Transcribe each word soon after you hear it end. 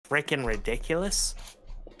freaking ridiculous.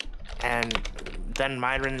 And then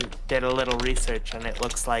Myron did a little research, and it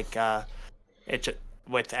looks like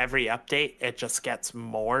with every update, it just gets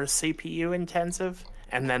more CPU intensive,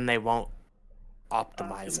 and then they won't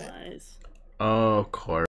optimize it. Oh, of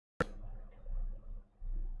course.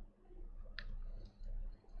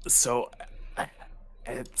 So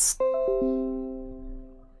it's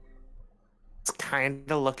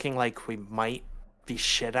kind of looking like we might be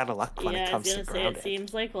shit out of luck when it comes to grounded. Yeah, I was gonna say, it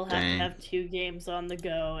seems like we'll have to have 2 games on the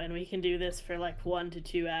go, and we can do this for like 1 to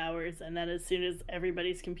 2 hours, and then as soon as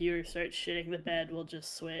everybody's computer starts shitting the bed, we'll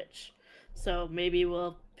just switch. So maybe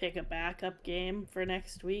we'll pick a backup game for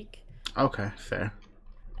next week. Okay, fair.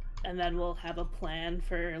 And then we'll have a plan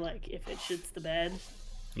for like if it shits the bed.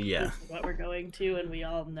 Yeah. This is what we're going to, and we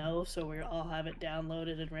all know, so we all have it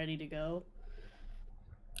downloaded and ready to go.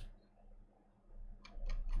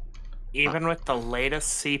 Even with the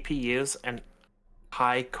latest CPUs and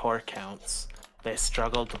high core counts, they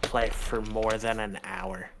struggle to play for more than an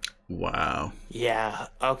hour. Wow. Yeah,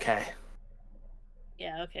 okay.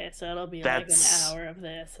 Yeah, okay, so it'll be like an hour of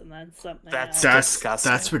this and then something else. That's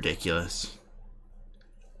disgusting. That's ridiculous.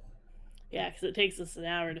 Yeah, because it takes us an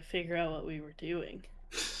hour to figure out what we were doing.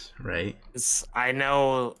 Right. I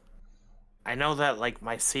know that like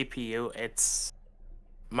my CPU's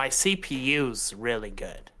really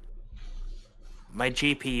good. My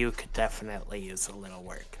GPU could definitely use a little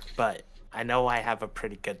work, but I know I have a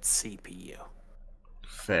pretty good CPU.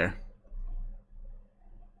 Fair.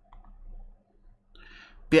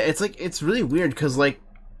 Yeah, it's really weird because like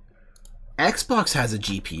Xbox has a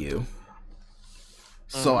GPU,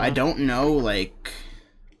 so I don't know like.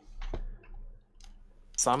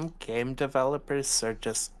 Some game developers are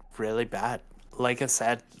just really bad. Like I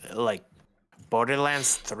said, like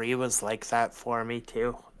Borderlands 3 was like that for me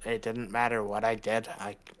too. It didn't matter what I did,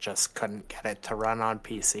 I just couldn't get it to run on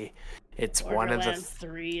PC. It's one of the Borderlands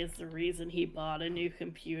 3 is the reason he bought a new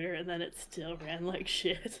computer, and then it still ran like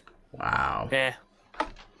shit. Wow. Yeah.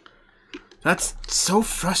 That's so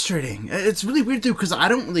frustrating. It's really weird too because I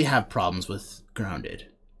don't really have problems with Grounded.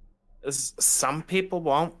 Some people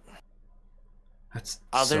won't. That's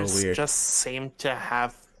Others so weird. just seem to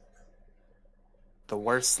have the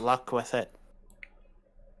worst luck with it.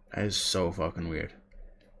 That is so fucking weird.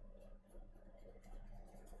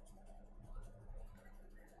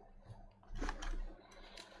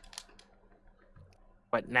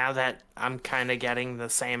 But now that I'm kind of getting the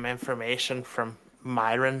same information from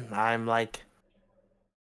Myron, I'm like...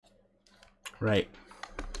 Right.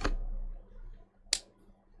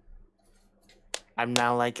 I'm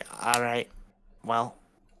now like, alright, well,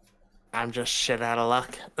 I'm just shit out of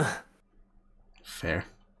luck. Fair.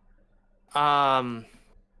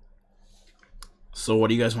 So what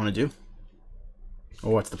do you guys want to do?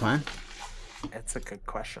 Or what's the plan? It's a good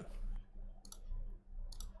question.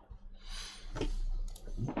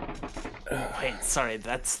 Wait, sorry,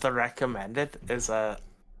 that's the recommended is a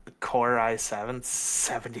Core i7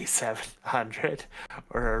 7700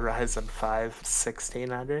 or a Ryzen 5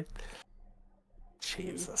 1600?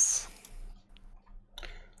 Jesus.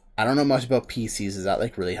 I don't know much about PCs. Is that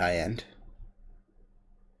like really high end?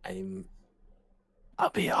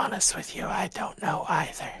 I'll be honest with you, I don't know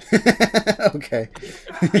either. Okay.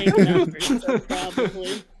 Big numbers, so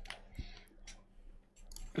probably.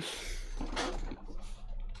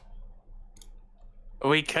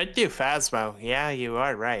 We could do Phasmo. Yeah, you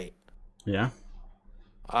are right. Yeah.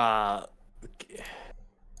 Oh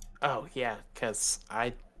yeah, because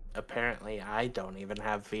I don't even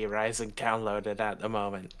have V-Rising downloaded at the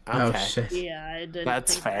moment. Okay. Oh shit. Yeah, I didn't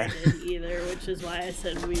That's think fair. I did either, which is why I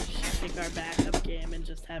said we should pick our backup game and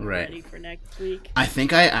just have it ready for next week. I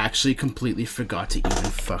think I actually completely forgot to even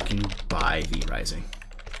fucking buy V-Rising.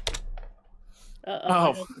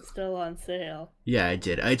 It's still on sale. Yeah, I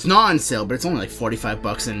did. It's not on sale, but it's only like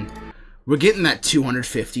 $45, and we're getting that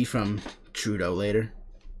 $250 from Trudeau later.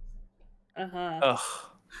 Uh-huh.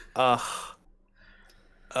 Ugh.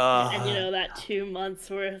 And you know, that 2 months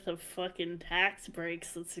worth of fucking tax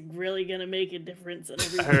breaks, that's really gonna make a difference in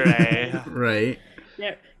everything. Right.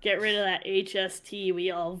 Get rid of that HST we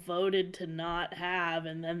all voted to not have,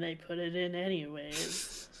 and then they put it in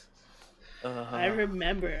anyways. I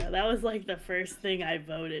remember, that was like the first thing I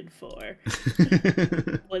voted for.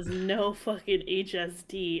 Was no fucking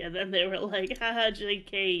HST, and then they were like, haha,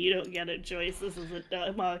 JK, you don't get a choice, this is a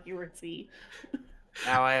democracy.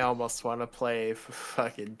 Now I almost want to play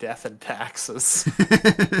fucking Death and Taxes.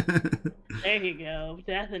 There you go.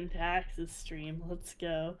 Death and Taxes stream. Let's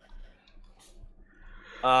go.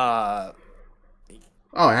 I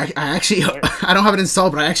actually I don't have it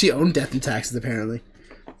installed, but I actually own Death and Taxes apparently.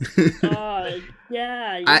 Oh,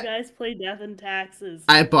 yeah, you guys play Death and Taxes.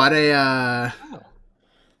 I bought a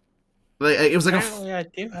like it was like Apparently I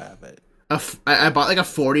do have it. I bought like a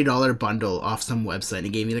 $40 bundle off some website, and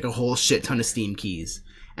it gave me like a whole shit ton of Steam keys,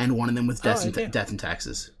 and one of them was Death and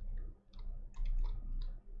Taxes.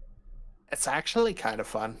 It's actually kind of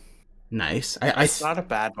fun. Nice. It's not a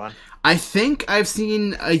bad one. I think I've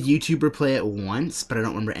seen a YouTuber play it once, but I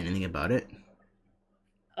don't remember anything about it.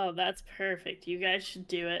 Oh, that's perfect. You guys should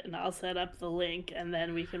do it, and I'll set up the link, and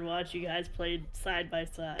then we can watch you guys play side by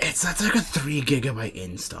side. That's like a 3 GB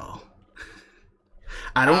install.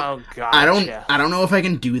 I don't know if I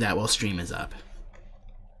can do that while stream is up.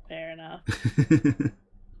 Fair enough.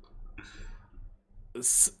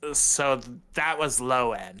 So that was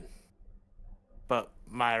low end. But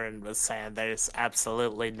Myron was saying there's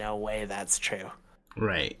absolutely no way that's true.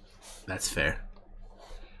 Right. That's fair.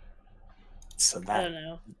 So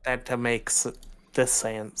that makes the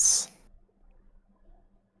sense.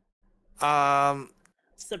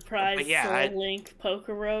 Surprise Soul Link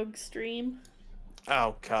PokéRogue stream.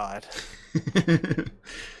 Oh god.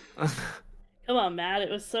 Come on, Matt.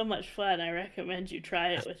 It was so much fun. I recommend you try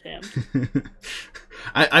it with him.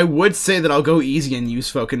 I would say that I'll go easy and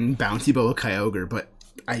use fucking Bouncy Bubble Kyogre, but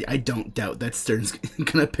I don't doubt that Stern's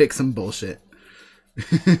gonna pick some bullshit.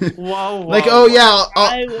 Whoa, like, oh yeah,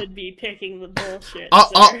 I would be picking the bullshit.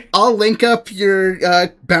 I'll link up your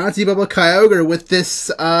Bouncy Bubble Kyogre with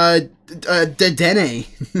this Dedenne.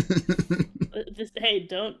 Just hey,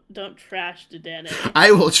 don't trash Dedenne.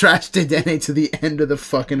 I will trash Dedenne to the end of the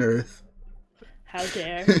fucking earth. How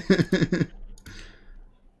dare!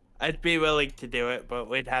 I'd be willing to do it, but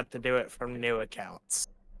we'd have to do it from new accounts.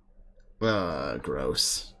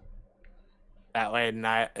 Gross. That way,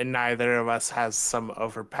 neither of us has some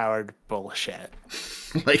overpowered bullshit.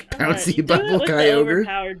 Like Bouncy Bubble Kyogre?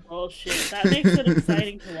 Overpowered bullshit. That makes it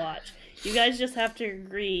exciting to watch. You guys just have to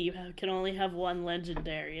agree you can only have one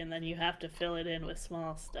legendary, and then you have to fill it in with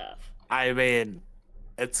small stuff. I mean,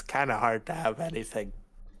 it's kind of hard to have anything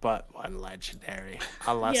but one legendary,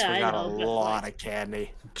 unless we got a lot of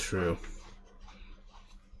candy. True.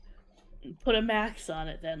 Put a max on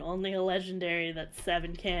it then. Only a legendary that's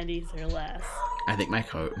 7 candies or less. I think my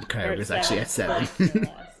Kyogre is actually at 7.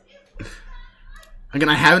 Again,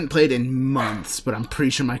 I haven't played in months, but I'm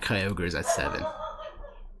pretty sure my Kyogre is at 7.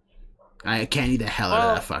 I can't eat the hell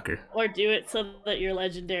out of that fucker. Or do it so that your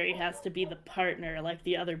legendary has to be the partner, like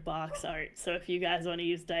the other box art. So if you guys want to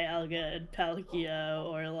use Dialga and Palkia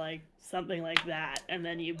or like something like that, and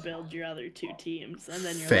then you build your other 2 teams, and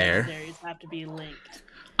then your legendaries have to be linked.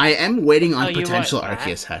 I am waiting on potential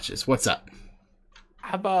Arceus hatches. What's up?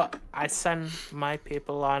 How about I send my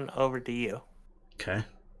people on over to you? Okay.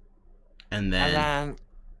 And then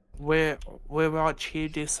we'll watch you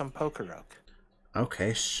do some PokéRogue.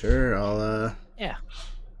 Okay, sure. I'll Yeah.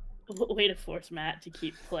 Way to force Matt to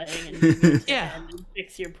keep playing and and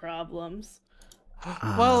fix your problems.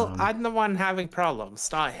 Well, I'm the one having problems,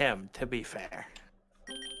 not him, to be fair.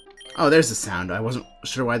 Oh, there's the sound. I wasn't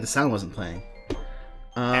sure why the sound wasn't playing.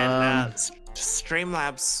 And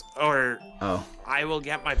Streamlabs, or I will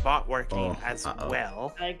get my bot working as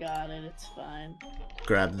well. I got it. It's fine.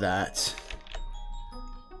 Grab that.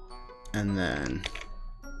 And then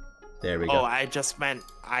there we go. Oh, I just meant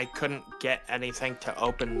I couldn't get anything to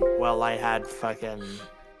open while I had fucking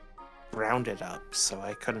rounded up, so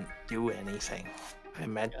I couldn't do anything. I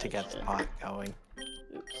meant to get the bot going.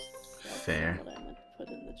 Oops. Fair. What I meant to put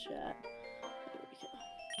in the chat.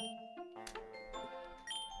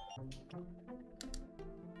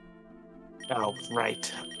 There we go. Oh,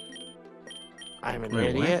 right. I'm an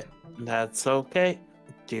idiot. What? That's okay.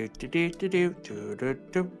 Do.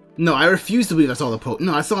 No, I refuse to believe that's all the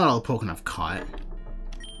No, that's not all the Pokemon I've caught.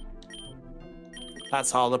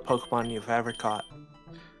 That's all the Pokemon you've ever caught.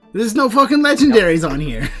 There's no fucking legendaries on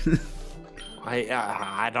here.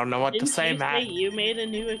 I don't know what to say, Matt. You made a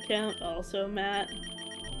new account also, Matt?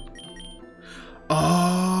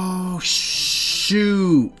 Oh,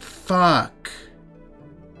 shoot. Fuck.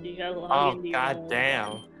 You gotta log into your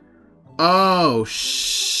goddamn. Oh,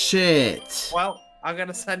 shit. Well, I'm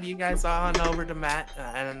gonna send you guys on over to Matt,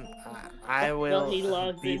 and I will. Well, he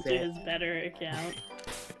logs into his better account.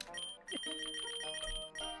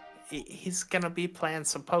 He's gonna be playing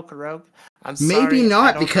some PokéRogue. I'm Maybe sorry,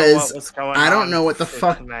 not, because I don't know what the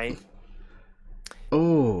fuck. Tonight.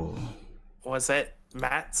 Oh. Was it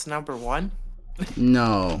Matt's number 1?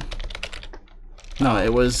 No. No,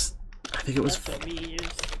 it was. I think it was.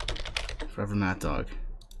 Forever Matt Dog.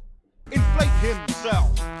 Inflate himself.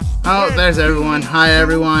 Oh, there's everyone. Hi,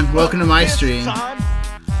 everyone. Welcome to my stream.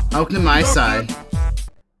 Welcome to my side.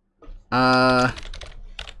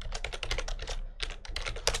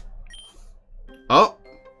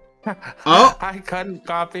 Oh! I couldn't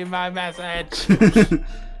copy my message.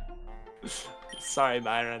 Sorry,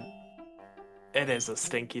 Byron. It is a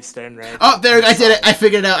stinky stern raid. Oh, there, I did it. I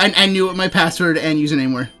figured it out. I knew what my password and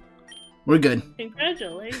username were. We're good.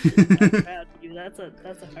 Congratulations. I'm proud of you. That's a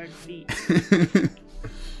hard feat.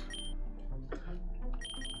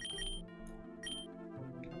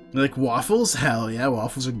 Like waffles? Hell yeah,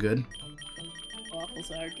 waffles are good.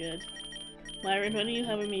 Waffles are good. Myron, when are you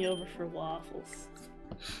having me over for waffles?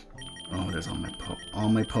 Oh, there's all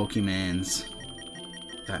my Pokemans.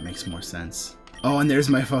 That makes more sense. Oh, and there's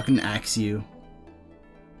my fucking Axew.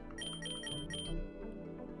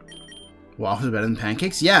 Waffles are better than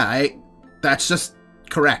pancakes? Yeah, that's just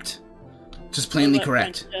correct. Just plainly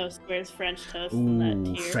correct. French toast? Where's French toast in that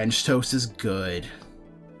Ooh, tier? French toast is good.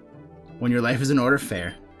 When your life is in order,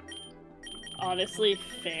 fair. Honestly,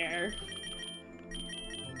 fair.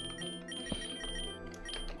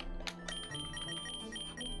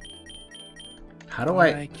 How do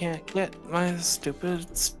I can't get my stupid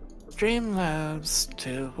Streamlabs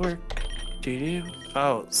to work. Doo-doo.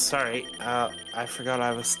 Oh, sorry. I forgot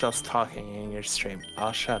I was still talking in your stream.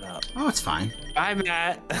 I'll shut up. Oh, it's fine. Bye,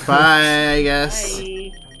 Matt. Bye, I guess.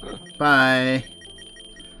 Bye. Bye.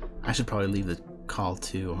 I should probably leave the call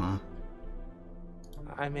too, huh?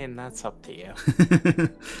 I mean, that's up to you.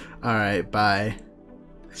 Alright, bye.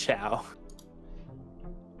 Ciao.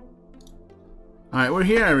 Alright, we're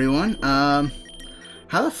here, everyone.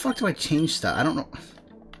 How the fuck do I change stuff? I don't know.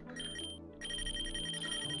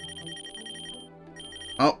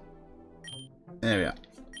 Oh. There we go.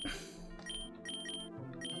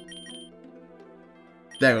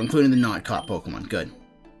 There we go, including the not caught Pokemon. Good.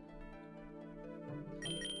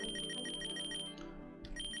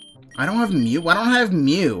 I don't have Mew? Why don't I have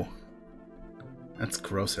Mew? That's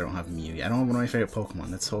gross, I don't have Mew. I don't have one of my favorite Pokemon.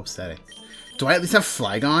 That's so upsetting. Do I at least have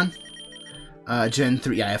Flygon? Gen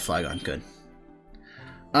 3. Yeah, I have Flygon. Good.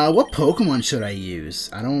 What Pokemon should I use?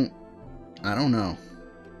 I don't know.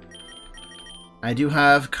 I do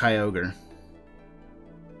have Kyogre.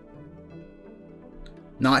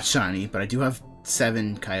 Not shiny, but I do have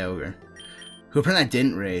 7 Kyogre. Who apparently I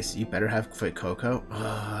didn't raise. You better have Fuecoco.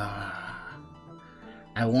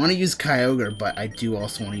 I want to use Kyogre, but I do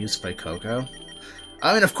also want to use Fuecoco.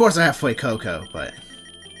 I mean, of course I have Fuecoco, but...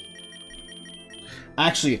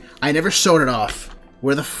 Actually, I never showed it off.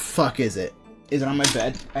 Where the fuck is it? Is it on my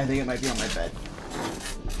bed? I think it might be on my bed.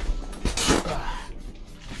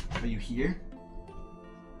 Are you here?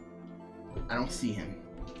 I don't see him.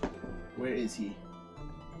 Where is he?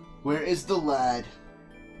 Where is the lad?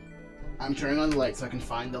 I'm turning on the light so I can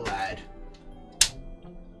find the lad.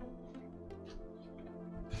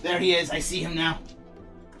 There he is. I see him now.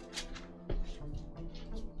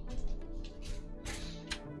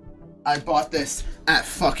 I bought this at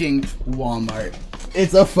fucking Walmart.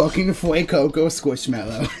 It's a fucking Fuecoco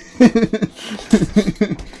Squishmallow.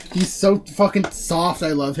 He's so fucking soft.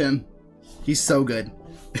 I love him. He's so good.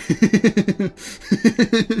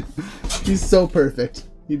 He's so perfect.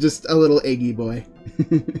 He's just a little eggy boy.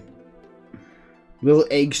 Little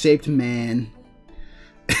egg-shaped man.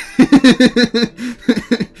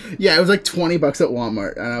 Yeah, it was like 20 bucks at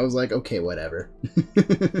Walmart, and I was like, okay, whatever.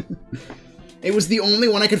 It was the only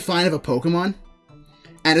one I could find of a Pokemon, and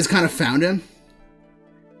I just kind of found him.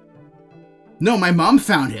 No, my mom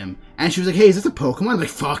found him, and she was like, hey, is this a Pokemon? I'm like,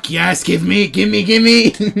 fuck yes, give me.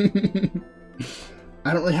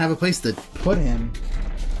 I don't really have a place to put him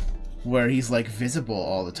where he's, like, visible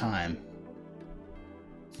all the time.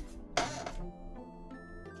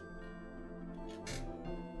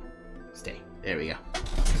 Stay. There we go.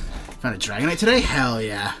 Found a Dragonite today? Hell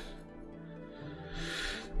yeah.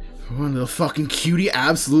 One little fucking cutie,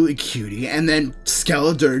 absolutely cutie. And then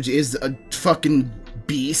Skeledirge is a fucking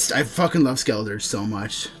beast. I fucking love Skeledirge so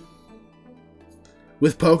much.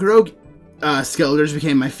 With PokéRogue, Skeledirge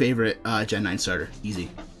became my favorite Gen 9 starter. Easy.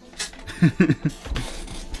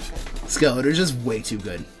 Skeledirge is way too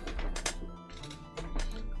good.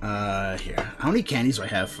 Here. How many candies do I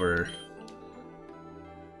have for...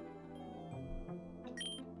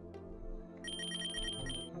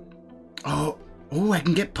 Oh, I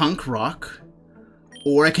can get Punk Rock,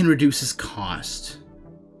 or I can reduce his cost.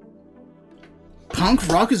 Punk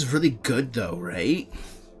Rock is really good, though, right?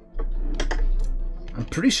 I'm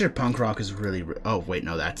pretty sure Punk Rock is really... Oh, wait,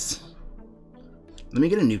 no, that's... Let me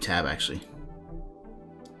get a new tab, actually.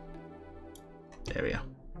 There we go.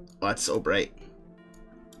 Oh, that's so bright.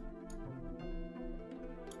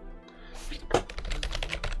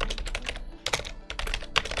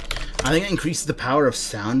 I think it increases the power of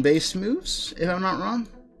sound-based moves, if I'm not wrong.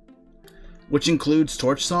 Which includes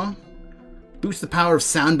Torch Song. Boosts the power of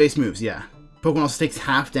sound-based moves, yeah. Pokemon also takes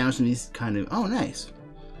half damage from these kind of... Oh, nice.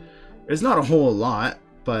 There's not a whole lot,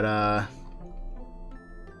 but,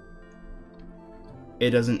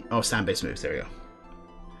 it doesn't... Oh, sound-based moves. There we go.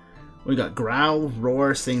 We got Growl,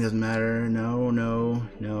 Roar, Sting, doesn't matter.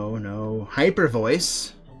 No. Hyper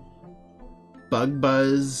Voice. Bug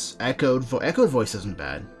Buzz, Echoed Voice isn't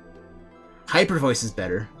bad. Hyper Voice is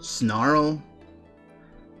better. Snarl.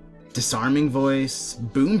 Disarming Voice.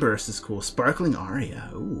 Boom Burst is cool. Sparkling Aria.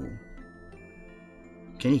 Ooh.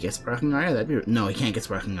 Can you get Sparkling Aria? That'd be... No, he can't get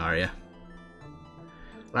Sparkling Aria.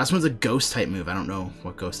 Last one's a Ghost type move. I don't know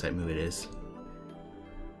what Ghost type move it is.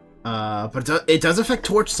 But it does affect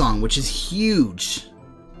Torch Song, which is huge.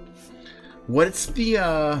 What's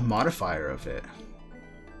the modifier of it?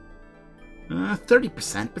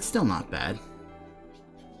 30%, but still not bad.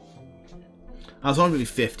 I was hoping to be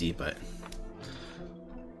 50, but...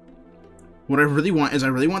 What I really want is I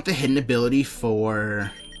really want the hidden ability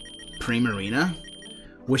for Primarina,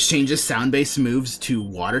 which changes sound-based moves to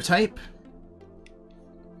Water type.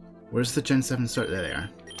 Where's the Gen 7 start? There they are.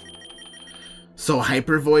 So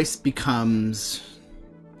Hyper Voice becomes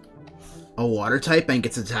a Water type and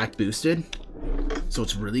gets attack boosted. So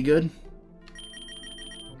it's really good.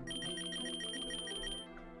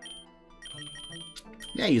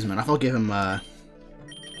 Yeah, use him enough. I'll give him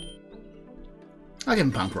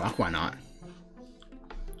Punk Rock, why not?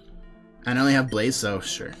 And I only have Blaze, so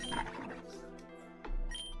sure.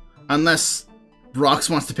 Unless Rox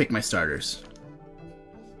wants to pick my starters.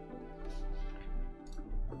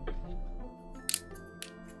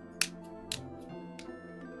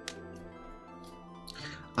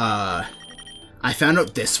 I found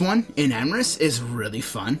out this one in Emrys is really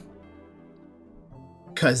fun.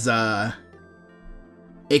 Cause,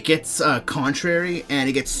 it gets, Contrary, and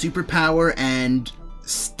it gets Superpower and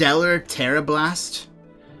Stellar Terra Blast.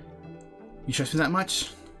 You trust me that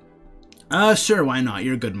much? Sure, why not?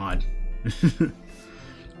 You're a good mod.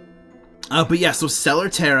 But yeah, so Stellar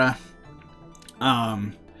Terra,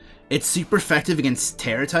 it's super effective against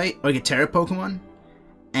Terra type, like Terra Pokemon,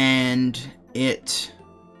 and it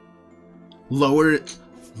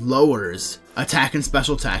lowers attack and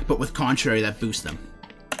special attack, but with Contrary that boosts them.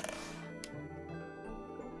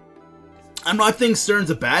 I'm not saying Stern's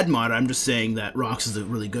a bad mod, I'm just saying that Rox is a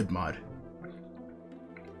really good mod.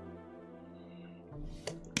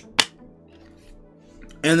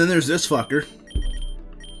 And then there's this fucker,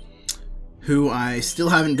 who I still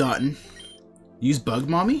haven't gotten. Use Bug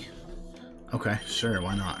Mommy? Okay, sure,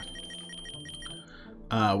 why not?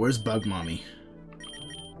 Where's Bug Mommy?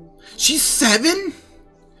 She's 7?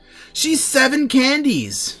 She's 7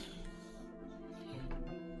 candies!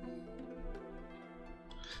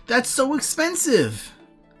 That's so expensive!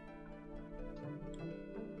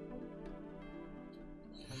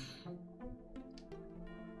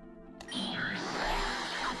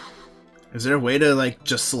 Is there a way to, like,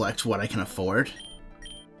 just select what I can afford?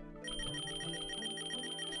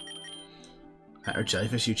 Or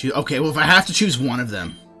Jellyfish you choose? Okay, well, if I have to choose one of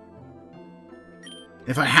them.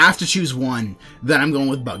 If I have to choose one, then I'm going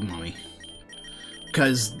with Bug Mommy.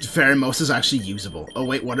 Because Pheromosa is actually usable. Oh,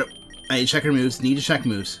 wait, what? I need to check her moves. Need to check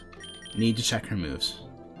moves. Need to check her moves.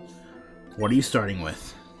 What are you starting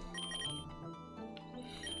with?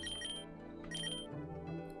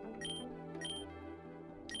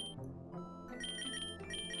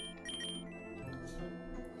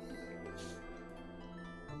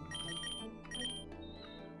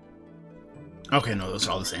 Okay, no, those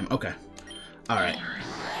are all the same. Okay. Alright.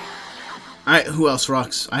 Alright, who else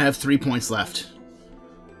rocks? I have 3 points left.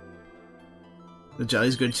 The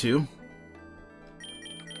jelly's good too?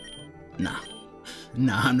 Nah.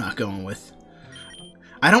 Nah, I'm not going with...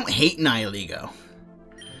 I don't hate Nihilego.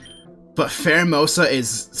 But Pheromosa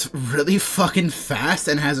is really fucking fast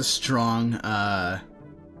and has a strong,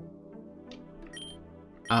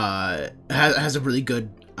 has a really good,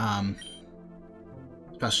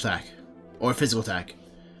 special attack. Or physical attack.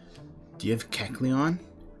 Do you have Kecleon?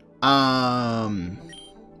 I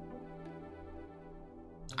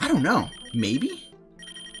don't know. Maybe?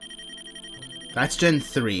 That's Gen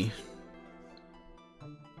 3.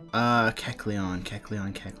 Kecleon.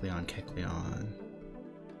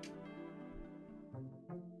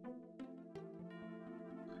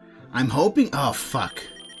 I'm hoping... Oh, fuck.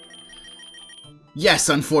 Yes,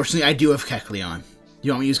 unfortunately, I do have Kecleon.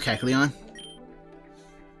 You want me to use Kecleon?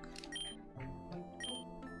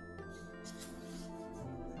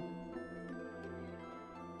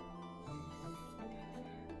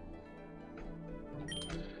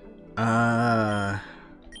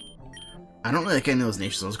 I don't really like any of those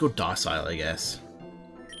natures, so let's go Docile, I guess.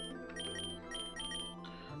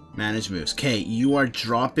 Manage moves. Okay, you are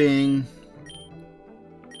dropping...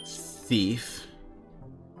 Thief.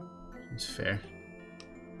 It's fair.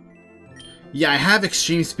 Yeah, I have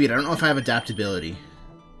extreme speed. I don't know if I have adaptability.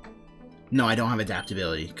 No, I don't have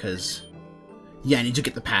adaptability, because... Yeah, I need to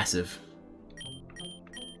get the passive.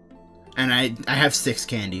 And I have 6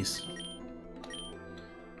 candies.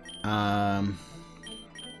 Does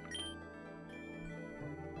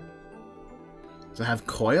it have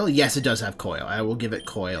coil? Yes, it does have coil. I will give it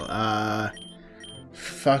coil.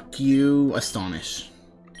 Fuck you, Astonish.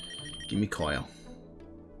 Give me coil.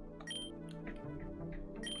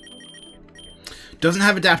 Doesn't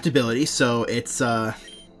have adaptability, so it's not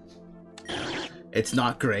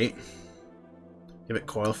great. Give it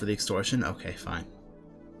coil for the extortion? Okay, fine.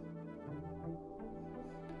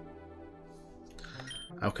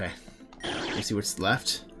 Okay. You see what's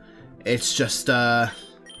left? It's just, 1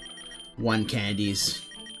 candies.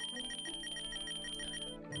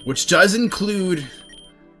 Which does include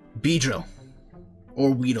Beedrill.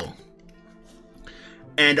 Or Weedle.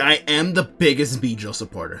 And I am the biggest Beedrill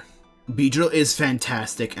supporter. Beedrill is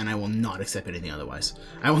fantastic, and I will not accept anything otherwise.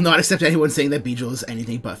 I will not accept anyone saying that Beedrill is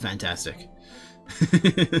anything but fantastic.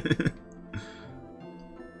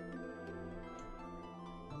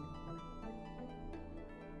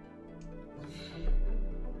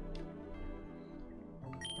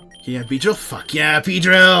 Yeah, Beedrill? Fuck yeah,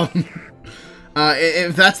 Beedrill!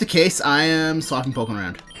 If that's the case, I am swapping Pokemon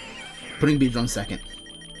around. Putting Beedrill in second.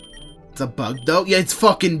 It's a bug, though? Yeah, it's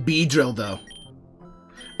fucking Beedrill, though.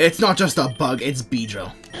 It's not just a bug, it's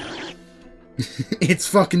Beedrill. It's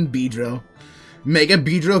fucking Beedrill. Mega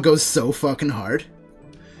Beedrill goes so fucking hard.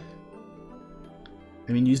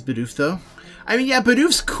 I mean, use Bidoof, though. I mean, yeah,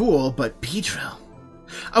 Bidoof's cool, but Beedrill...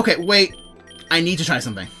 Okay, wait. I need to try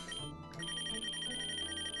something.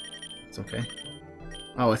 It's okay.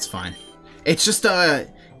 Oh, it's fine. It's just,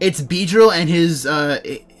 it's Beedrill and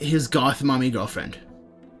his goth mommy girlfriend.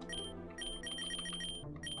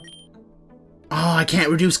 Oh, I can't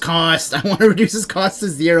reduce cost! I want to reduce his cost to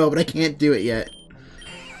 0, but I can't do it yet.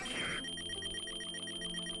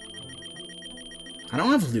 I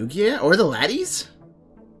don't have Lugia yet? Or the Laddies?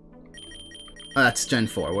 Oh, that's Gen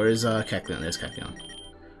 4. Where's, Kecleon? There's Kecleon.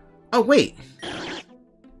 Oh, wait!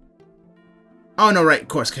 Oh, no, right. Of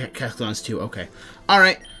course, Kecleon's 2. Okay.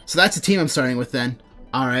 Alright. So that's the team I'm starting with, then.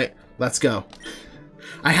 Alright. Let's go.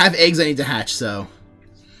 I have eggs I need to hatch, so...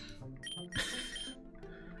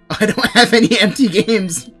 I don't have any empty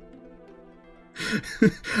games.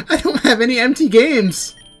 I don't have any empty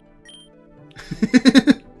games.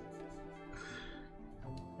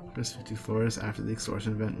 First 54 is after the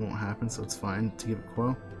extortion event won't happen, so it's fine to give it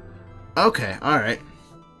coil. Okay, alright.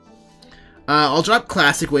 I'll drop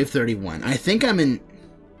Classic Wave 31. I think I'm in...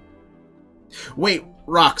 Wait,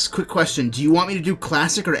 Rocks, quick question. Do you want me to do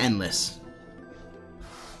Classic or Endless?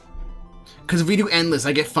 Because if we do Endless,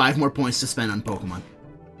 I get 5 more points to spend on Pokemon.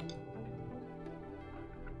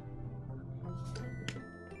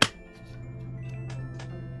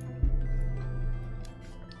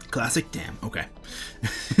 Classic? Damn, okay.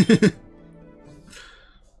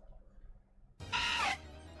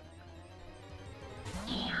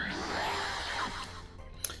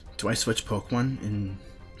 Do I switch Pokemon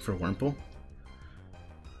for Wurmple?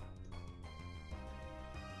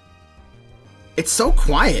 It's so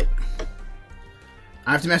quiet.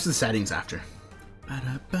 I have to mess with the settings after.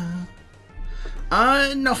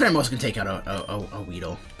 No, Pheromone's gonna take out a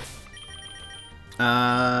Weedle.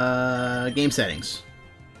 Game settings.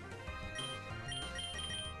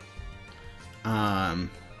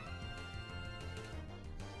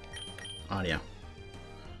 Audio.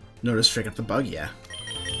 Notice trick up the bug, yeah.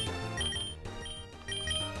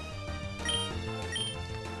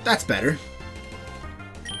 That's better.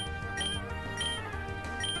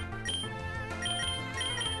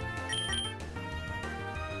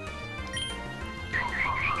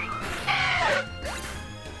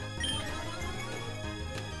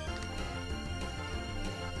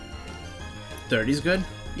 $30's good?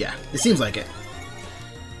 Yeah, it seems like it.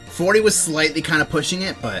 40 was slightly kind of pushing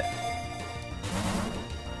it, but...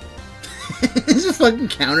 It's just fucking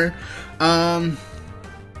counter. I'll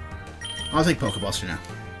take Pokeballs for now.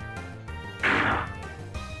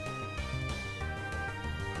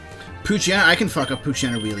 Poochyena, I can fuck up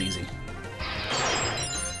Poochyena real easy.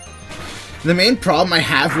 The main problem I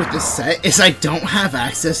have with this set is I don't have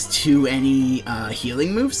access to any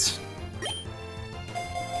healing moves.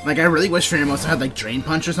 Like, I really wish Pheromones had, like, Drain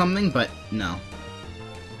Punch or something, but no.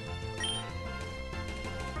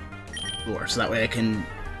 Or, so that way I can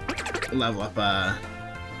level up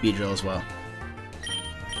Beedrill as well.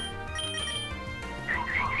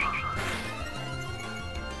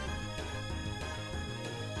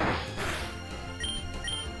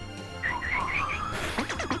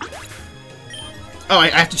 Oh, I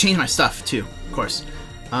have to change my stuff, too. Of course.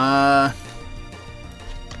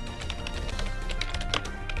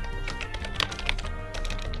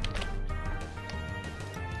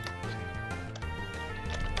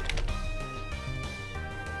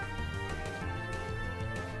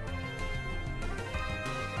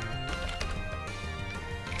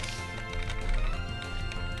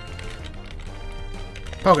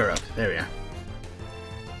 PokéRogue. There we are.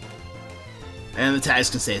 And the tags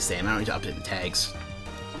can stay the same. I don't need to update the tags.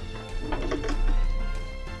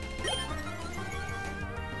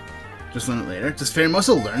 Just learn it later. Does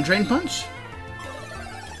Pheromosa learn Drain Punch?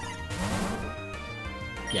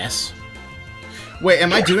 Yes. Wait,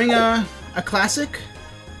 am I doing a classic?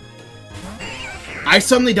 I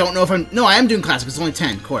suddenly don't know if I'm... No, I am doing classic. It's only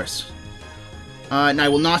 10, of course. No, I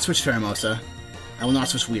will not switch Pheromosa. I will not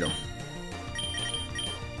switch Weedle.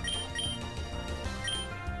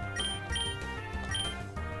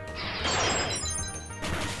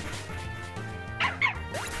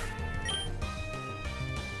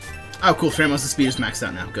 Oh, cool. Pheromosa's speed is maxed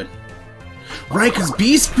out now. Good. Right, because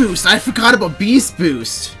Beast Boost! I forgot about Beast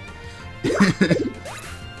Boost!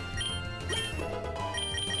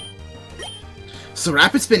 So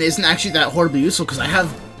Rapid Spin isn't actually that horribly useful, because I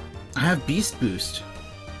have Beast Boost.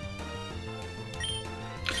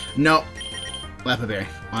 No. Lappa Berry.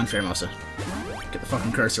 On Pheromosa. Get the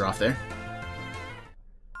fucking cursor off there.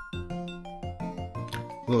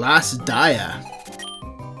 Last Dia.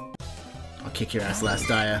 I'll kick your ass, Last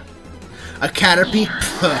Dia. A Caterpie?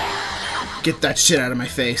 Get that shit out of my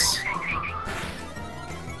face.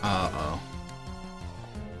 Uh-oh.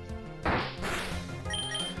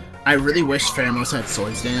 I really wish Pheromosa had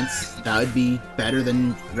Swords Dance. That would be better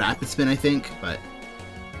than Rapid Spin, I think, but...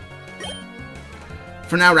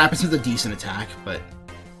 For now, Rapid Spin's a decent attack, but...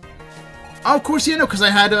 Oh, of course, yeah, no, because I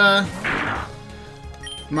had, I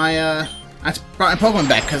brought my Pokemon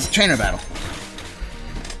back, because Trainer Battle.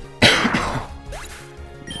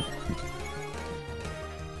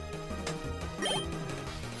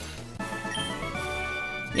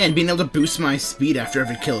 Yeah, and being able to boost my speed after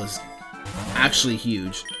every kill is actually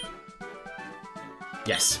huge.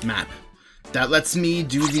 Yes, map. That lets me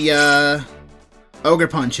do the, Ogre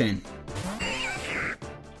Punch chain.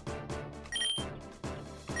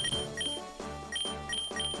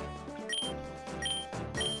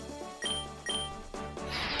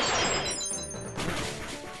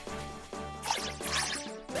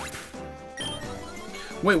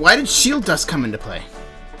 Wait, why did Shield Dust come into play?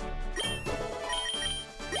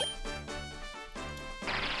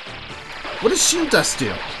 What does Shield Dust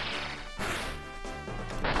do?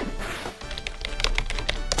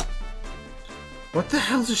 What the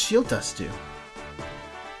hell does Shield Dust do?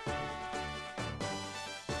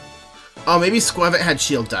 Oh, maybe Squavit had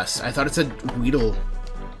Shield Dust. I thought it said Weedle.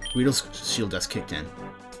 Weedle's Shield Dust kicked in.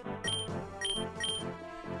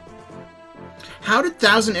 How did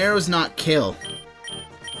 1,000 Arrows not kill?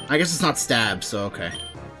 I guess it's not stab, so okay.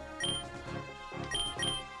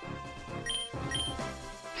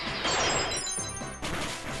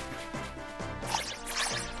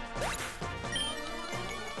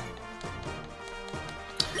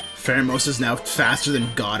 Pheromosa's now faster than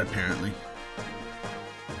God, apparently.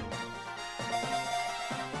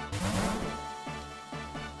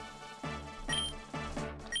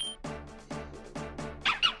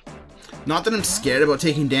 Not that I'm scared about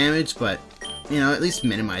taking damage, but, you know, at least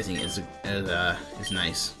minimizing it is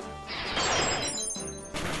nice.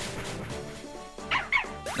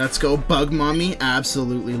 Let's go, Bug Mommy.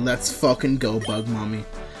 Absolutely, let's fucking go, Bug Mommy.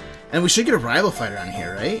 And we should get a rival fighter on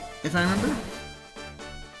here, right? If I remember?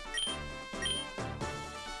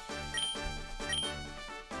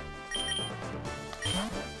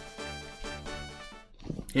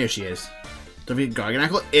 Here she is. Don't forget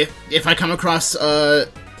Garganacl. If I come across a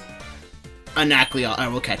Nacli, I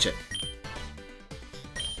will catch it.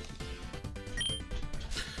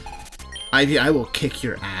 Ivy, I will kick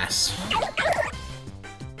your ass.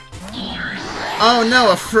 Oh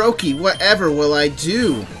no, a Froakie. Whatever will I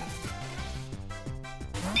do?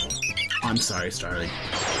 I'm sorry, Starly.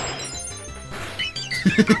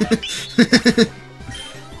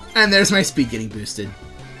 And there's my speed getting boosted.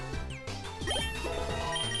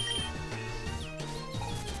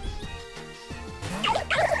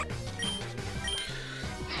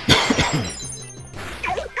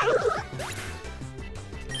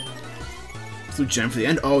 Gem for the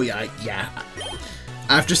end? Oh yeah, yeah.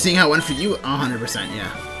 After seeing how it went for you, 100%,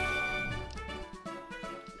 yeah.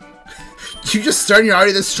 You just started, you're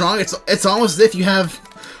already this strong. It's almost as if you have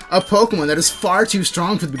a Pokemon that is far too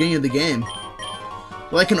strong for the beginning of the game.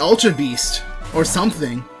 Like an Ultra Beast or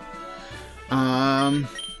something.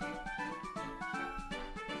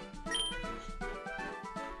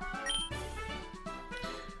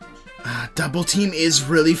 Double Team is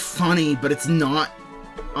really funny, but it's not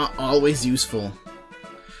always useful.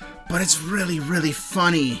 But it's really, really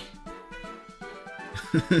funny.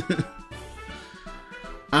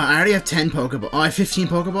 I already have 10 Pokeballs. Oh, I have 15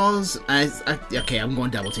 Pokeballs? Okay, I'm going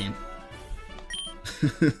Double Team.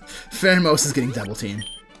 Pheromosa is getting Double Team.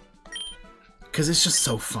 Because it's just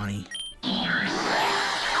so funny. Get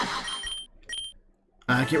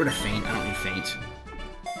rid of Faint. I don't need Faint.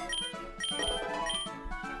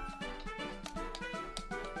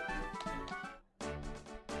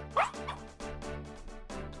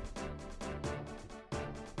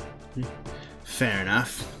 Fair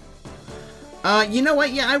enough. You know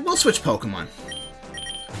what? Yeah, I will switch Pokemon.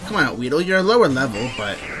 Come on, Weedle. You're a lower level,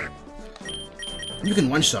 but you can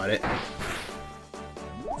one-shot it.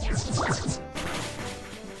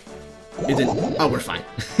 It didn't. Oh, we're fine.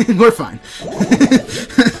 We're fine.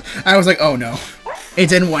 I was like, oh no. It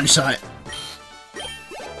didn't one-shot.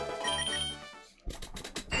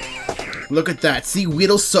 Look at that. See,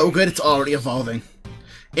 Weedle's so good, it's already evolving.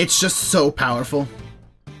 It's just so powerful.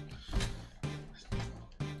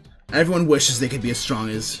 Everyone wishes they could be as strong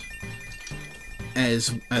as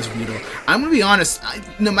Weedle. I'm gonna be honest,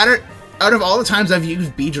 no matter, out of all the times I've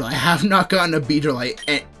used Beedrill, I have not gotten a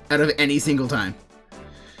Beedrill out of any single time.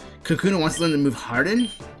 Kakuna wants to learn to move Harden.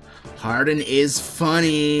 Harden is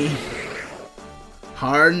funny.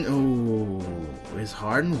 Harden, ooh, is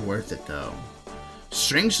Harden worth it though?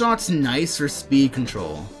 String Shot's nice for speed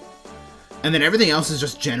control. And then everything else is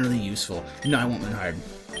just generally useful. No, I won't learn Harden.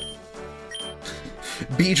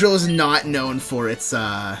 Beedrill is not known for its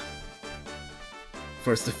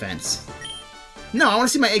defense. No, I want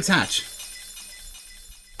to see my eggs hatch.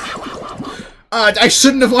 I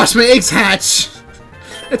shouldn't have watched my eggs hatch!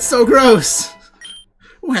 It's so gross!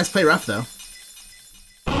 Ooh, has to play rough, though.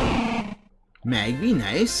 Magby,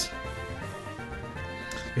 nice.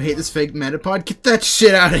 You hate this fake Metapod? Get that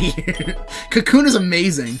shit out of here! Kakuna's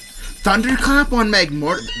amazing! Thunderclap on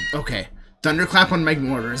Magmortar... Okay. Thunderclap on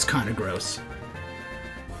Magmortar is kind of gross.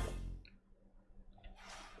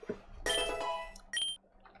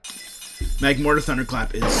 Magmortar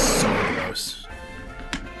Thunderclap is so gross.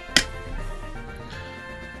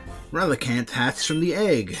 Relicanth hatched from the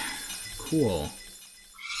egg. Cool.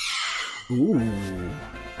 Ooh.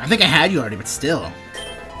 I think I had you already, but still.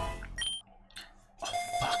 Oh,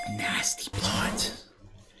 fuck. Nasty plot.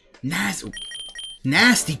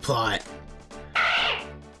 Nasty plot.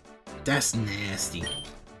 That's nasty.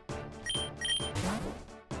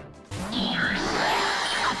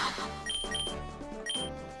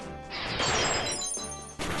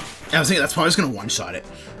 I was thinking that's probably just gonna one-shot it.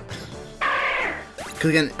 Cause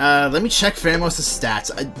again, let me check Pheromosa's stats.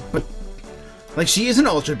 But like, she is an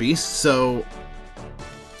Ultra Beast, so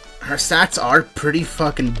her stats are pretty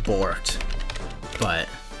fucking borked. But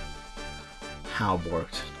how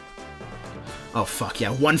borked? Oh fuck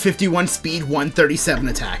yeah! 151 speed, 137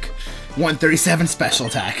 attack, 137 special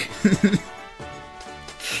attack.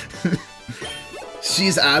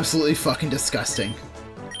 She's absolutely fucking disgusting.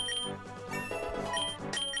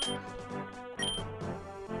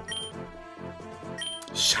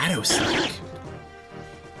 Shadow Sneak.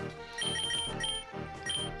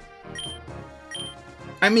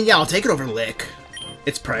 I mean, yeah, I'll take it over Lick.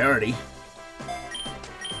 It's priority.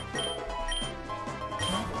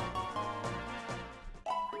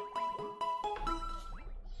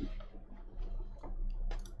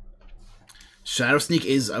 Shadow Sneak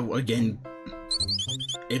is, again,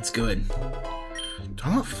 it's good.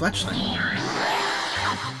 Talk about Fletchling.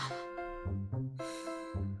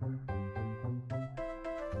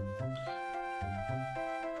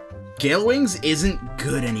 Gale Wings isn't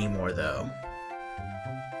good anymore, though.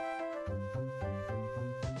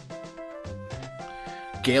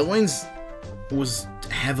 Gale Wings was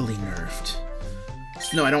heavily nerfed.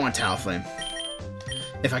 So, no, I don't want Talonflame.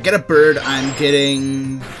 If I get a bird, I'm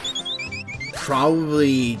getting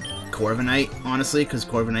probably Corviknight, honestly, because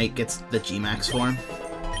Corviknight gets the G-Max form.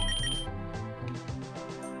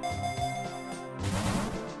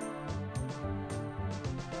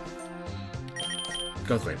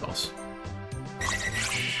 Go with Great Balls.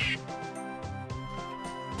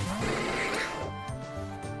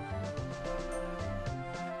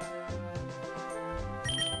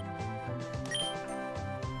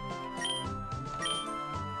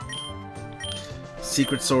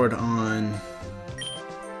 Secret Sword on...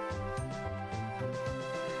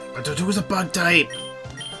 Oh, Doduo was a bug type!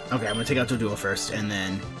 Okay, I'm gonna take out Doduo first, and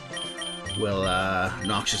then we'll,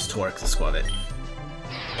 Noxious Torque the Squavit.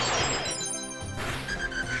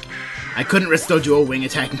 I couldn't risk Doduo wing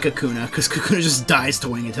attacking Kakuna, because Kakuna just dies to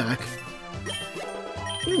wing attack.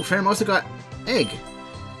 Ooh, Pheromosa got Egg.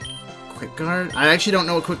 Quick Guard? I actually don't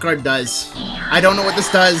know what Quick Guard does. I don't know what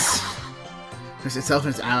this does. Protects itself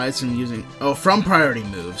and its allies from using... Oh, from priority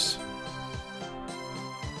moves.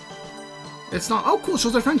 It's not... Oh, cool.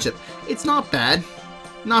 Shows our friendship. It's not bad.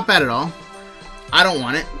 Not bad at all. I don't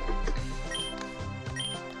want it.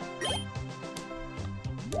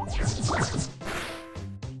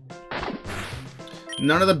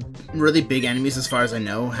 None of the really big enemies, as far as I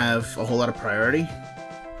know, have a whole lot of priority.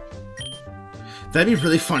 That'd be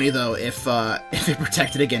really funny, though, if it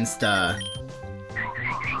protected against,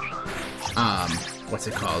 what's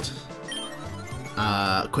it called?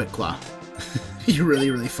 Quick Claw. You're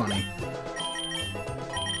really, really funny.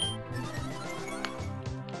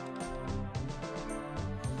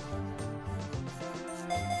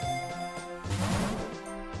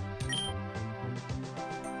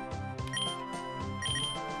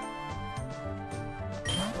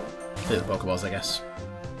 Play the Pokeballs, I guess.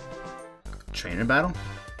 Trainer battle?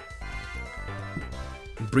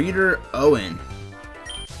 Breeder Owen.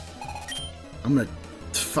 I'm gonna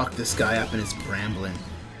fuck this guy up in his Bramblin.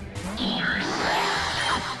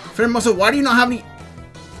 Fairmosa, why do you not have any...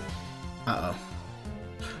 Uh-oh.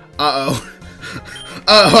 Uh-oh.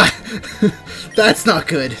 Uh-oh. That's not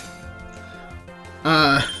good.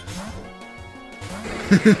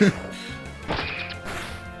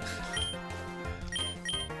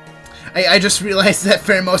 I just realized that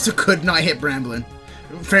Fairmosa could not hit Bramblin.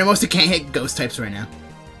 Fairmosa can't hit ghost types right now.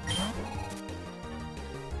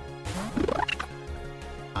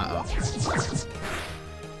 Uh-oh.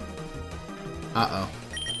 Uh-oh.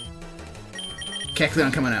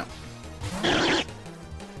 Kecleon coming out.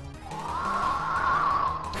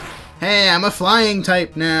 Hey, I'm a flying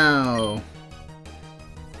type now!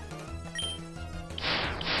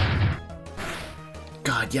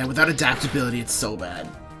 God, yeah, without adaptability, it's so bad.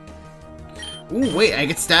 Ooh, wait, I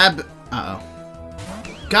get stabbed. Uh-oh.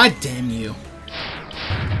 God damn you.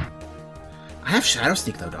 I have Shadow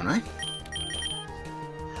Sneak, though, don't I?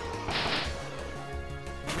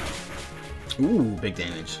 Ooh, big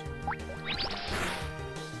damage.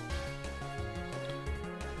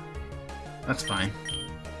 That's fine.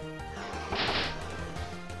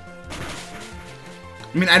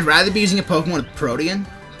 I mean, I'd rather be using a Pokemon with Protean,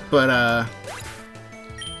 but,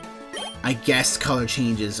 I guess color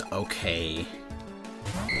change is okay.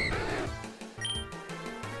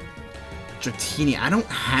 Dratini, I don't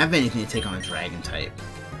have anything to take on a dragon type.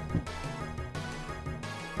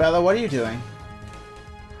 Bella, what are you doing?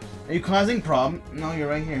 Are you causing problem? No, you're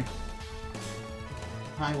right here.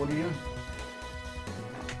 Hi, what are you doing?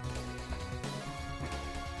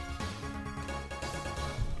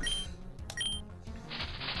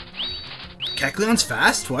 Kecleon's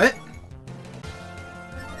fast? What?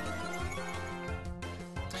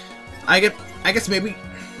 I guess maybe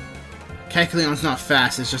Kecleon's not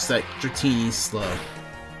fast, it's just that Dratini's slow.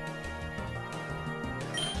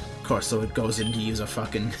 Of course, so it goes in to use a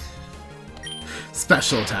fucking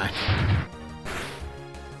special attack.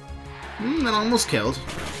 That almost killed.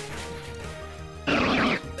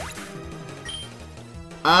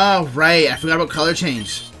 Oh, right, I forgot about color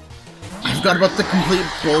change. I forgot about the complete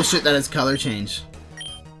bullshit that is color change.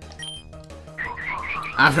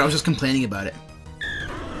 After I was just complaining about it.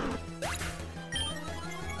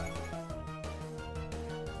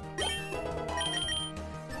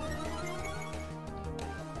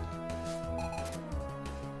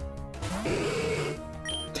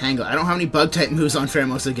 Tangle. I don't have any bug type moves on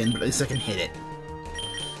Fairmosa again, but at least I can hit it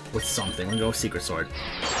with something. We're gonna go with Secret Sword.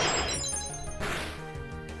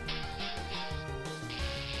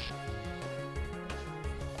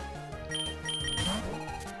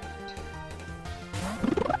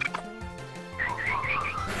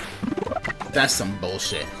 That's some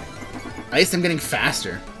bullshit. At least I'm getting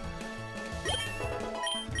faster.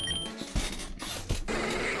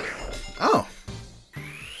 Oh.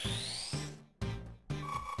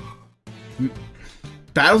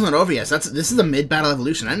 Battle's not over yet. So this is a mid-battle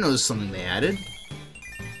evolution. I didn't know this was something they added.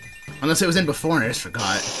 Unless it was in before and I just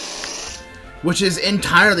forgot. Which is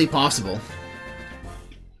entirely possible.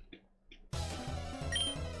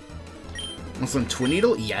 Want some Twin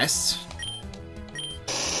Needle? Yes.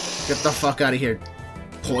 Get the fuck out of here.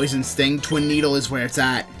 Poison Sting. Twin Needle is where it's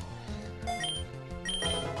at.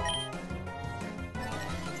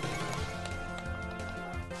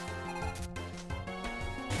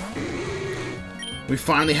 We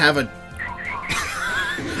finally have a...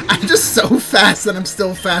 I'm just so fast that I'm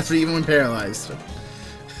still faster even when paralyzed.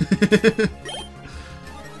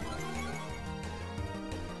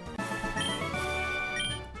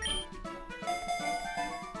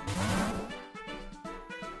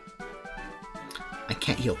 I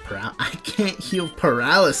can't heal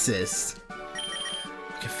paralysis.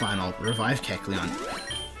 Okay, fine, I'll revive Kecleon.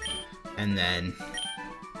 And then...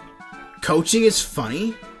 Coaching is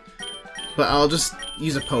funny, but I'll just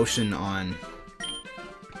use a potion on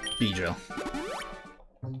Beedrill.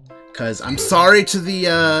 Because I'm sorry to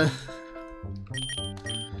the,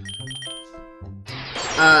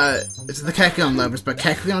 it's the Kecleon lovers, but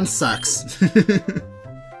Kecleon sucks.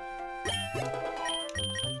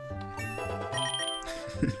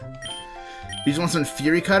 You just want some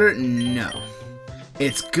Fury Cutter? No.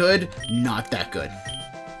 It's good, not that good.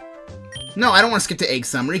 No, I don't want to skip to egg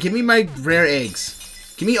summary. Give me my rare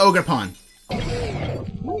eggs. Give me Ogerpon.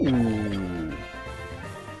 Ooh.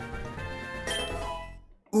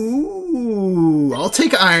 Ooh, I'll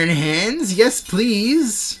take Iron Hands. Yes,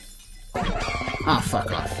 please. Oh,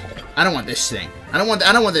 fuck off. I don't want this thing. I don't want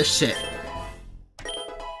this shit.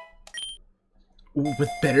 Ooh, with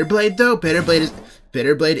Bitterblade though,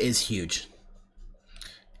 Bitterblade is huge.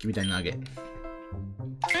 Give me that nugget.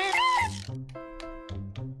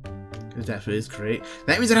 That is great.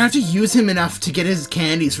 That means I don't have to use him enough to get his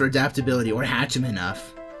candies for adaptability, or hatch him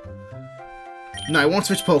enough. No, I won't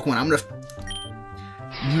switch Pokemon. I'm gonna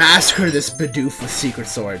massacre this Bidoof with Secret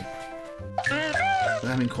Sword.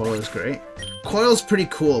 Having Coil is great. Coil's pretty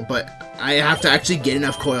cool, but I have to actually get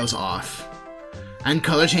enough Coils off. And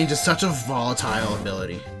Color Change is such a volatile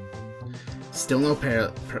ability. Still no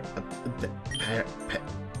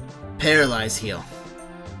Paralyze Heal.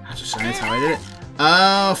 That's how I did it.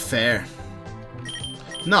 Oh, fair.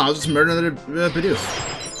 No, I'll just murder another Bidoof.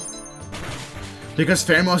 Because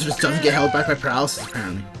Pheromosa just doesn't get held back by paralysis,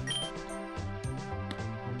 apparently.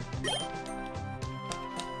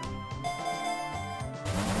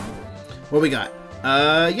 What we got?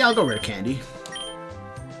 Yeah, I'll go Rare Candy.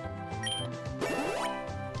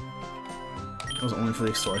 That was only for the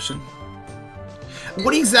Extortion.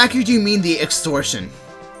 What exactly do you mean, the Extortion?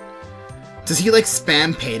 Does he, like,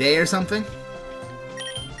 spam Payday or something?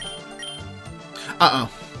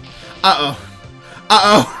 Uh-oh. Uh-oh.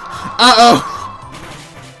 Uh-oh. Uh-oh.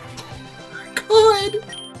 God.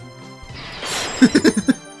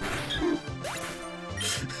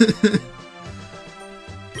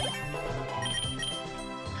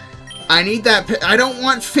 I need that. I don't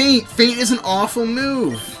want Faint. Faint is an awful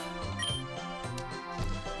move.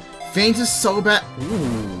 Faint is so bad.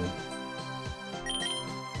 Ooh.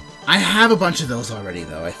 I have a bunch of those already,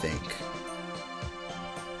 though, I think.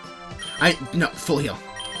 No, full heal.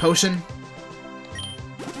 Potion.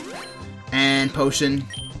 And potion.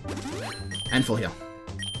 And full heal.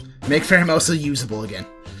 Make Pheromosa usable again.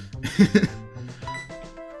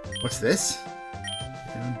 What's this?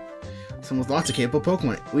 Someone with lots of capable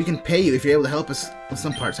Pokemon. We can pay you if you're able to help us with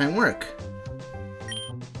some part-time work.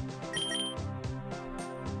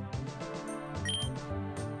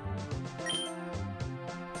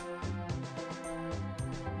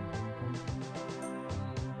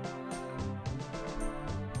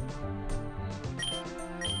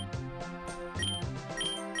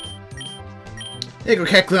 There you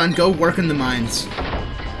go, Kecleon, go work in the mines.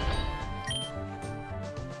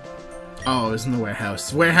 Oh, it was in the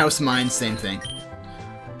warehouse. Warehouse, mines, same thing.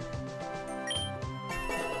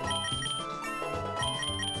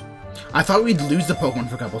 I thought we'd lose the Pokemon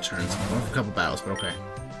for a couple turns, or for a couple battles, but okay.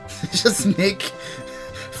 Just make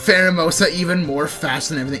Pheromosa even more fast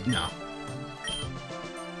than everything. No.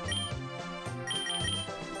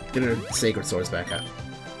 Get her Sacred Swords back up.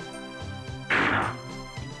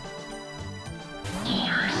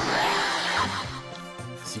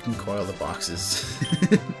 So you can coil the boxes.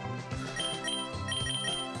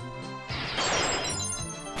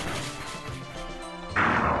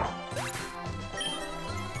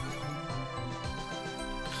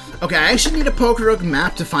 Okay, I actually need a PokéRogue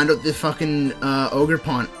map to find out the fucking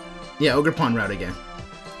Ogerpon. Yeah, Ogerpon route again.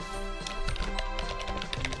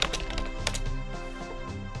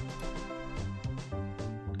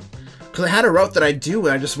 Because I had a route that I do,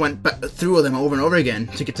 and I just went through them over and over again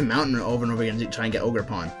to get to Mountain over and over again to try and get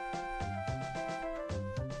Ogerpon.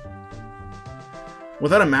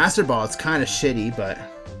 Without a Master Ball, it's kind of shitty, but...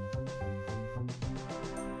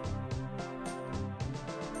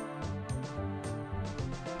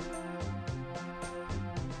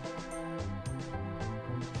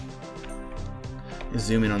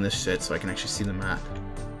 Zoom in on this shit so I can actually see the map.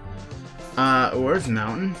 Where's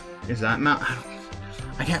Mountain? Is that Mountain?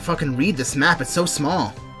 I can't fucking read this map, it's so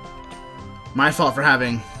small. My fault for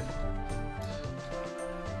having...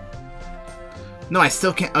 No, I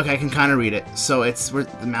still can't... Okay, I can kind of read it. So it's where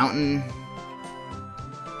the mountain...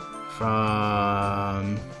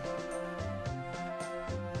 From...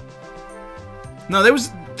 No, there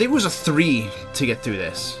think it was a 3 to get through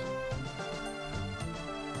this.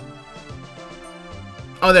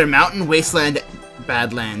 Oh, they're Mountain, Wasteland,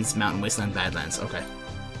 Badlands. Mountain, Wasteland, Badlands. Okay.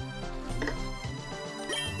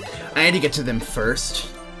 I had to get to them first.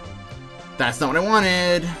 That's not what I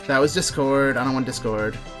wanted. That was Discord. I don't want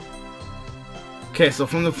Discord. Okay, so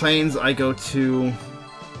from the plains, I go to...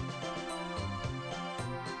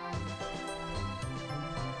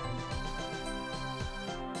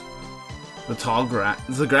 the tall grass.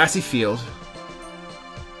 It's a grassy field.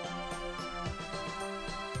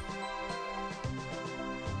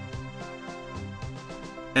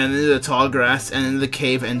 And then the tall grass, and then the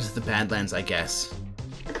cave ends the Badlands, I guess.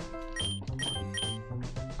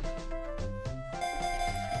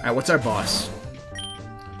 Alright, what's our boss?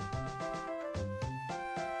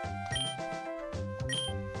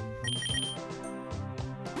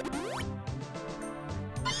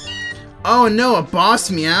 Oh no, a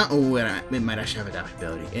boss meow. Oh, it might actually have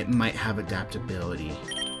adaptability. It might have adaptability.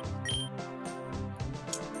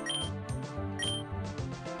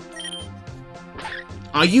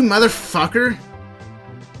 Oh, you motherfucker!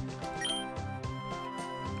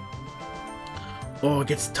 Oh, it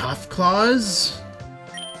gets tough claws?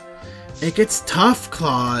 It gets tough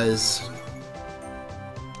claws.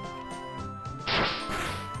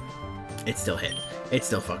 It still hit. It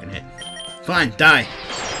still fucking hit. Fine, die.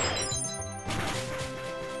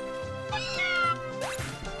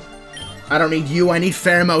 I don't need you, I need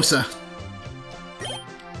Pheromosa.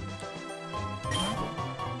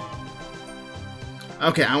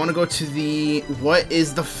 Okay, I want to go to the... What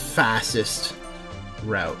is the fastest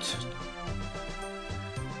route?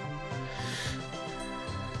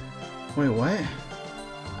 Wait, what?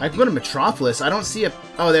 I can go to Metropolis. I don't see a...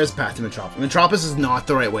 Oh, there's a path to Metropolis. Metropolis is not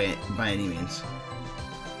the right way by any means.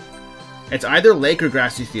 It's either lake or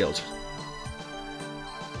grassy field.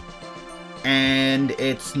 And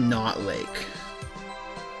it's not lake.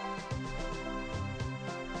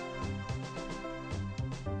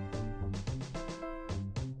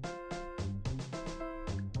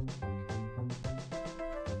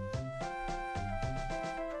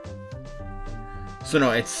 So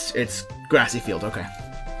no, it's grassy field, okay.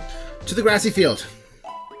 To the grassy field.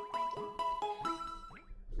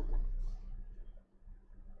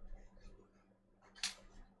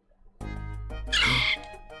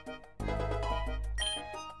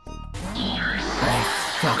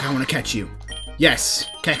 Oh, fuck, I want to catch you. Yes,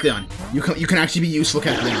 Kecleon. You can actually be useful,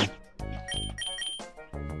 Kecleon.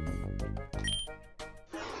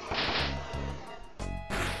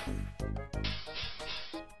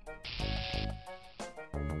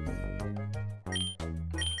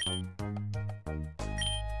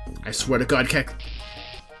 I swear to God, Kek.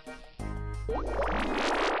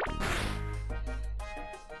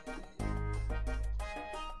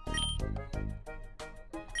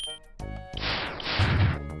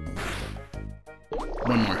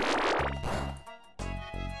 One more.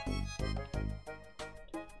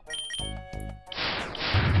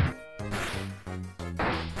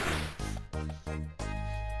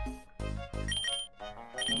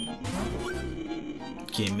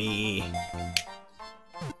 Gimme.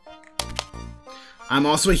 I'm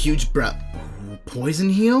also a huge Poison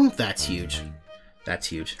Heal? That's huge. That's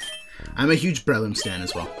huge. I'm a huge Breloom stan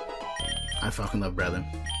as well. I fucking love Breloom.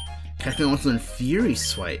 Kecleon wants to learn Fury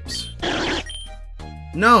Swipes.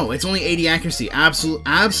 No, it's only 80 accuracy.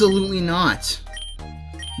 Absolutely not.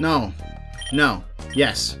 No. No.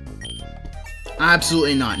 Yes.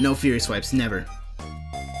 Absolutely not. No Fury Swipes. Never.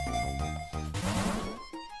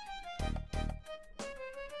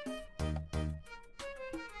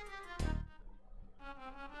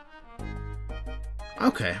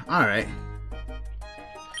 Okay, alright.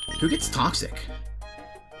 Who gets toxic?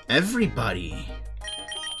 Everybody.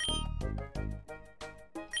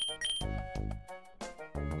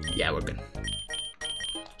 Yeah, we're good.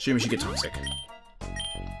 Sure, we should get toxic.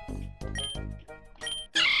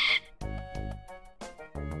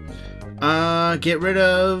 Get rid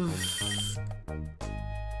of...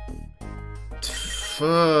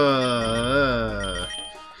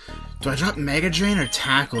 Do I drop Mega Drain or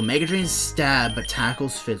Tackle? Mega Drain's stab, but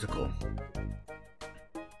Tackle's physical.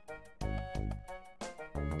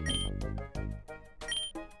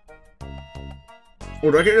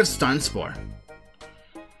 Or do I get rid of Stun Spore?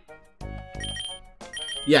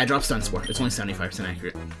 Yeah, I drop Stun Spore. It's only 75%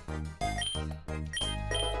 accurate.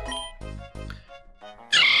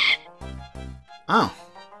 Oh.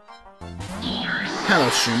 Hello,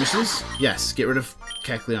 Shroomishes. Yes, get rid of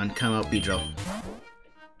Kecleon. Come out, Beedrill.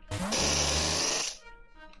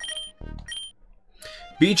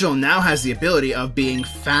 Beedrill now has the ability of being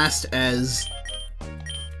fast as...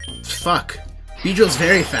 fuck. Beedrill's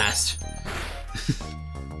very fast.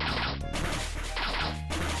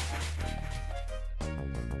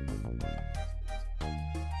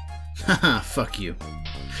 Haha, fuck you.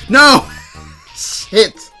 No!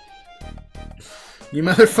 Shit! You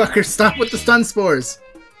motherfucker, stop with the stun spores!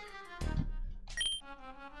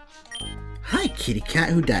 Hi, kitty cat,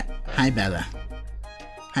 who dat? Hi, Bella.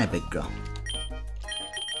 Hi, big girl.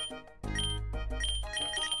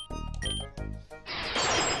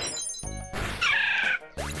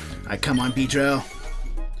 Alright, come on, Beedrill.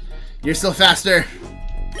 You're still faster.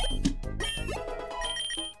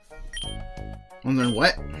 And then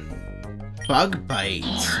what? Bug bite.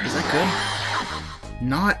 Is that good?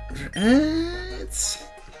 Not. It's.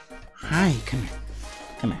 Hi, come here.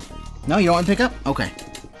 Come here. No, you don't want to pick up? Okay.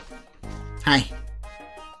 Hi.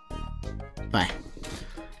 Bye.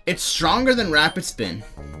 It's stronger than Rapid Spin.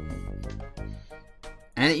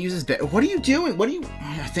 And it uses better. What are you doing? What are you?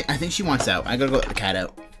 I think she wants out. I gotta go let the cat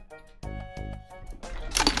out.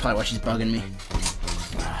 Probably why she's bugging me.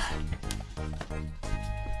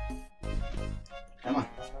 Come on.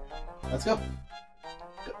 Let's go.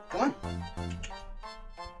 Come on.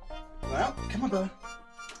 Well, come on, Bella.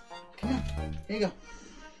 Come on. Here you go.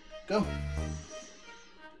 Go.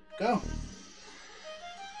 Go.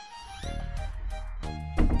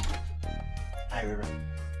 Hi, River.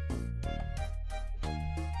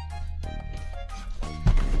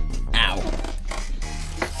 Ow.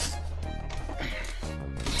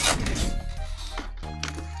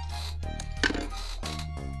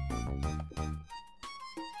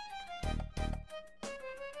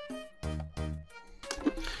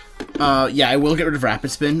 Yeah, I will get rid of Rapid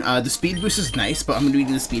Spin. The speed boost is nice, but I'm gonna be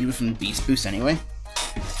using the speed boost from the Beast Boost anyway.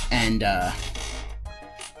 And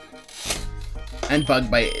Bug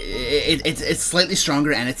Bite, it's slightly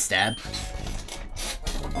stronger and it's stab.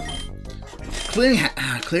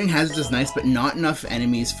 Clearing hazards is nice, but not enough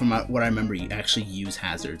enemies from what I remember actually use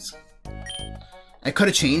hazards. I could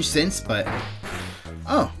have changed since, but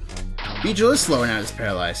oh, Beedrill is slower now. It's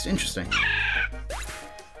paralyzed. Interesting.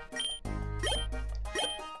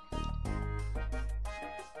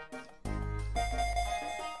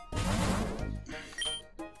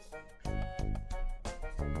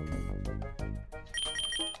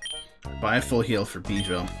 Buy a full heal for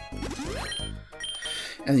Beedrill.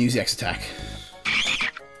 And then use the X attack.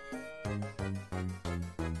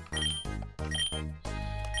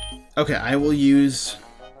 Okay, I will use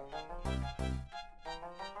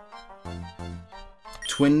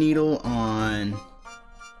Twin Needle on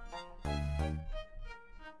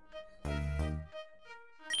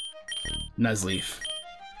Nuzleaf.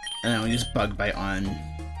 And then I'll use Bug Bite on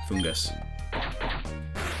Fungus.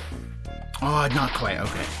 Oh, not quite,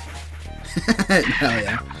 okay. Hell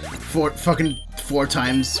yeah. Four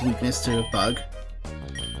times weakness to Bug.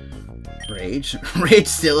 Rage. Rage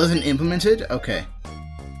still isn't implemented? Okay.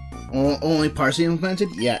 Only partially implemented?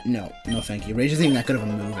 Yeah, no. No thank you. Rage isn't even that good of a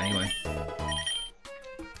move anyway.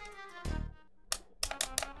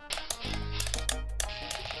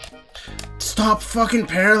 Stop fucking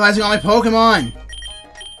paralyzing all my Pokemon!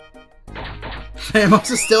 Famos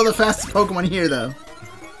is still the fastest Pokemon here though.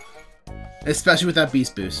 Especially with that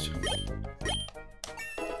Beast Boost.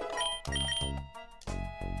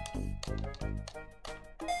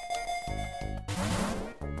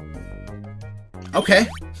 Okay.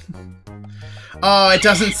 Oh, it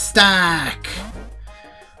doesn't stack!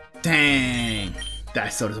 Dang.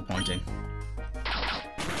 That's so disappointing.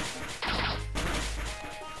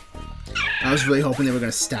 I was really hoping they were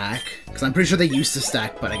gonna stack. Because I'm pretty sure they used to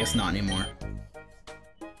stack, but I guess not anymore.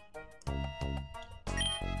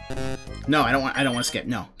 No, I don't want to skip.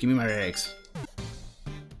 No, give me my red eggs.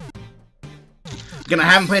 Again, I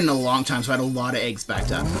haven't played in a long time, so I had a lot of eggs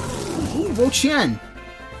backed up. Ooh, Wo-Chien!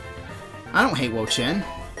 I don't hate Wo-Chien.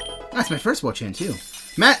 That's my first Wo-Chien, too.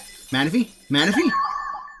 Manaphy? Manaphy?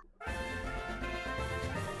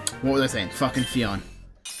 What was I saying? Fucking Fion.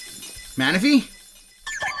 Manaphy?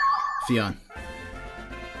 Fion.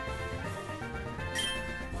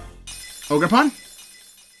 Ogerpon?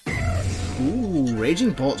 Ooh,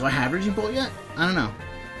 Raging Bolt. Do I have Raging Bolt yet? I don't know.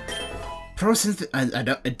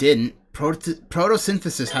 I didn't.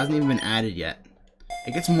 Photosynthesis hasn't even been added yet.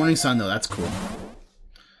 It gets Morning Sun, though. That's cool.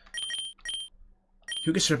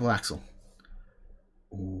 Who gets Triple Axle?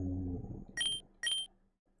 Ooh.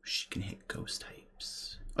 She can hit Ghost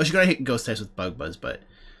types. Oh, she gotta hit Ghost types with Bug Buzz, but...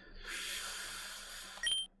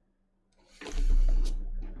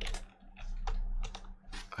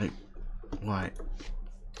 What?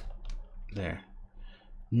 There.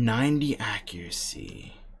 90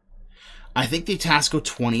 accuracy. I think the attacks go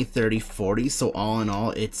 20, 30, 40, so all in all,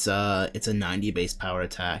 it's a 90 base power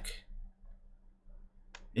attack.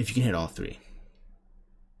 If you can hit all 3.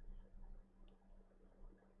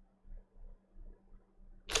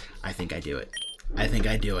 I think I do it. I think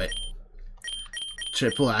I do it.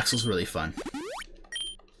 Triple Axel's really fun.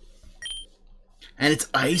 And it's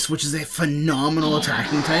ice, which is a phenomenal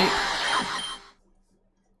attacking type.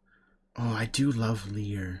 Oh, I do love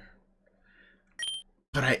Leer.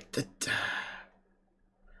 But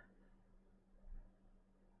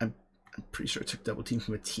I'm pretty sure I took double team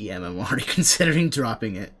from a TM. I'm already considering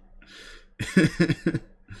dropping it.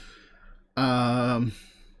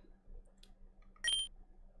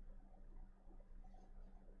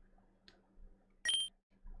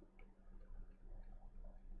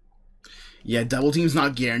 Yeah, double team's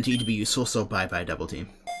not guaranteed to be useful, so bye-bye double team.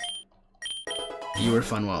 You were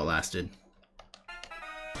fun while it lasted.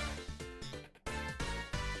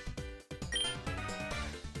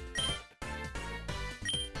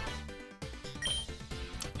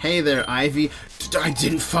 Hey there, Ivy. I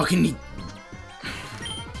didn't fucking...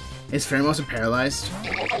 Is Pheromosa paralyzed?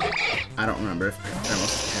 I don't remember if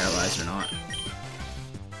Pheromosa is paralyzed or not.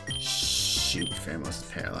 Shoot, Pheromosa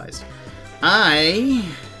is paralyzed. I...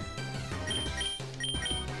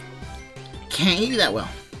 can't do that well.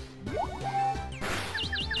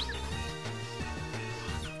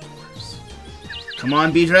 Come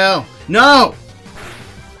on, Beedrill! No!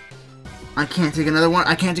 I can't take another one.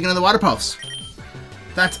 I can't take another water pulse.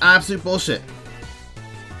 That's absolute bullshit.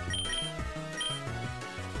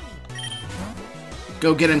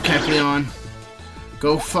 Go get him, Kecleon.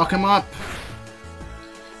 Go fuck him up.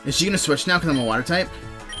 Is she gonna switch now because I'm a water type?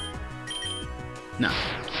 No.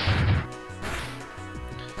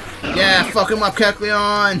 Yeah, fuck him up,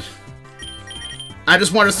 Kecleon. I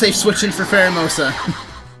just want to safe switching for Pheromosa.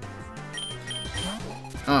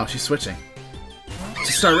 Oh, she's switching.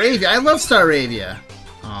 To Staravia. I love Staravia.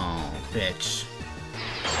 Oh, bitch.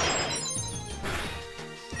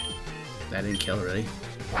 That didn't kill, really.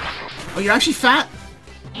 Oh, you're actually fat?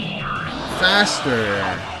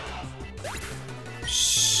 Faster.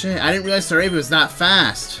 Shit, I didn't realize Staravia was that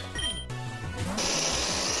fast.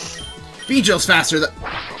 Beedrill's faster.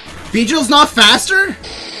 Beedrill's not faster?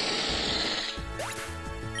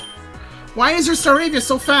 Why is her Staravia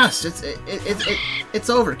so fast? It's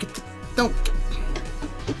over. Don't.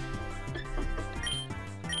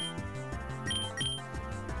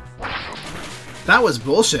 That was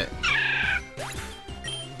bullshit.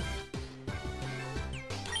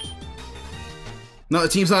 No, the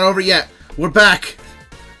team's not over yet. We're back.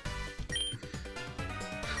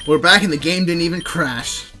 We're back and the game didn't even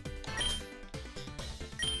crash.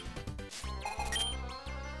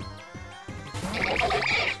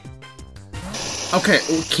 Okay,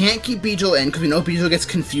 we can't keep Beedrill in because we know Beedrill gets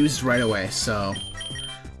confused right away, so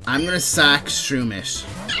I'm gonna sack Shroomish.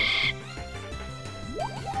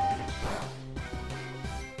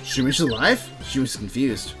 Shroomish is alive? Shroomish is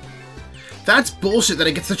confused. That's bullshit that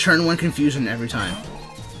it gets the turn 1 confusion every time.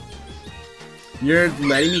 You're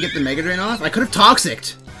letting me get the Mega Drain off? I could have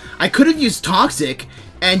Toxic'd. I could have used Toxic,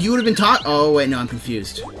 and you would have been Oh, wait, no, I'm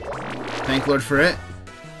confused. Thank Lord for it.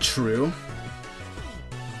 True.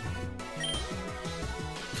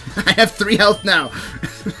 I have 3 health now.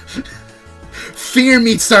 Fear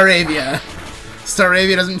me, Staravia.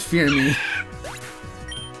 Staravia doesn't fear me.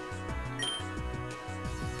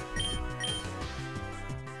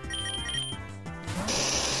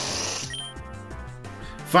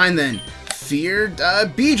 Fine then. Feared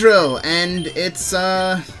Beedrill, and it's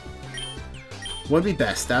what'd be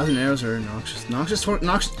best? 1,000 arrows or Noxious? Noxious.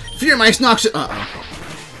 Fear Mice, Noxious.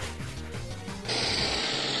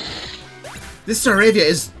 This Staravia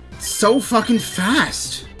is so fucking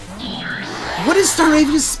fast. What is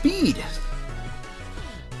Staravia's speed?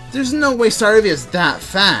 There's no way Staravia is that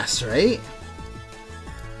fast, right?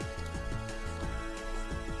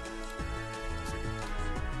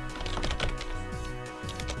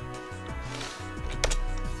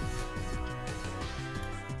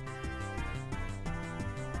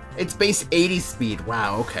 It's base 80 speed.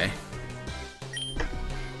 Wow, okay.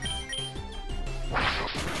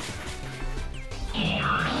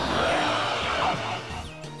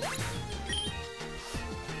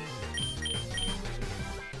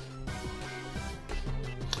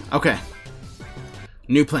 Okay.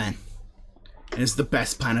 New plan. And it's the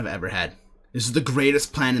best plan I've ever had. This is the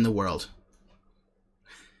greatest plan in the world.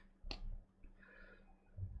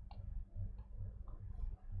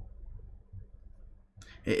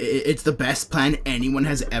 It's the best plan anyone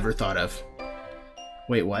has ever thought of.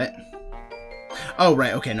 Wait, what? Oh,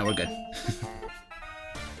 right. Okay, no, we're good.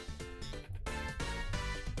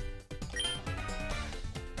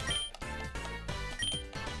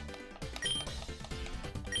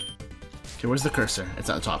 Okay, where's the cursor? It's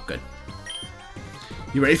at the top. Good.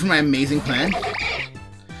 You ready for my amazing plan?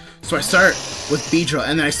 So I start with Beedrill,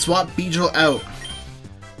 and then I swap Beedrill out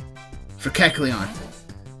for Kecleon.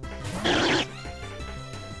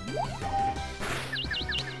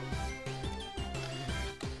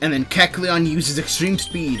 And then Kecleon uses extreme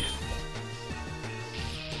speed.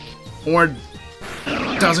 Or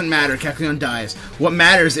doesn't matter, Kecleon dies. What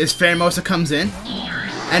matters is Pheromosa comes in,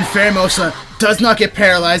 and Pheromosa does not get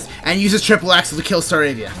paralyzed and uses triple axle to kill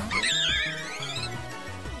Staravia.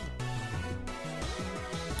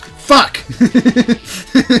 Fuck!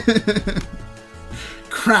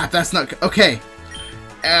 Crap, that's not okay.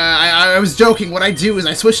 I was joking. What I do is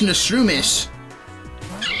I switch into Shroomish.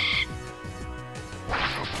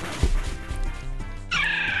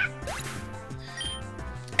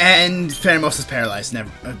 And Pheromosa's paralyzed. Never.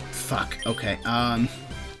 Fuck. Okay.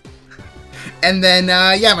 And then,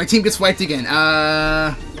 yeah, my team gets wiped again.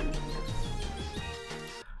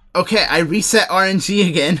 Okay, I reset RNG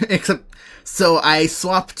again, except, so I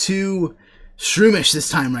swap to Shroomish this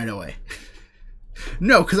time right away.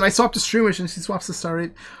 No, because I swap to Shroomish and she swaps to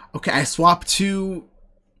Starry. Okay, I swap to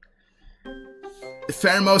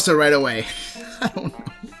Pheromosa right away. I don't know.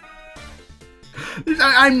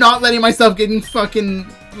 I'm not letting myself get fucking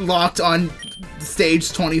locked on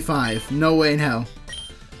stage 25. No way in hell.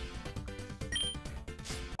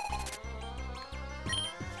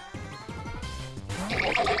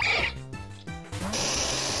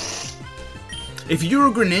 If you were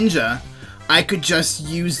a Greninja, I could just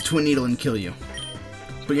use Twin Needle and kill you.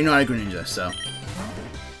 But you're not a Greninja, so.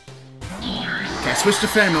 Okay, switch to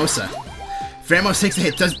Pheromosa. Pheromosa takes a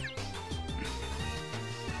hit. Does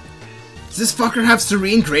this fucker have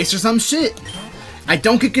Serene Grace or some shit? I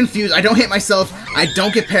don't get confused, I don't hit myself, I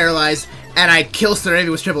don't get paralyzed, and I kill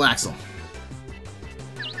Staravia with triple axle.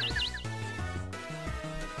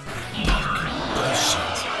 Bullshit.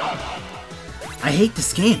 I hate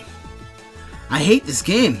this game. I hate this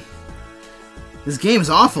game. This game is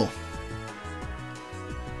awful.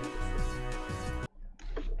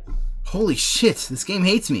 Holy shit, this game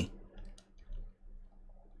hates me.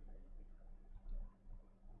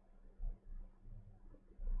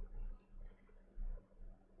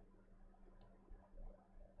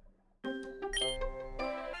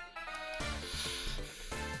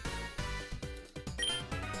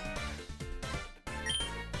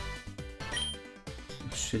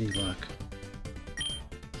 Shitty luck.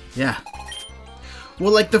 Yeah.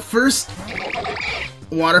 Well, like, the first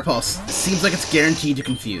Water Pulse seems like it's guaranteed to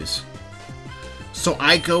confuse. So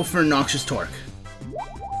I go for Noxious Torque.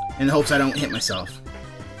 In the hopes I don't hit myself.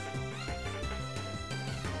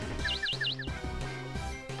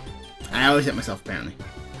 I always hit myself, apparently.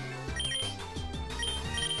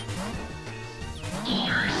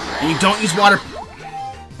 And you don't use water...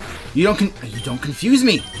 You don't confuse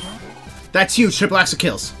me! That's huge. Triple Axle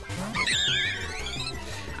kills.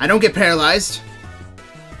 I don't get paralyzed.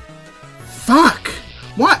 Fuck!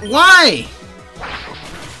 What? Why?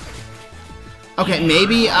 Okay,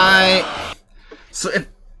 maybe I... So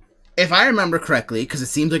if I remember correctly, because it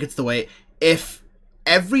seems like it's the way... If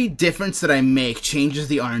every difference that I make changes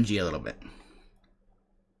the RNG a little bit.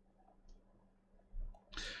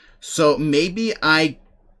 So maybe I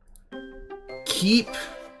keep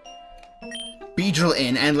Beedrill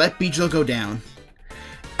in and let Beedrill go down.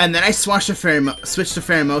 And then I switch to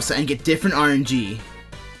Pheromosa and get different RNG.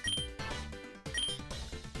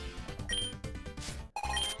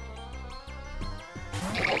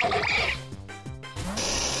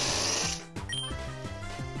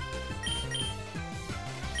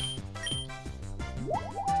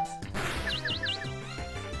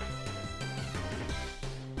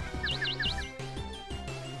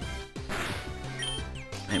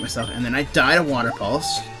 I hit myself, and then I died a Water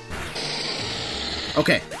Pulse.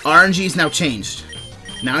 Okay, RNG is now changed.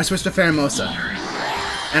 Now I switch to Pheromosa.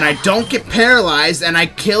 And I don't get paralyzed, and I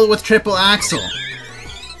kill with triple axle.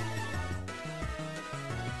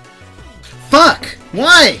 Fuck!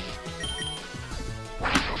 Why?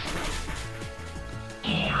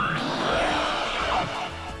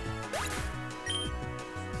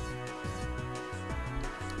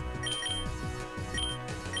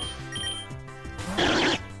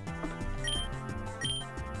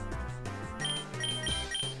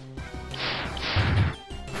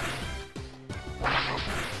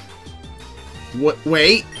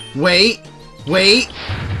 Wait.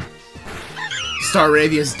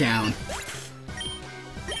 Staravia's down.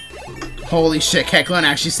 Holy shit, Kecleon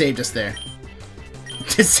actually saved us there.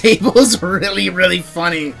 Disable is really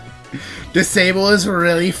funny. Disable is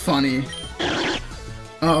really funny.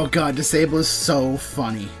 Oh god, Disable is so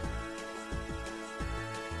funny.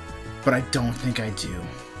 But I don't think I do.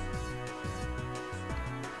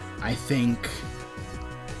 I think...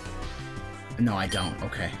 No, I don't.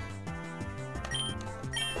 Okay.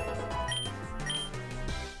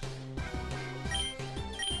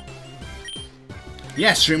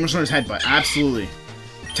 Yes, Streamer's Learner's Headbutt. Absolutely.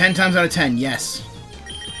 10 times out of 10, yes.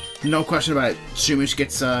 No question about it. Streamer's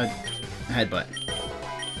gets a headbutt.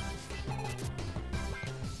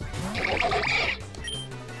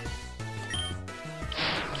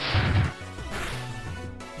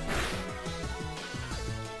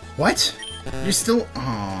 What? You're still...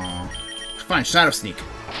 Aww. Fine, Shadow Sneak.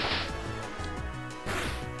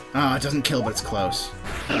 Oh, it doesn't kill, but it's close.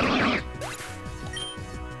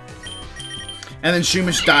 And then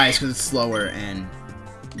Shumish dies because it's slower, and...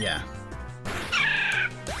 yeah.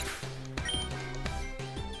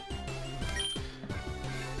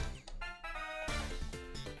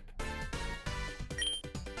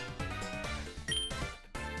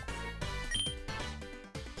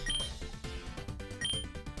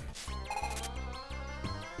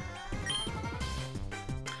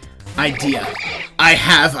 Idea. I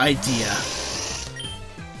have idea.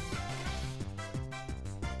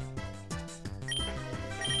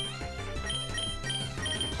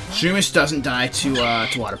 Shroomish doesn't die to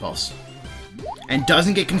Water Pulse. And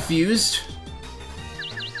doesn't get confused.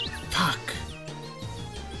 Fuck.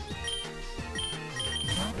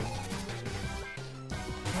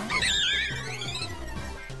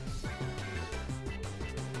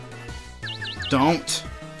 Don't.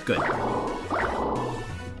 Good.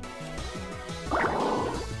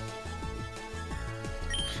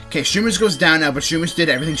 Okay, Shroomish goes down now, but Shroomish did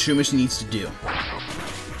everything Shroomish needs to do.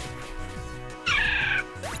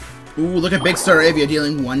 Ooh, look at Big Star Avia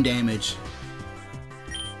dealing 1 damage.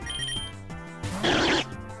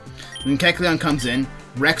 Then Kecleon comes in,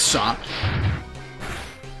 wrecks shop.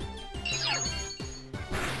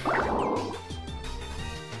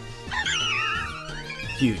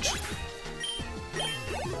 Huge.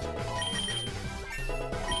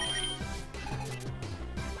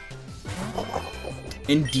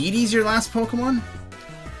 Indeed's your last Pokemon?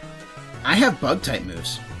 I have Bug-type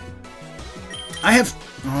moves. I have...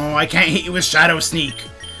 Oh, I can't hit you with Shadow Sneak.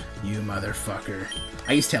 You motherfucker.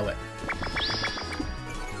 I use Tail Whip.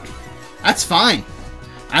 That's fine.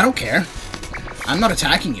 I don't care. I'm not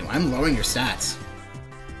attacking you. I'm lowering your stats.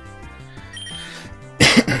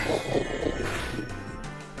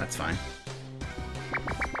 That's fine.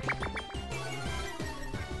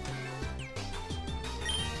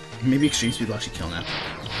 Maybe Extreme Speed will actually kill now.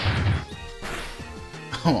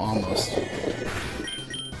 Oh, almost.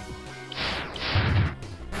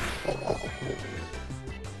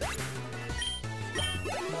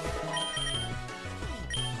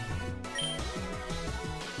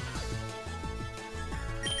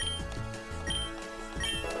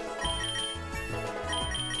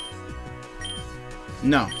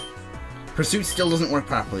 No. Pursuit still doesn't work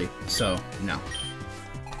properly, so no.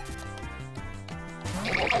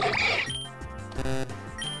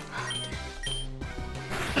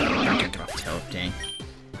 Dang.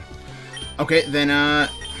 Okay, then,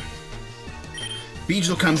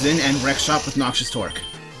 Beedrill comes in and wrecks shop with Noxious Torque.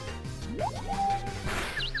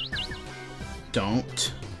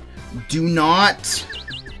 Don't. Do not.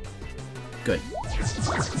 Good.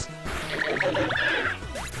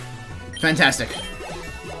 Fantastic.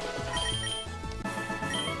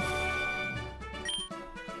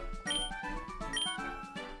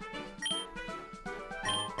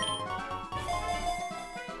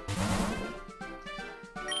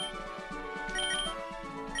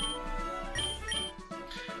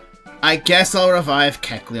 I guess I'll revive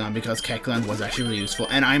Kecleon because Kecleon was actually really useful.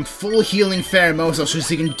 And I'm full healing Pheromosa so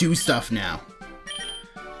he can do stuff now.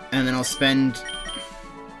 And then I'll spend...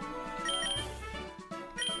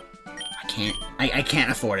 I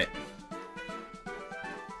can't afford it.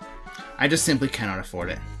 I just simply cannot afford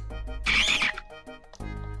it.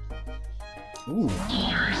 Ooh.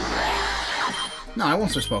 No, I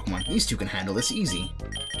won't switch Pokemon. These two can handle this easy.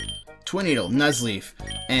 Twinneedle, Nuzleaf,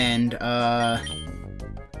 and,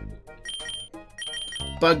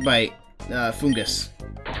 Bug Bite, Fungus.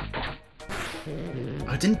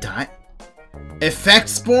 Oh, it didn't die. Effect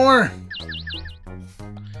Spore!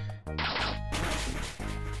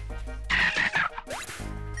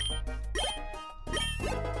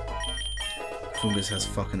 Fungus has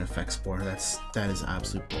fucking Effect Spore. That is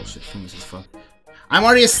absolute bullshit. Fungus is fuck. I'm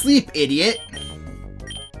already asleep, idiot!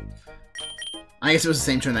 I guess it was the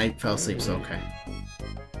same turn that I fell asleep, so okay.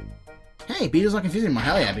 Hey, Beedrill's not confusing anymore.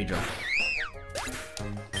 Hell yeah, Beedrill.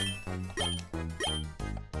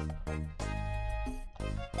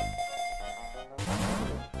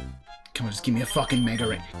 Come on, just give me a fucking Mega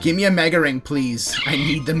Ring. Give me a Mega Ring, please. I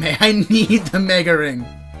need the Mega Ring.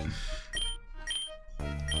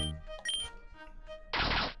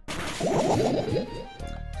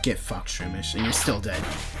 Get fucked, Shroomish, and you're still dead.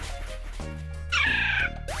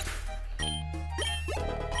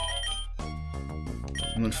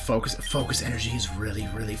 And then focus energy is really,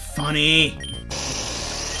 really funny.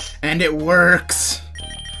 And it works.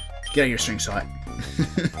 Get out your string shot.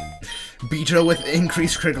 Beetle with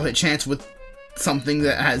increased critical hit chance with something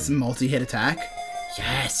that has multi-hit attack.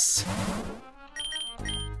 Yes.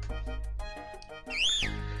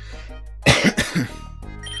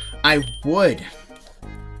 I would.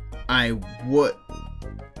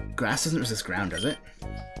 Grass doesn't resist ground, does it?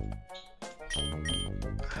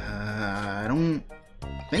 I don't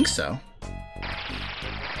think so.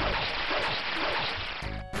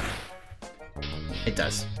 It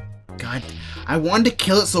does. God, I wanted to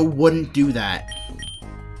kill it so it wouldn't do that.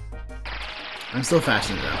 I'm still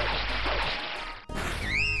fascinated though.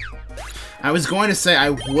 I was going to say I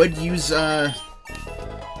would use I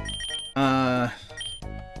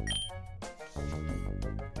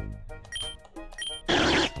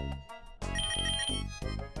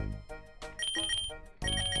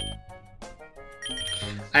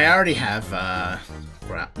already have,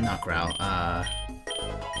 not Growl, that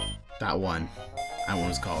one. That one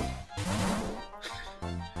was called.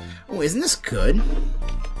 Oh, isn't this good?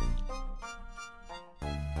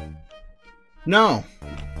 No,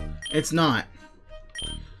 it's not.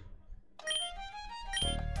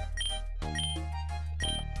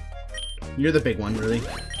 You're the big one, really.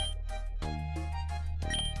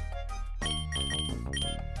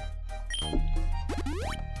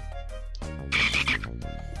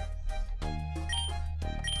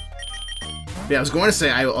 Yeah, I was going to say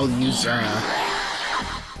I'll use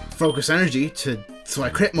focus energy so I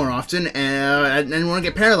crit more often, and I didn't want to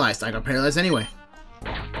get paralyzed. I got paralyzed anyway.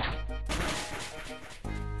 And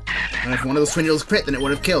if one of those twin needles crit, then it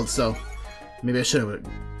would have killed. So maybe I should have. It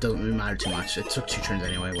doesn't really matter too much. It took 2 turns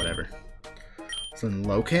anyway. Whatever. So then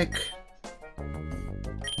low kick.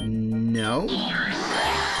 No.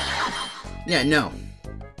 Yeah, no.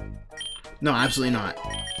 No, absolutely not.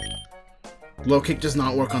 Low kick does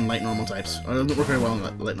not work on light normal types. Or it doesn't work very well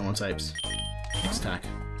on light normal types. Next attack.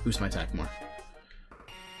 Boost my attack more.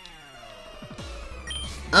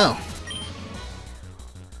 Oh.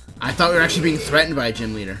 I thought we were actually being threatened by a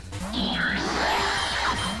gym leader.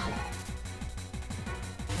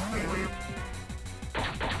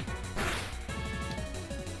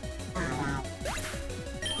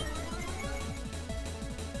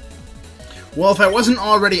 Well, if I wasn't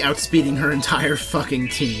already outspeeding her entire fucking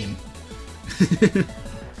team.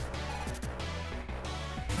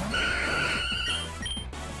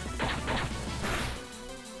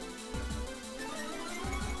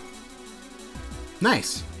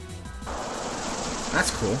 Nice.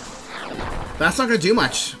 That's cool. That's not gonna do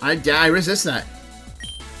much. I resist that.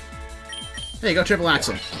 There you go, triple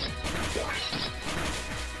axle.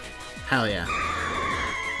 Hell yeah.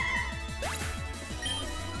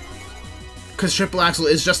 Because triple axle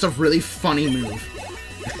is just a really funny move.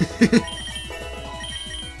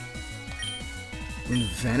 And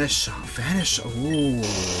vanish, ooh.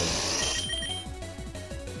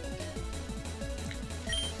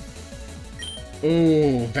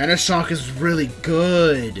 Ooh, Vanish Shock is really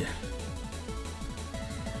good.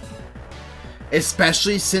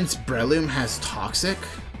 Especially since Breloom has Toxic.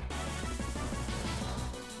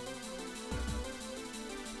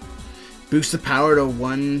 Boost the power to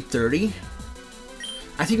 130.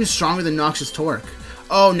 I think it's stronger than Noxious Torque.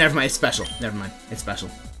 Oh, never mind, it's special. Never mind, it's special.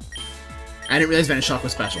 I didn't realize Vanish Shock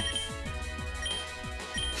was special.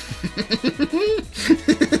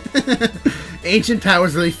 Ancient Power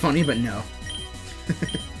is really funny, but no.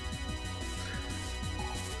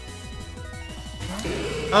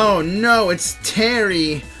 Oh no, it's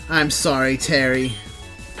Terry! I'm sorry, Terry.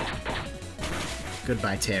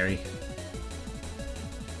 Goodbye, Terry.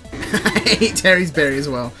 I hate Terry's berry as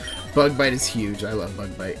well. Bug Bite is huge. I love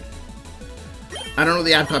Bug Bite. I don't know what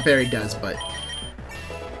the Apricot Berry does, but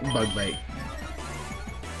Bug Bite.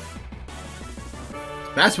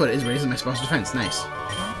 That's what it is, raising my special defense. Nice.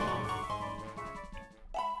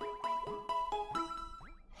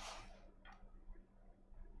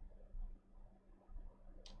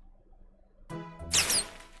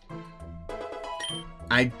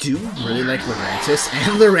 I do really like Lurantis,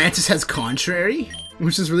 and Lurantis has Contrary,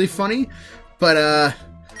 which is really funny, but,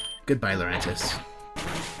 goodbye, Lurantis.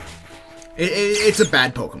 It's a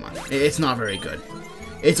bad Pokemon. It's not very good.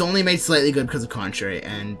 It's only made slightly good because of Contrary,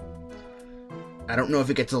 and I don't know if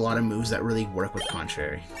it gets a lot of moves that really work with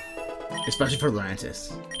Contrary, especially for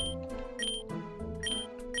Lurantis.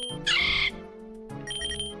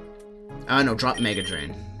 No, drop Mega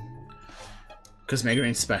Drain. Because Mega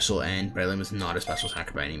Drain's special, and Breloom is not a special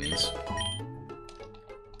attacker by any means.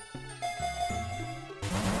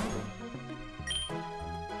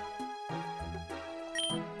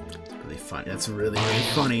 That's really funny. That's really, really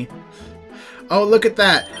funny. Oh, look at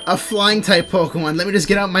that! A flying type Pokemon. Let me just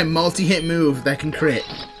get out my multi-hit move that can crit.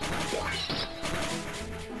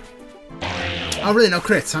 Oh, really? No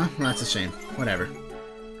crits, huh? Well, that's a shame. Whatever.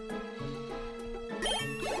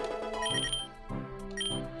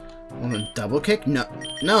 Well, double kick? No.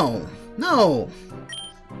 No. No.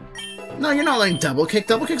 No, you're not letting double kick.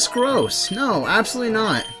 Double kick's gross. No, absolutely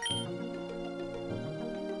not.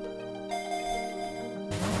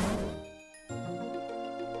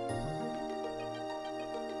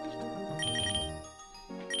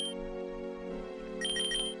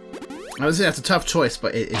 I would say that's a tough choice,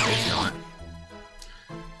 but it's not.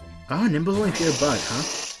 Oh, Nimble's only fear bug,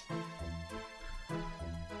 huh?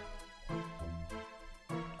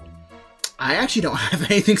 I actually don't have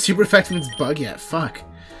anything super effective against bug yet. Fuck.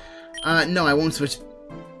 No, I won't switch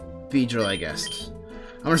Beedrill, I guess.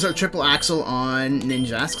 I'm gonna start Triple Axle on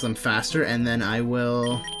Ninjask because I'm faster, and then I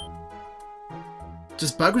will...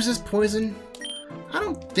 Does bug resist poison? I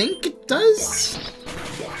don't think it does.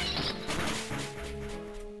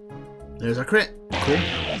 There's our crit. Cool.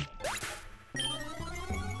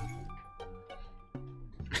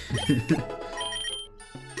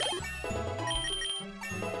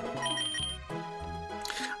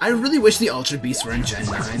 I really wish the Ultra Beasts were in Gen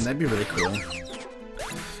 9. That'd be really cool.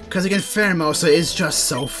 Because again, Pheromosa is just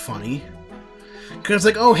so funny. Because it's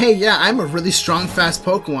like, oh hey, yeah, I'm a really strong, fast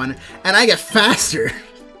Pokemon, and I get faster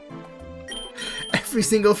every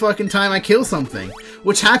single fucking time I kill something.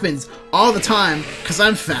 Which happens all the time, because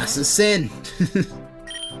I'm fast as sin.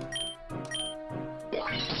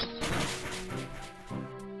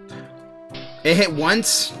 It hit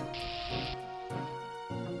once.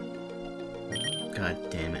 God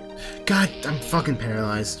damn it. God, I'm fucking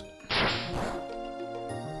paralyzed.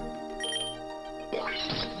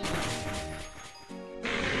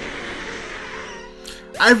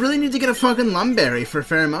 I really need to get a fucking Lumberry for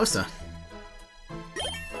Pheromosa.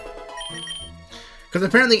 Because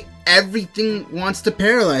apparently everything wants to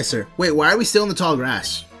paralyze her. Wait, why are we still in the tall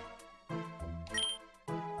grass?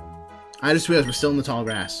 I just realized we're still in the tall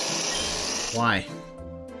grass. Why?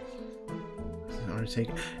 In order to take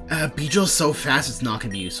Beedrill's so fast it's not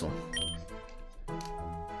gonna be useful.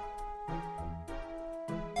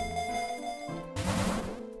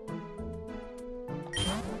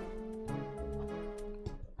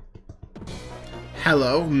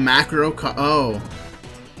 Hello, oh.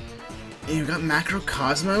 You got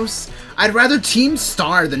Macrocosmos? I'd rather Team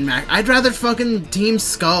Star than I'd rather fucking Team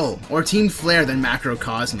Skull or Team Flare than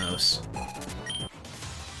Macrocosmos.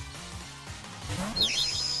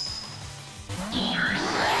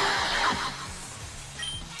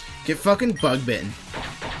 Get fucking bug bitten.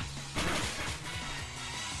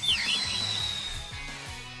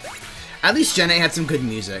 At least Gen 8 had some good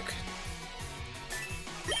music.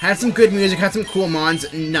 Had some good music, had some cool mons,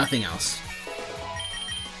 nothing else.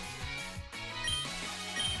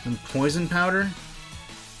 Some poison powder?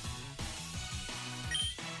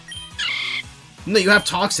 No, you have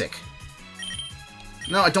toxic.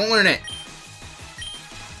 No, don't learn it.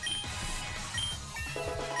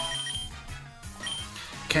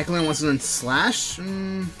 Kecleon wants to learn Slash?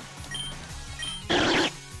 No.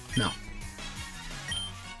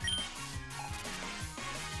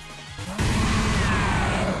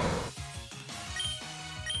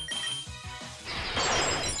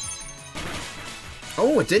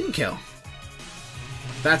 Oh, it didn't kill.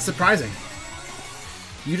 That's surprising.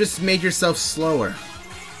 You just made yourself slower.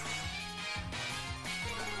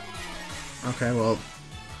 Okay, well,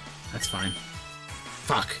 that's fine.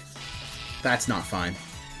 Fuck. That's not fine.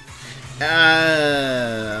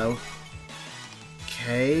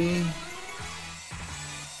 Okay.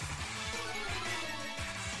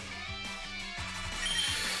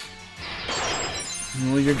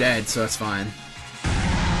 Well, you're dead, so that's fine.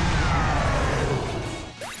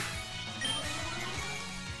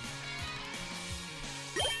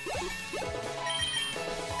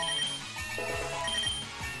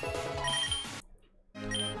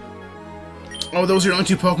 Oh, those are your only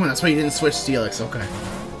two Pokemon. That's why you didn't switch Steelix. Okay.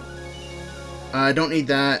 I don't need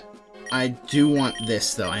that. I do want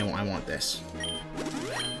this, though. I want this.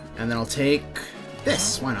 And then I'll take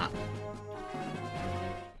this. Why not?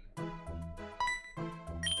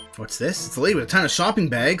 What's this? It's a lady with a ton of shopping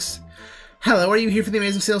bags. Hello, are you here for the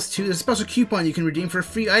amazing sales too? There's a special coupon you can redeem for a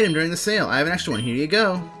free item during the sale. I have an extra one. Here you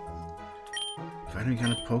go. Find any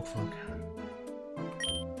kind of Pokemon.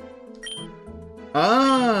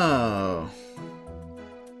 Oh.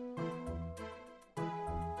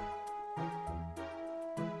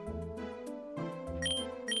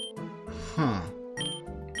 Huh.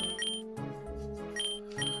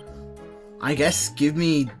 I guess give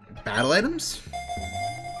me battle items?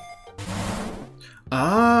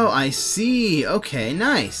 Oh, I see. Okay,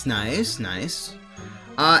 nice, nice, nice.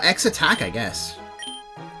 X attack, I guess.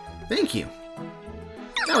 Thank you.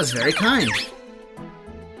 That was very kind.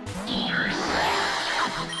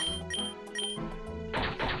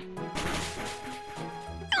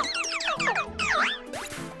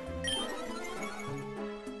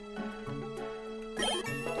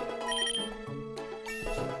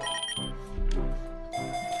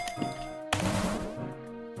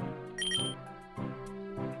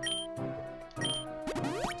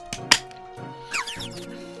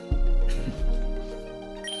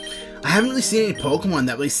 I haven't really seen any Pokemon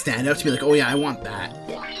that really stand out to me like, oh yeah, I want that.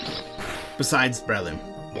 Besides Breloom.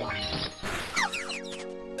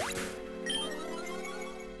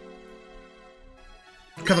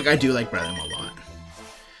 Because like, I do like Breloom a lot.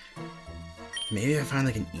 Maybe I find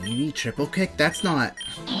like an Eevee triple kick? That's not...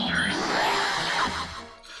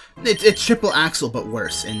 It's triple axle, but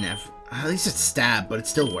worse. And at least it's stab, but it's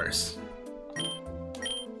still worse.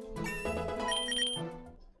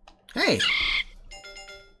 Hey!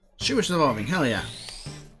 She was evolving, hell yeah.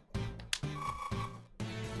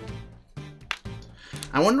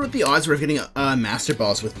 I wonder what the odds were of getting Master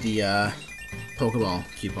Balls with the Pokeball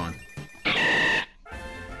coupon.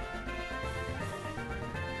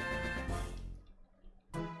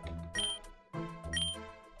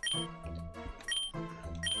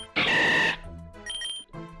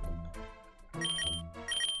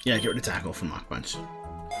 Yeah, get rid of Tackle from Mach Punch.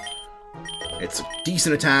 It's a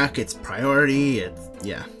decent attack, it's priority,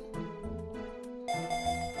 yeah.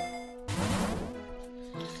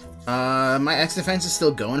 My X defense is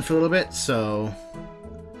still going for a little bit, so...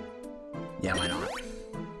 yeah, why not?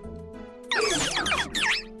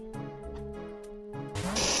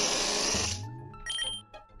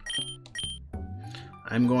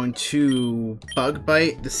 I'm going to Bug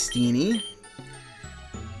Bite the Steenie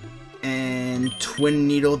and Twin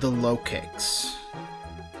Needle the Low Kicks.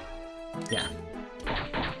 Yeah.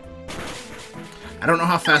 I don't know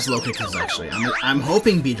how fast Low Kick is actually. I'm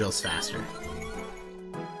hoping Beedrill's faster.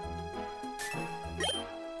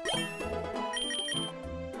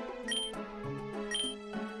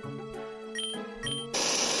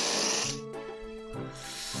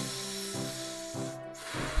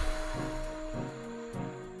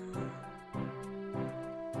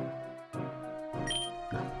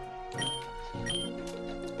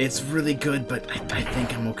 It's really good, but I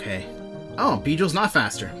think I'm okay. Oh, Beedrill's not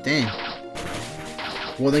faster. Dang.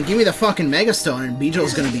 Well, then give me the fucking Mega Stone, and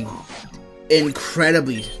Beedrill's gonna be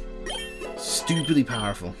incredibly, stupidly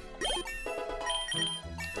powerful.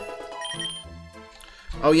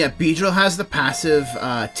 Oh yeah, Beedrill has the passive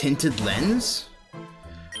Tinted Lens,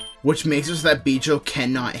 which makes it so that Beedrill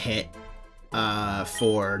cannot hit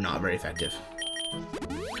for not very effective.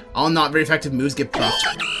 All not very effective moves get buffed.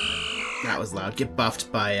 That was loud. Get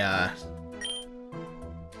buffed by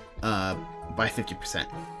 50%.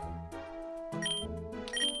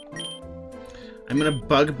 I'm gonna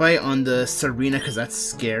Bug Bite on the Serena because that's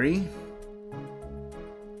scary.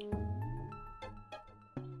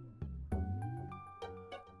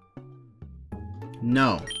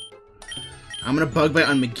 No. I'm gonna Bug Bite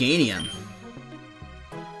on Meganium.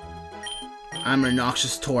 I'm gonna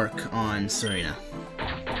Noxious Torque on Serena.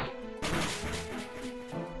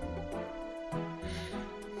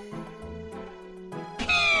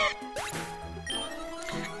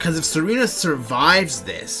 Because if Serena survives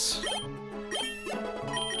this...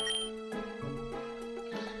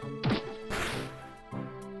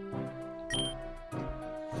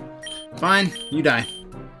 fine, you die.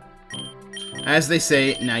 As they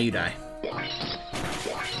say, now you die.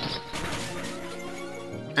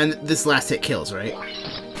 And this last hit kills, right?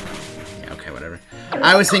 Yeah, okay, whatever.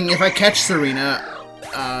 I was thinking if I catch Serena,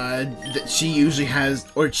 she usually has...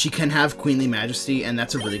 or she can have Queenly Majesty, and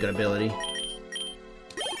that's a really good ability.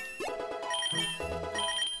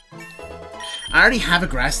 I already have a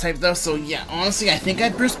grass type though, so yeah, honestly, I think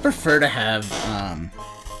I'd just prefer to have,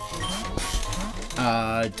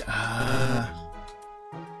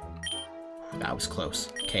 that was close.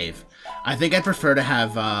 Cave. I think I'd prefer to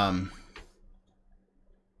have,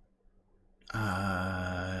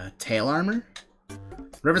 Tail Armor?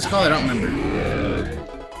 Whatever it's called, I don't remember.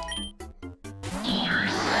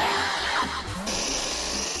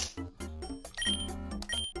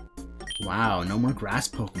 Wow, no more grass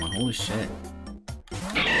Pokemon, holy shit.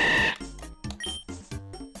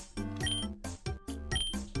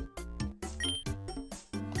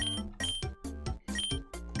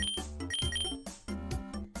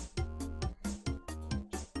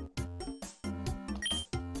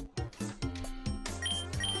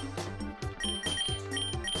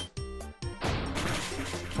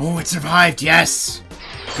 Oh, it survived. Yes.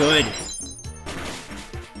 Good.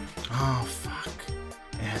 Oh, fuck.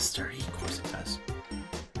 It has 30. Of course it does.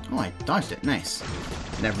 Oh, I dodged it. Nice.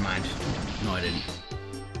 Never mind. No, I didn't.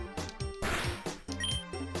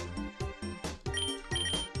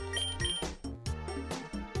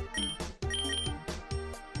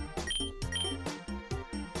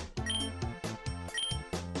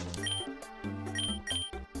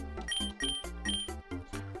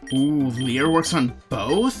 Ooh, Lear works on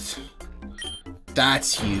both?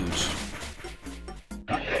 That's huge.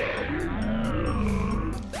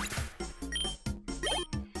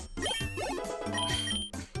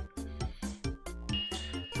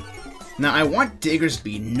 Now, I want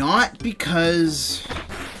Diggersby, not because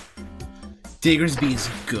Diggersby is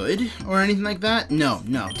good or anything like that. No,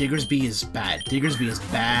 no, Diggersby is bad. Diggersby is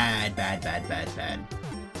bad, bad, bad, bad, bad.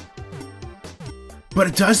 But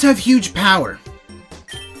it does have huge power.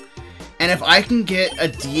 And if I can get a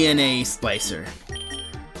DNA splicer,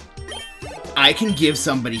 I can give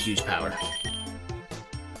somebody huge power.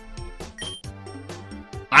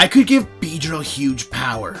 I could give Beedrill huge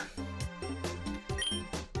power.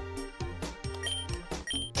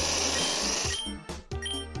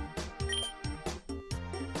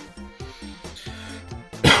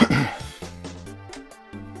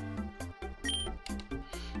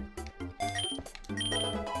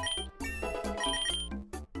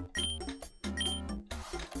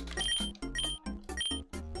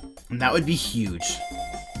 And that would be huge.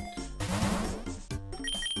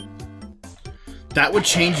 That would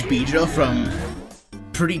change Beedrill from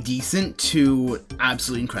pretty decent to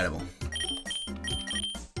absolutely incredible.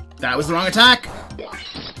 That was the wrong attack!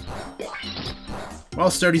 Well,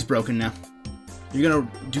 Sturdy's broken now. You're gonna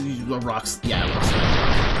do rocks. Yeah, rocks.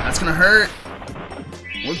 That's gonna hurt.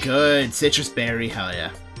 We're good. Citrus Berry, hell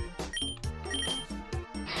yeah.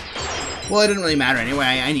 Well, it didn't really matter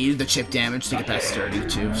anyway. I needed the chip damage to get past Sturdy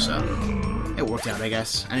too, so it worked out, I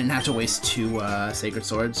guess. I didn't have to waste 2 Sacred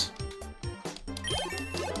Swords.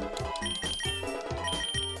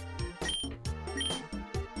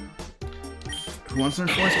 Who wants to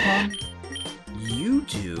learn Force Palm? You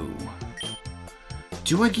do.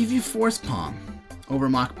 Do I give you Force Palm over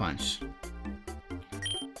Mach Punch?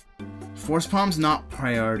 Force Palm's not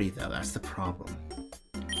priority though, that's the problem.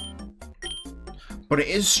 But it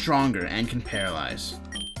is stronger and can paralyze.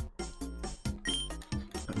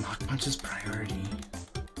 But Mach Punch is priority.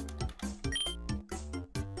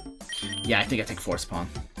 Yeah, I think I take Force Palm.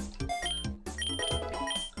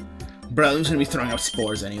 Bro, gonna be throwing out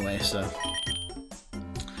spores anyway, so.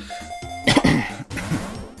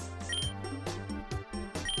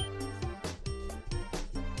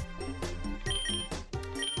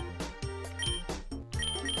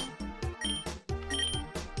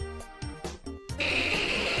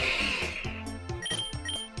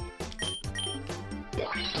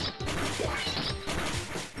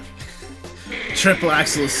 Triple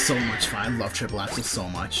Axle is so much fun. I love Triple Axle so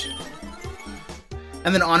much.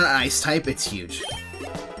 And then on an ice type, it's huge.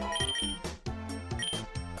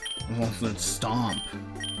 Oh, then Stomp.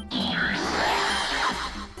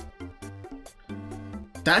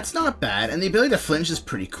 That's not bad, and the ability to flinch is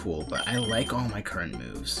pretty cool, but I like all my current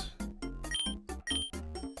moves.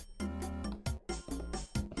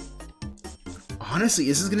 Honestly,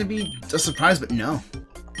 this is gonna be a surprise, but no.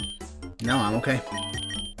 No, I'm okay.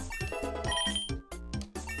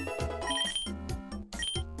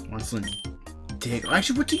 Dig.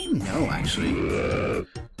 Actually, what do you know, actually?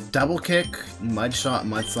 Double Kick, Mud Shot,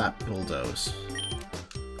 Mud Slap, Bulldoze.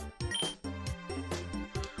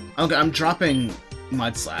 Okay, I'm dropping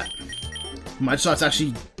Mud Slap. Mud Shot's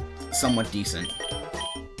actually somewhat decent.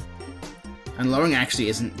 And lowering actually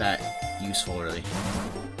isn't that useful, really.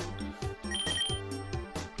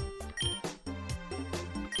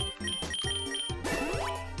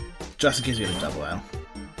 Just in case we have a double L.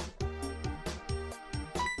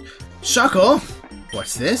 Shuckle?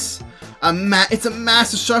 What's this? It's a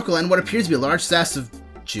massive Shuckle and what appears to be a large sass of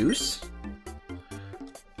juice?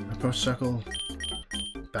 Approach Shuckle.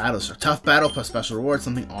 Battle. Tough battle plus special reward.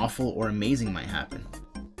 Something awful or amazing might happen.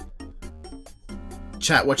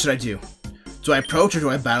 Chat, what should I do? Do I approach or do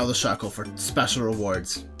I battle the Shuckle for special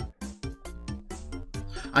rewards?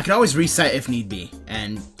 I can always reset if need be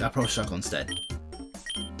and approach Shuckle instead.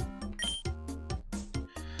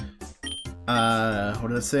 What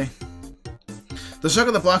did it say? The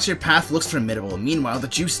Shuckle that blocks your path looks formidable. Meanwhile, the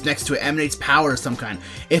juice next to it emanates power of some kind.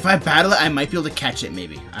 If I battle it, I might be able to catch it,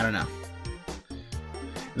 maybe. I don't know.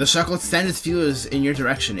 The Shuckle extends its feelers in your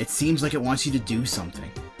direction. It seems like it wants you to do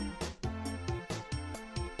something.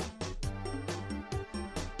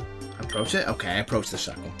 Approach it? Okay, I approach the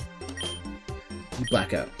Shuckle. You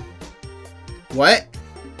Blackout. What?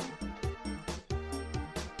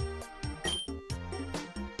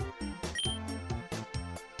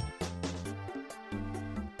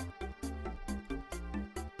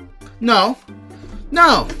 No.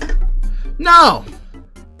 No. No.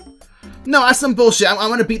 No, that's some bullshit. I'm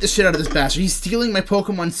gonna beat the shit out of this bastard. He's stealing my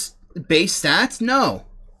Pokemon's base stats? No.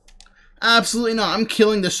 Absolutely not. I'm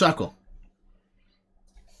killing the Shuckle.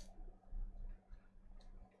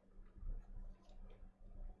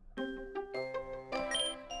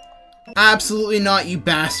 Absolutely not, you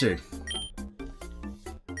bastard.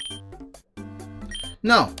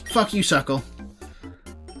 No. Fuck you, Shuckle.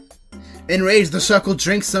 Enraged, the Shuckle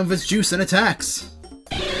drinks some of its juice and attacks.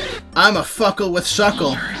 I'm a fuckle with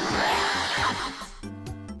Shuckle.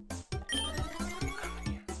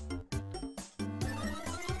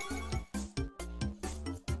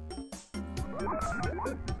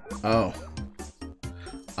 Oh.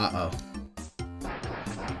 Uh-oh.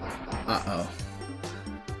 Uh-oh.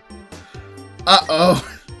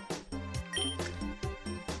 Uh-oh.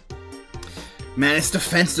 Man, its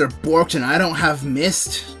defenses are borked and I don't have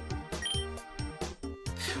mist.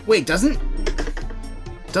 Wait, doesn't...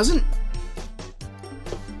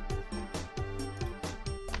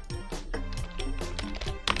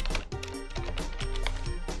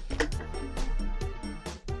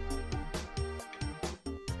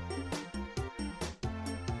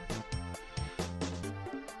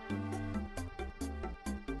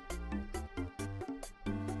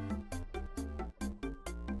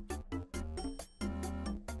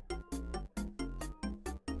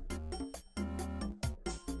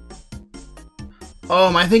 Oh,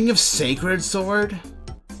 am I thinking of Sacred Sword?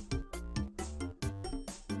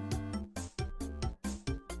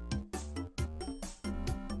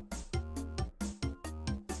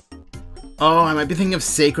 Oh, I might be thinking of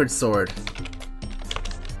Sacred Sword.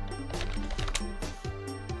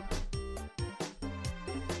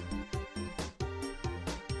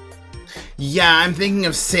 Yeah, I'm thinking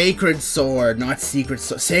of Sacred Sword, not Secret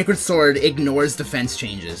Sword. Sacred Sword ignores defense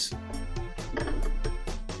changes.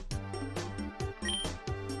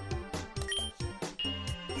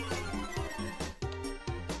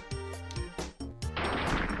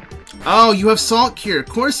 Oh, you have Salt Cure. Of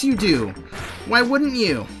course you do. Why wouldn't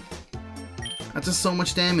you? That does so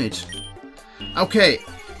much damage. Okay,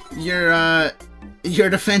 your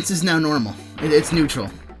defense is now normal. It's neutral.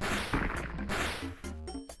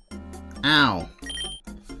 Ow.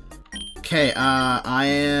 Okay, I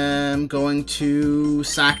am going to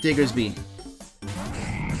sack Diggersby.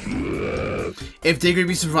 If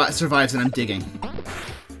Diggersby survives, then I'm digging.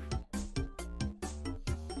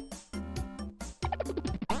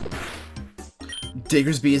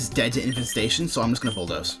 Diggersby is dead to infestation, so I'm just gonna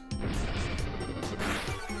bulldoze.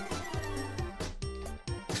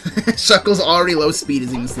 Shuckle's already low speed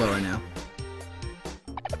is even slower now.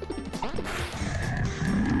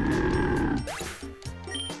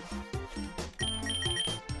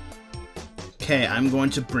 Okay, I'm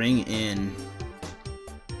going to bring in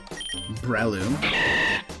Breloom.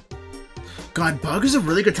 God, Bug is a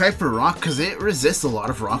really good type for Rock because it resists a lot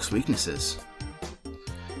of Rock's weaknesses.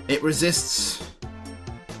 It resists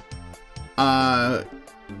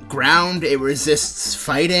ground, it resists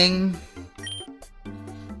fighting.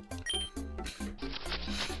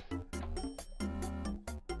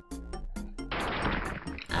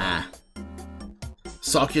 Ah.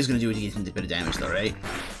 Salkia's gonna do a decent bit of damage though, right?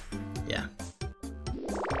 Yeah.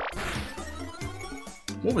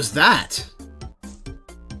 What was that?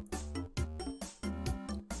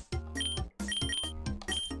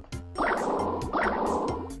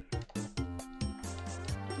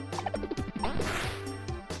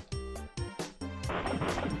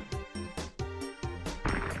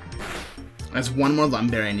 There's one more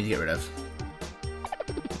Lumberry I need to get rid of.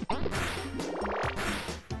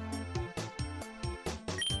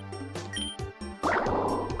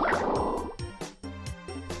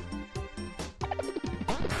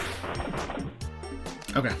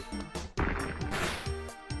 Okay.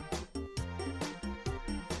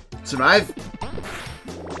 Survive.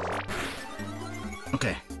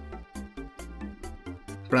 Okay.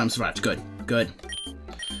 Brown survived. Good. Good.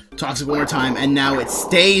 Toxic one more time, and now it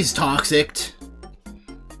stays toxic.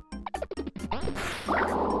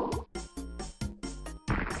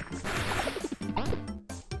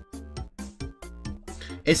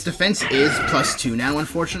 Its defense is +2 now,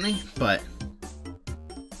 unfortunately, but...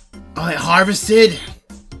 Oh, it harvested!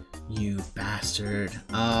 You bastard.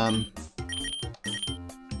 Oh,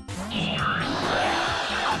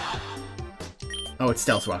 it's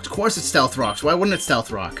Stealth Rocked. Of course it's Stealth Rocked. Why wouldn't it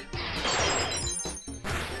Stealth Rock?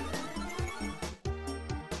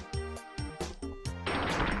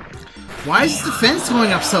 Why is his defense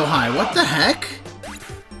going up so high? What the heck?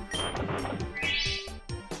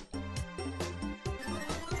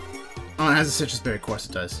 Oh, it has a citrus berry. Of course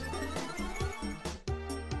it does.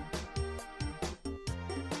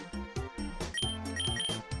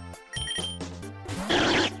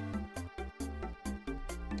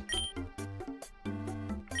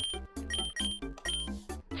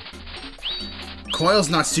 Coil's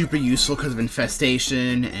not super useful because of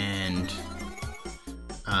infestation and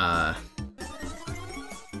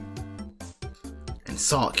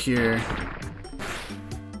salt cure.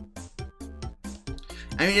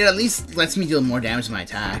 I mean, it at least lets me deal more damage to my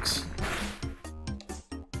attacks.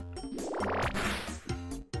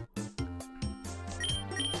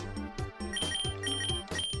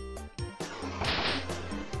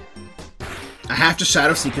 I have to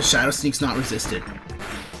Shadow Sneak because Shadow Sneak's not resisted.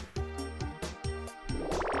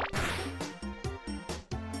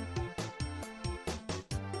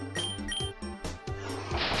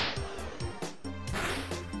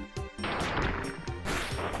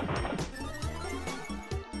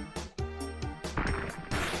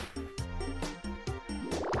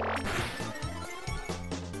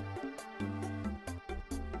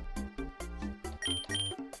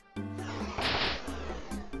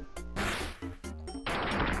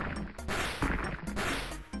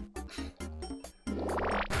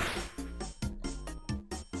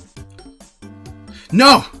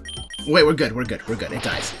 No! Wait, we're good, we're good, we're good. It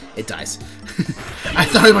dies. It dies. I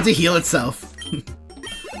thought it was about to heal itself.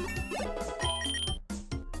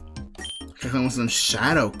 I almost done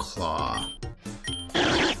Shadow Claw.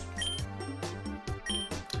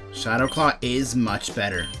 Shadow Claw is much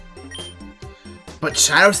better. But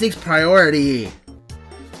Shadow Sneak's priority!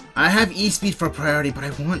 I have E-Speed for priority, but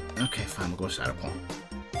I want... Okay, fine, we'll go Shadow Claw.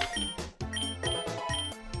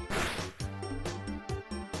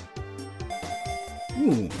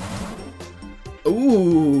 Ooh.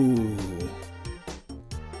 Ooh.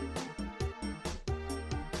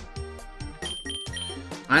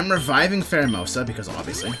 I'm reviving Pheromosa because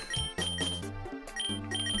obviously.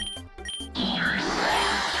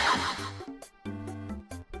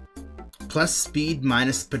 Plus speed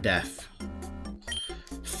minus Pedef.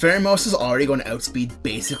 Pheromosa's already going to outspeed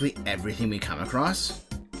basically everything we come across.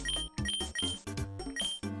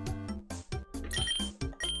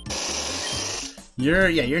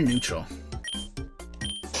 You're neutral.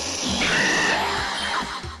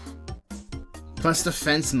 Plus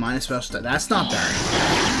defense minus special attack. That's not bad.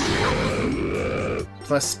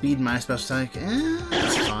 Plus speed minus special attack.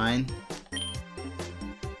 That's fine.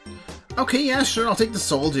 Okay, yeah, sure. I'll take the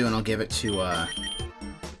Soul Dew and I'll give it to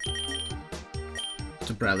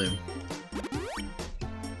Breloom.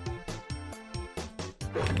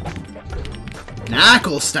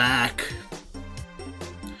 Knuckle Stack.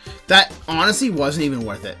 That honestly wasn't even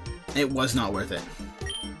worth it. It was not worth it.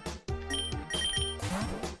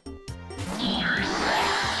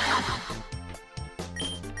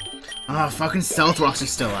 Oh, fucking Stealth Rocks are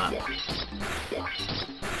still up.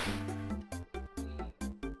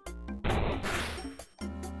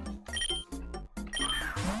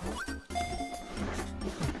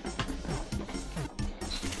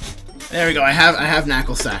 There we go. I have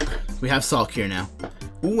Knuckle Sack. We have Salt Cure now.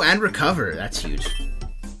 Ooh, and Recover. That's huge.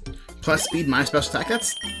 Plus speed, minus special attack.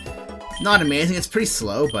 That's not amazing. It's pretty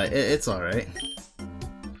slow, but it's alright.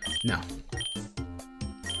 No.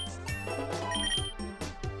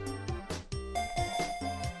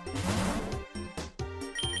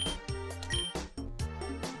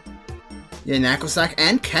 Yeah, Knuckle Sack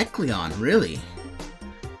and Kecleon, really?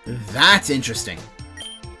 That's interesting.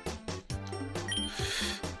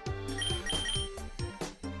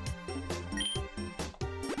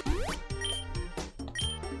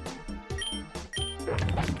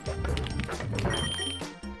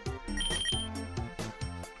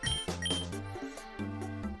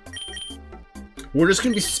 We're just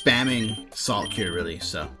gonna be spamming Salt Cure, really,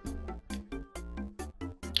 so.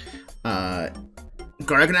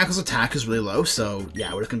 Garganacle's attack is really low, so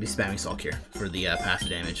yeah, we're just gonna be spamming Salt Cure for the passive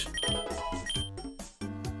damage.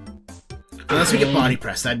 Unless we get Body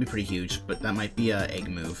Press, that'd be pretty huge, but that might be an egg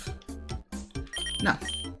move. No.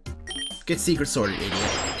 Get Secret Sword, idiot.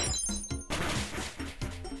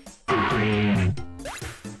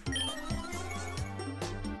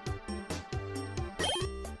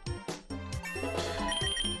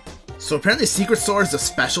 So apparently Secret Sword is a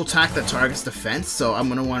special attack that targets defense, so I'm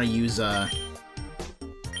gonna want to use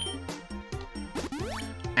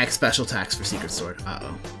X special attacks for Secret Sword.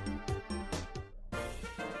 Uh-oh.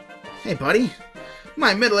 Hey buddy,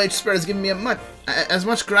 my middle-aged spread is giving me as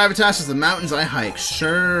much gravitas as the mountains I hike.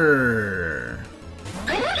 Sure.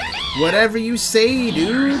 Whatever you say,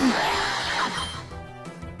 dude.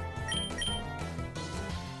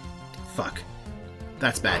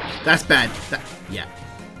 That's bad. That's bad. Yeah.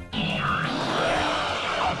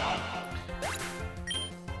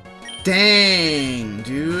 Dang,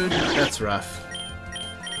 dude. That's rough.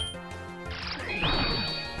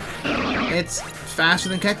 It's faster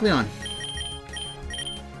than Kecleon.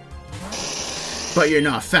 But you're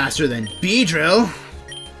not faster than Beedrill.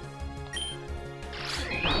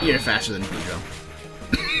 You're faster than Beedrill.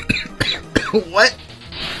 What?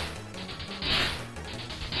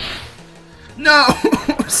 No!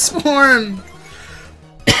 Swarm!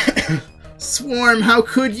 Swarm, how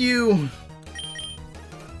could you?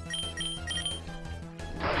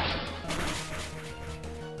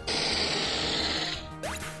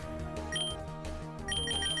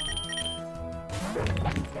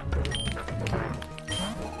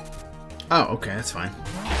 Oh, okay, that's fine.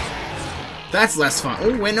 That's less fun.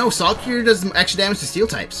 Oh, wait, no, Salt Cure does extra damage to steel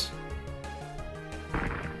types.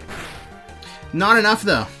 Not enough,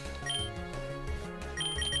 though.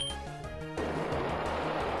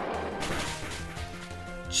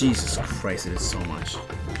 Jesus Christ, it is so much.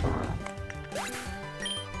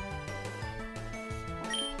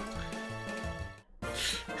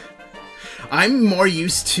 I'm more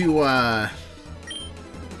used to,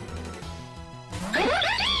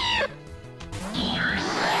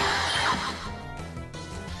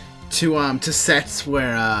 to sets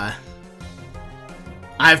where, I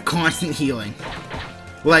have constant healing.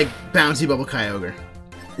 Like Bouncy Bubble Kyogre.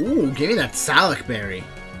 Ooh, give me that Salac Berry.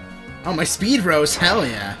 Oh, my speed rose, hell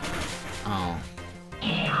yeah. Oh.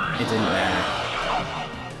 It didn't matter.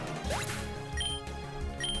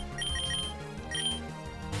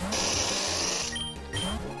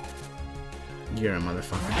 You're a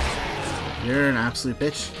motherfucker. You're an absolute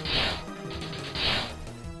bitch.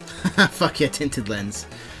 Fuck yeah, Tinted Lens.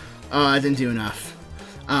 Oh, I didn't do enough.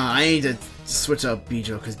 I need to switch out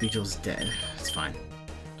Beedrill because Beedrill's dead. It's fine.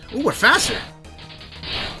 Ooh, we're faster!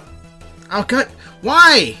 Oh, God.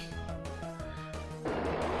 Why?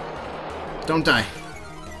 Don't die.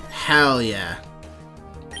 Hell yeah.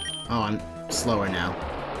 Oh, I'm slower now.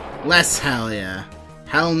 Less hell yeah.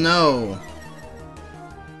 Hell no.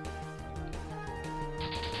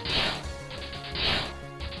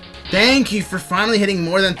 Thank you for finally hitting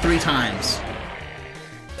more than 3 times.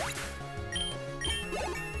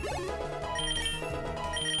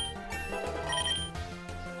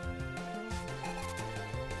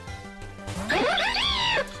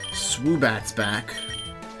 Swoobat's back.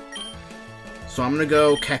 So I'm gonna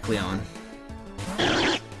go Kecleon.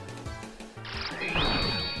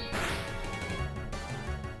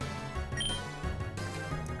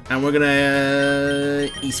 And we're gonna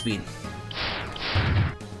E-Speed.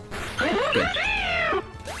 Good.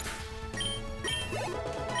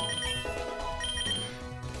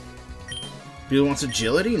 Beedrill wants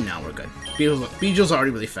agility? No, we're good. Beedrill's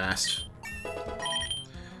already really fast.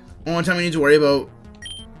 Only time we need to worry about...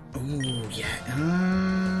 Ooh, yeah.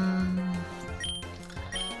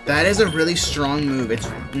 That is a really strong move. It's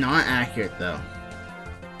not accurate, though.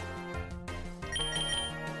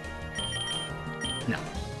 No.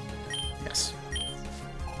 Yes.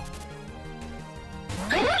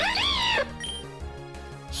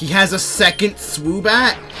 He has a second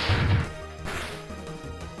Swoobat?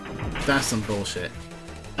 That's some bullshit.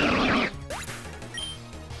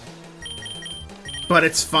 But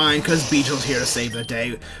it's fine, because Beedrill's here to save the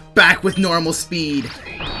day. Back with normal speed.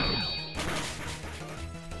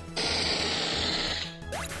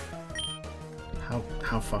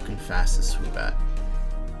 How fucking fast is Swoobat?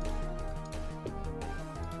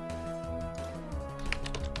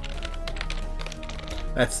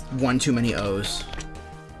 That's one too many O's.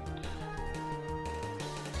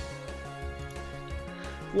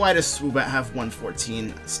 Why does Swoobat have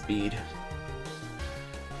 114 speed?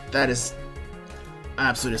 That is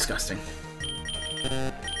absolutely disgusting.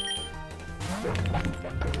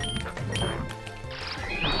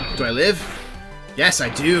 Do I live? Yes, I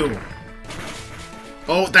do.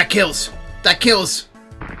 Oh, that kills. That kills.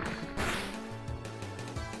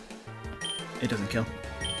 It doesn't kill.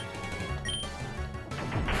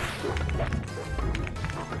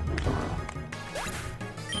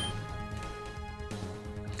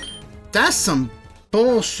 That's some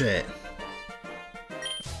bullshit.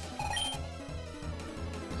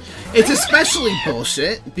 It's especially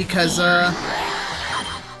bullshit because,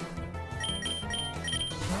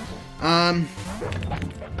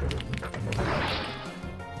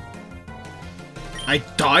 I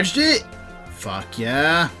dodged it? Fuck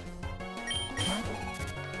yeah.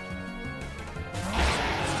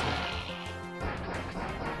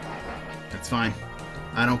 That's fine.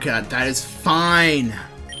 I don't care. That is fine.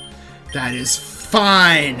 That is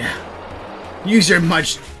fine. Use your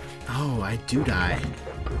much... Oh, I do die.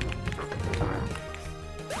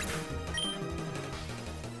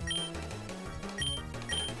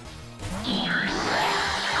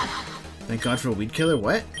 Thank God for a weed killer.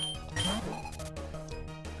 What?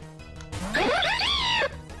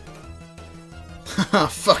 Haha,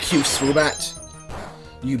 fuck you, Swoobat.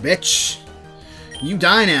 You bitch. You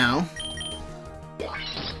die now.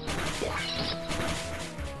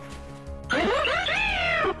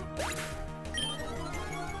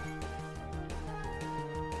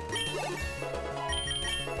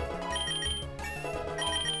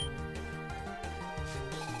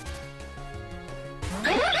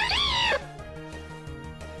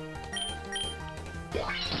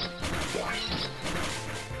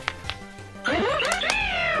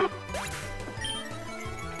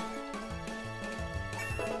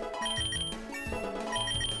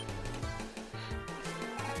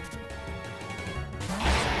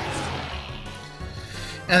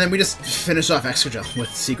 And then we just finish off Excadrill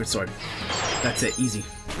with Secret Sword. That's it, easy.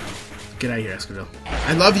 Get out of here, Excadrill.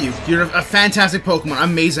 I love you. You're a fantastic Pokemon,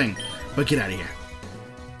 amazing. But get out of here.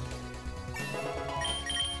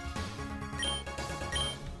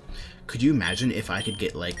 Could you imagine if I could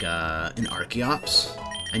get like an Archeops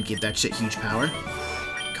and give that shit huge power?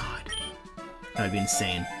 Oh my god. That would be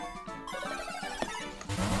insane.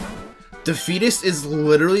 Defeatist is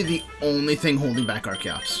literally the only thing holding back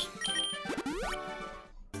Archeops.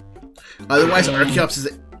 Otherwise, Archeops is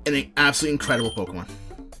an absolutely incredible Pokemon.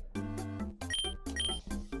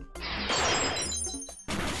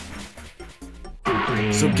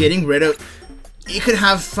 So getting rid of... You could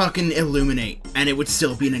have fucking Illuminate, and it would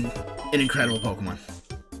still be an incredible Pokemon.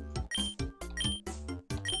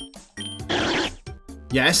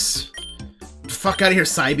 Yes? Fuck out of here,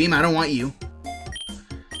 Psybeam. I don't want you.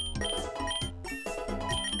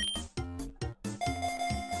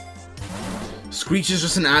 Screech is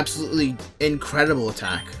just an absolutely incredible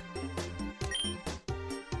attack.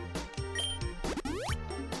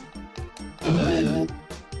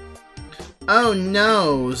 Oh,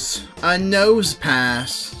 nose. A nose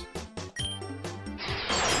pass.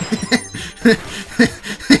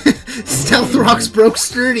 Stealth Rocks broke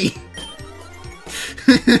sturdy.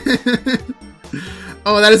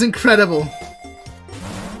 Oh, that is incredible.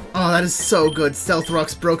 Oh, that is so good. Stealth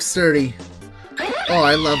Rocks broke sturdy. Oh,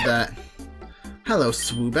 I love that. Hello,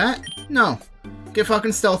 Swoobat. No. Get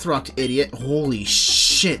fucking Stealth Rocked, idiot. Holy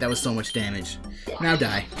shit, that was so much damage. Now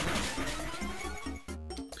die.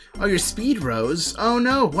 Oh, your speed rose? Oh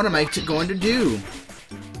no, what am I going to do?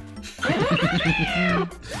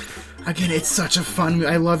 Again, it's such a fun move.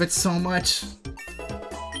 I love it so much.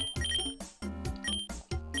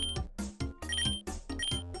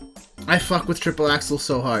 I fuck with Triple Axle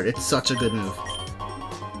so hard. It's such a good move.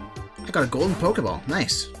 I got a golden Pokeball.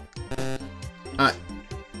 Nice.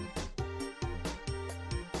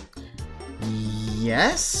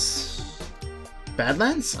 Yes?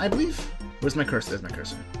 Badlands, I believe? Where's my cursor? There's my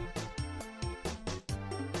cursor.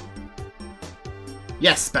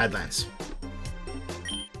 Yes, Badlands.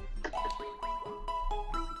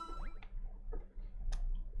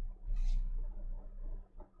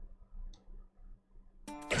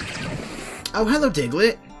 Oh, hello,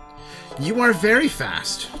 Diglett. You are very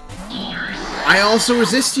fast. I also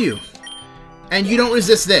resist you. And you don't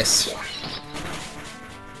resist this.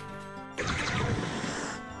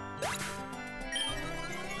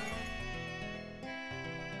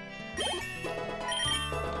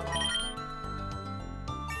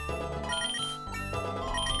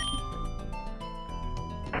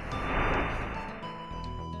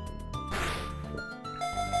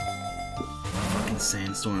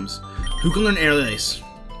 Sandstorms. Who can learn Air Lace?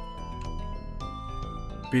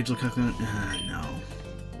 Beardsley Cocoon? No.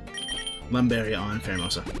 Lumberry on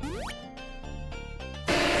Pheromosa.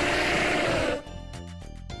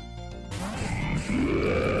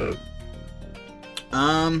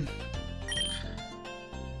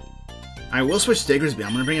 I will switch Diggersby.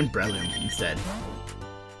 I'm gonna bring in Breloom instead.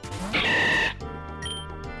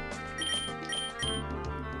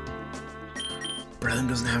 Breloom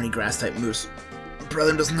doesn't have any grass type moves.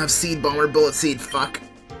 Breloom doesn't have Seed Bomb or Bullet Seed. Fuck.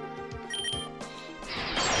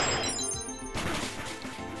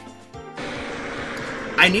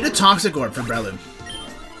 I need a Toxic Orb for Breloom.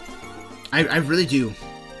 I really do.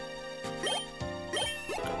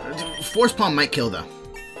 Force Palm might kill though.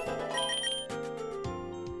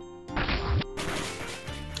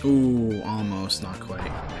 Ooh, almost, not quite.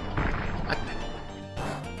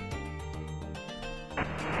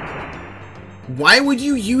 Why would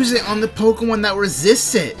you use it on the Pokemon that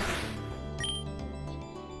resists it?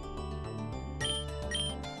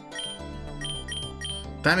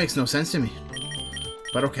 That makes no sense to me.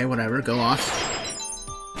 But okay, whatever. Go off.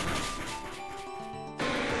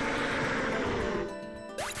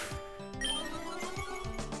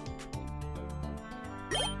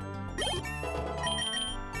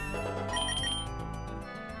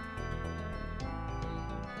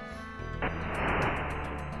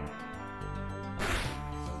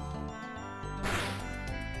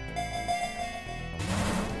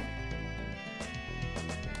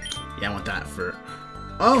 Yeah, I want that for...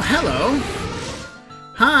 Oh, hello!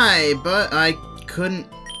 Hi, but I couldn't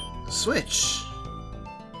switch.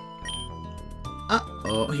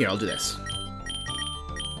 Uh-oh. Here, I'll do this.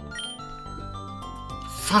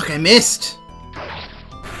 Fuck, I missed!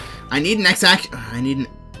 I need an X accuracy. I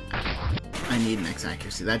need an X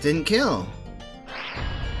accuracy. That didn't kill.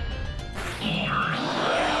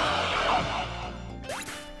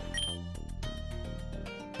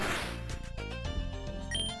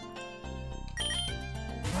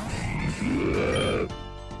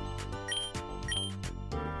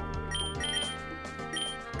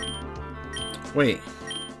 Wait.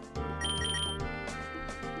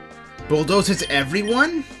 Bulldoze hits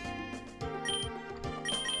everyone?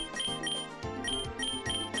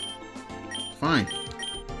 Fine.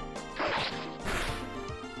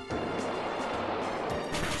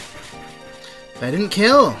 That didn't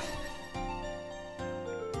kill.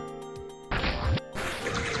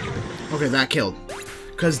 Okay, that killed.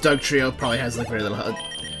 Because Dugtrio probably has like very little health.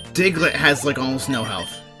 Diglett has like almost no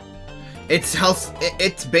health. Its health,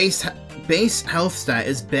 its base health stat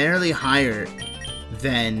is barely higher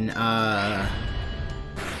than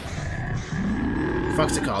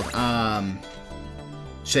fuck's it called?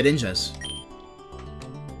 Shedinja's.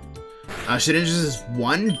 Shedinja's is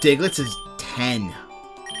 1, Diglett's is 10.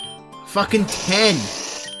 Fucking 10!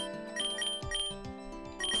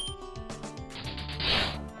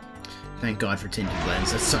 Thank God for Tinted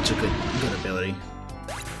Lens, that's such a good ability.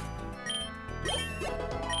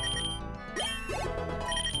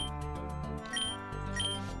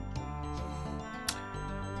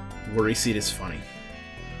 Worry Seed is funny.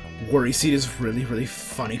 Worry Seed is really, really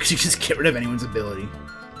funny because you just get rid of anyone's ability.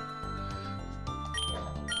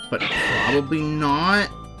 But probably not.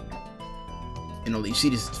 And a Leech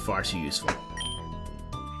Seed is far too useful.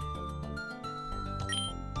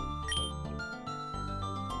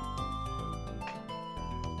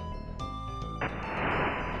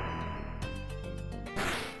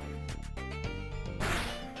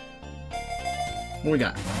 What we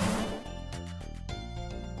got?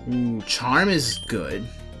 Ooh, Charm is good.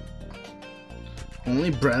 Only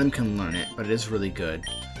Breadham can learn it, but it is really good.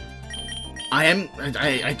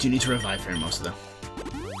 I do need to revive Pheromosa though.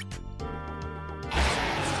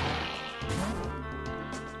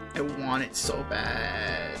 I want it so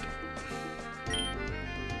bad.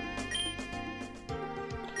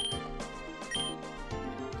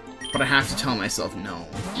 But I have to tell myself no.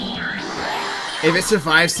 If it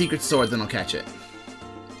survives Secret Sword, then I'll catch it.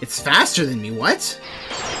 It's faster than me, what?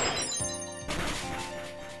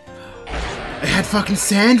 It had fucking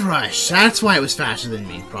Sand Rush. That's why it was faster than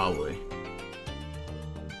me, probably.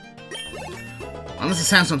 Unless the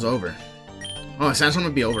Sandstorm's over. Oh, the Sandstorm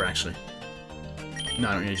would be over, actually. No,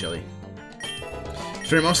 I don't need a Jelly.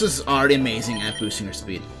 Pheromosa's already amazing at boosting her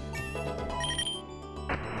speed.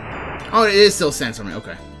 Oh, it is still Sandstorming,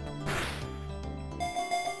 okay.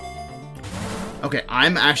 Okay,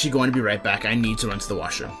 I'm actually going to be right back. I need to run to the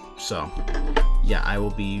washroom. So, yeah, I will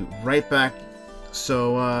be right back.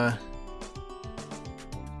 So,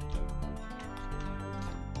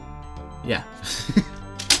 yeah.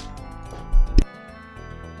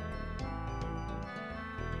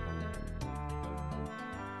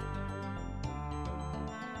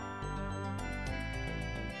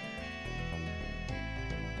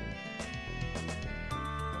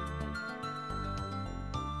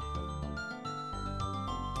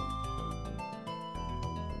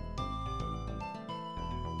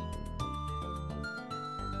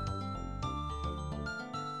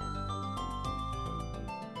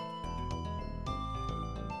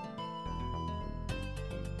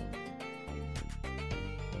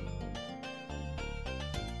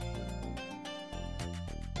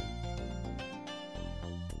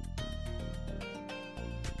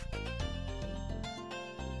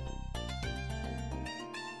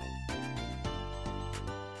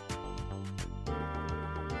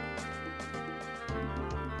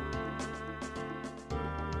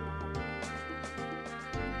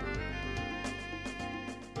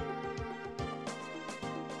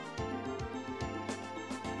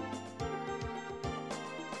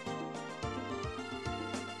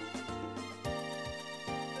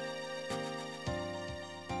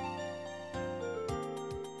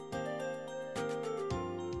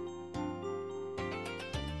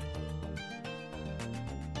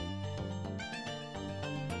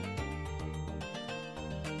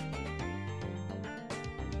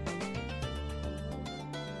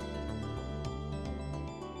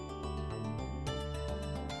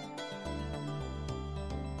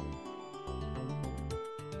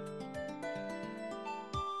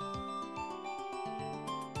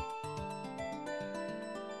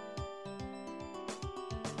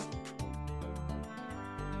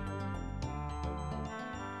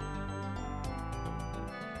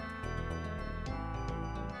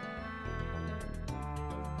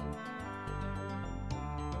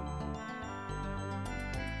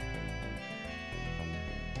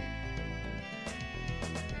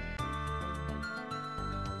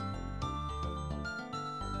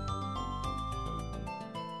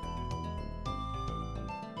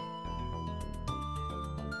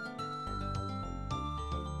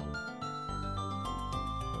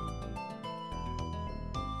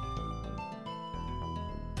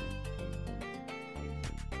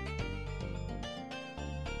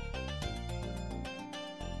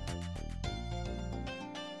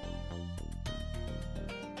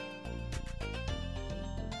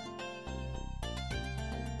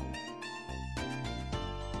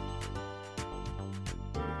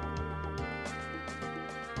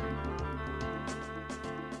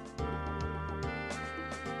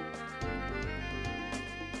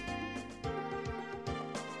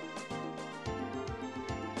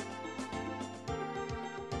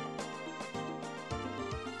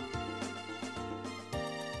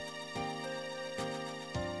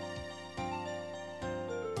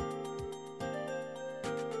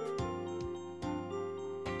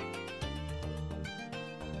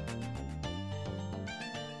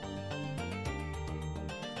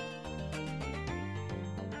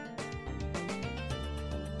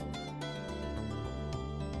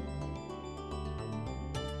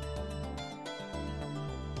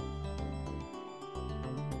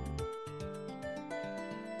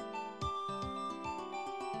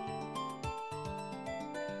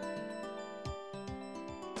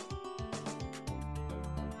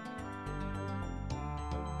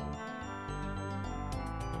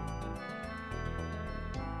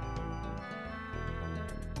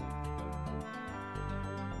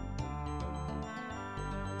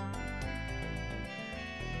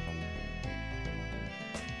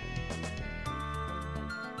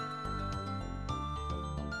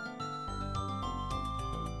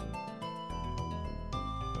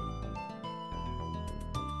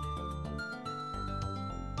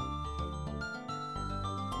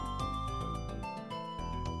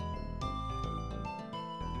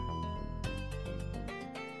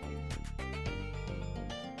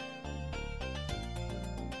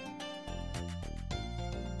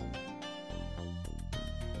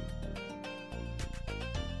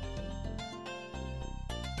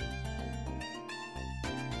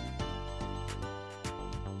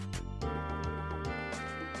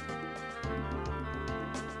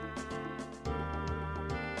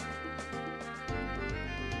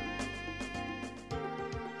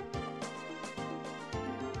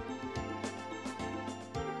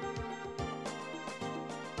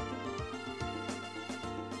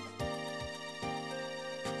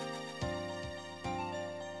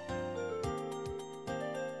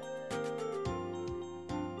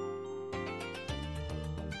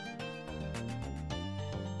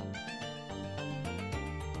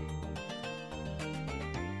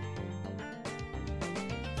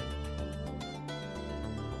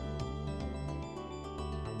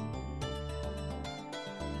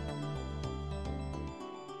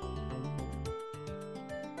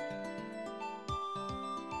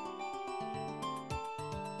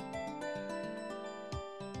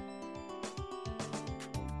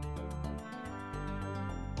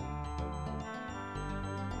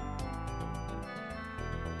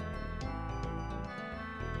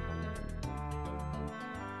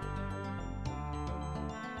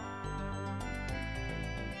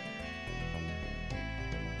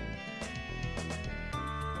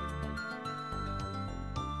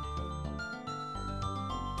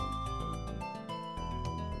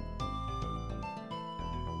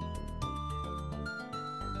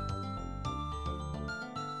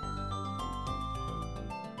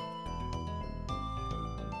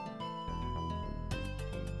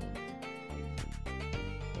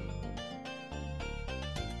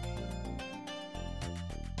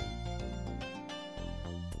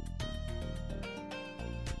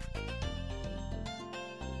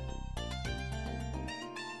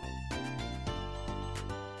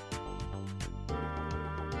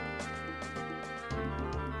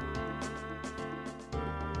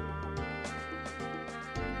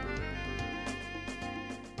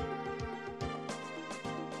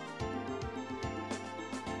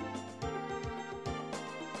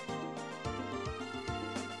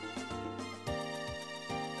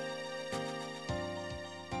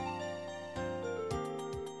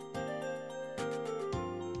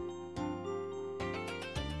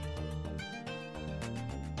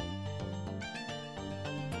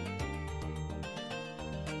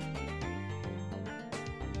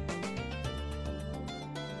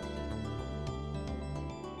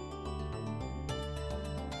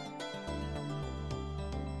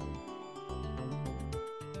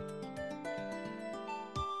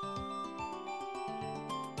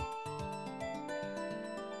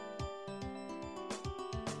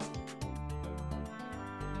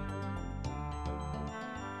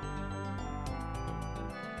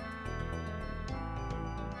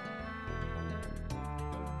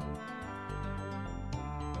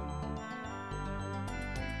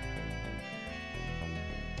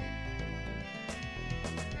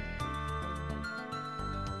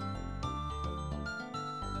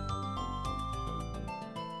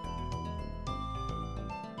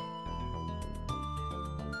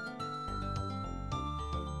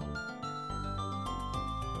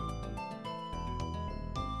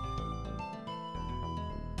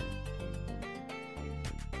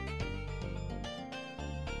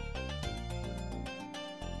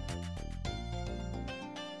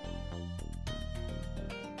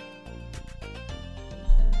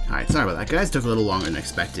 Alright, sorry about that, guys. Took a little longer than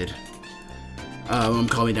expected. Mom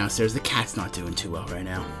called me downstairs. The cat's not doing too well right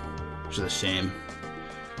now. Which is a shame.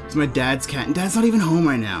 It's my dad's cat, and Dad's not even home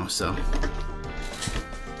right now, so...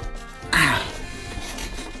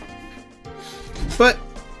 But,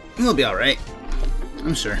 he'll be alright.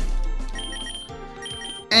 I'm sure.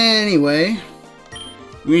 Anyway,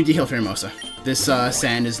 we need to heal Fairymosa. This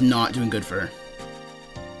sand is not doing good for her.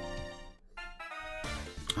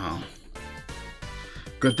 Oh.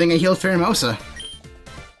 Good thing I healed Fairymosa.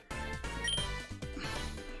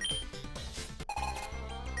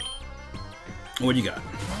 What do you got?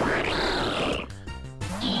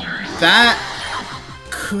 That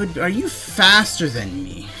could... Are you faster than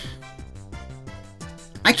me?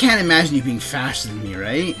 I can't imagine you being faster than me,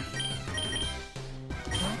 right?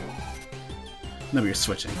 No, but you're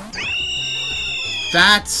switching.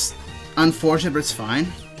 That's unfortunate, but it's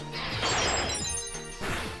fine.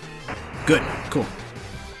 Good. Cool.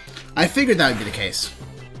 I figured that would be the case.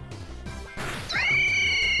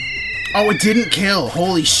 Oh, it didn't kill!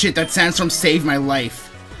 Holy shit, that sandstorm saved my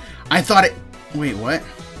life. I thought it... Wait, what?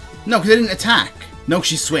 No, because it didn't attack. No,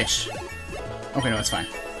 she switched. Okay, no, that's fine.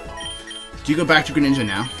 Do you go back to Greninja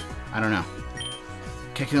now? I don't know.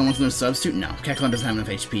 Kekulon wants no substitute? No. Kekulon doesn't have enough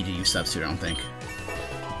HP to use substitute, I don't think.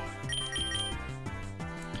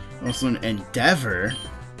 Also an Endeavor.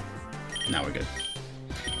 Now we're good.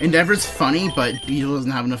 Endeavor's funny, but Beetle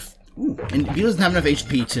doesn't have enough... Ooh, and Beetle doesn't have enough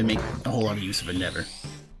HP to make a whole lot of use of Endeavor.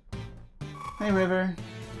 Hey, River.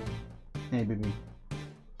 Hey, baby.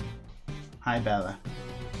 Hi, Bella.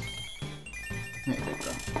 Hey, good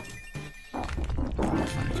girl.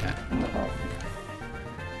 Funny cat.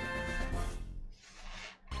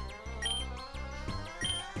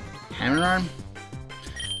 Hammer Arm?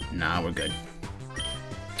 Nah, we're good.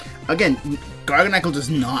 Again, Garganacl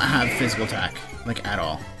does not have physical attack, like, at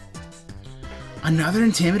all. Another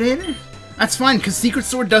Intimidator? That's fine, because Secret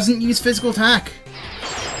Sword doesn't use physical attack.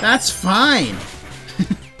 That's fine.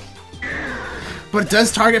 But it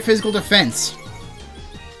does target physical defense.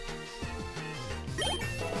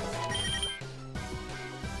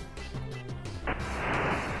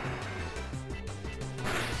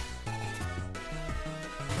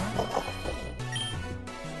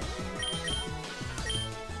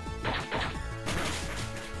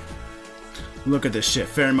 Look at this shit.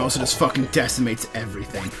 Pheromosa just fucking decimates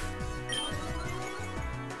everything.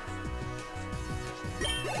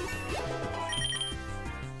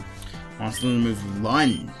 Wants to move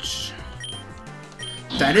Lunge.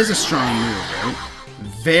 That is a strong move, right?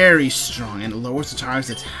 Very strong, and it lowers the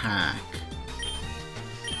target's attack.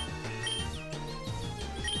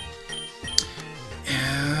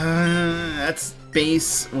 That's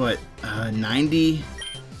base, what, 90?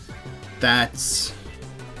 That's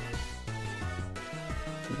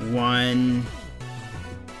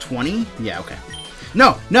 120? Yeah, okay.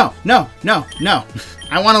 No, no, no, no, no.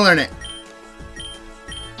 I want to learn it.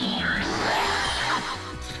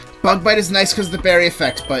 Bug Bite is nice because of the berry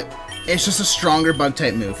effect, but it's just a stronger bug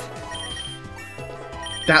type move.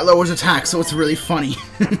 That lowers attack, so it's really funny.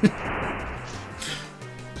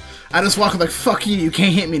 I just walk like, fuck you, you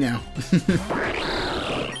can't hit me now.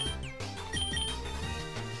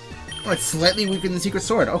 Oh, it's slightly weaker than Secret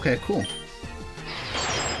Sword. Okay, cool.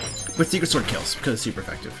 But Secret Sword kills, because it's super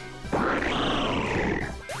effective.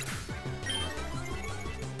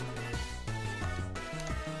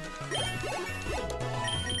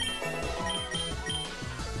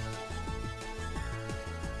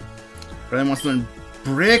 Brian wants to learn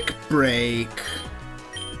Brick Break.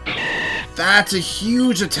 That's a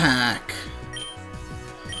huge attack.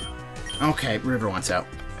 Okay, River wants out.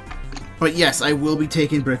 But yes, I will be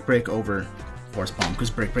taking Brick Break over Force Palm, because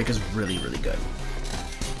Brick Break is really, really good.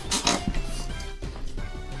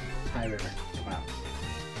 Hi, River. Wow.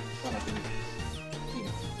 What up,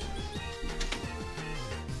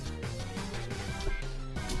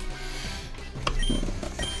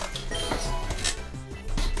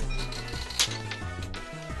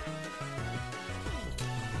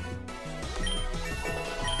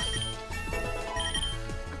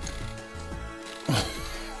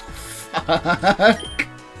 Fuck.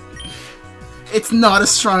 It's not a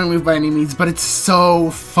strong move by any means, but it's so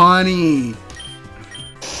funny.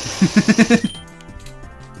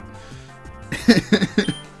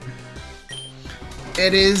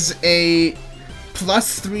 It is a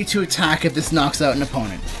 +3 to attack if this knocks out an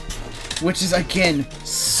opponent, which is again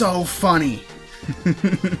so funny.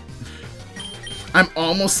 I'm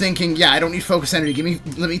almost thinking, yeah, I don't need focus energy.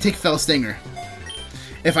 Let me take Fell Stinger.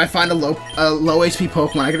 If I find a low HP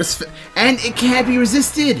Pokemon, I can just... And it can't be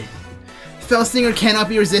resisted! Fell Stinger cannot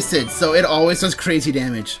be resisted, so it always does crazy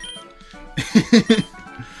damage.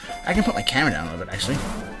 I can put my camera down a little bit, actually.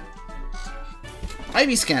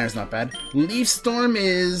 IV Scanner's not bad. Leaf Storm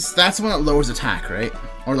is... That's the one that lowers attack, right?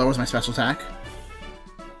 Or lowers my special attack?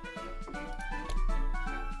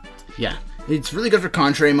 Yeah. It's really good for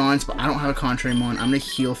Contrary Mons, but I don't have a Contrary Mon. I'm going to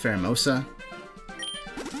heal Pheromosa.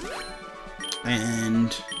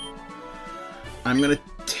 And... I'm going to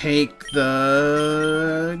take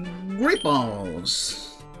the... Great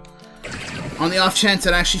Balls. On the off chance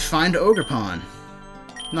I'd actually find Ogerpon.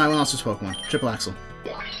 No, I will not switch Pokemon. Triple Axel.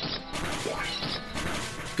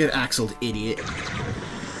 Get Axled, idiot.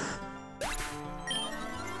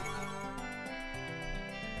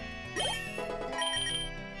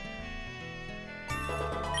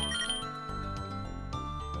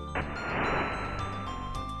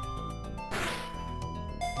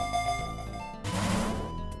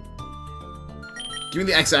 Give me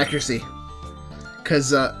the X accuracy.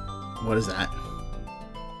 Cause, what is that?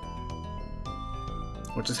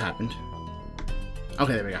 What just happened?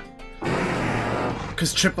 Okay, there we go.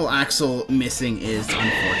 Because Triple Axel missing is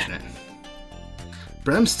unfortunate.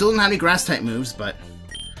 Brim still doesn't have any Grass-type moves, but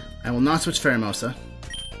I will not switch Pheromosa.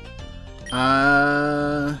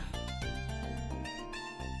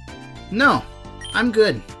 No. I'm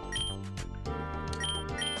good.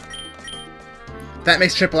 That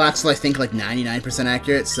makes Triple Axel, I think, like 99%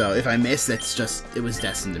 accurate, so if I miss, that's just... It was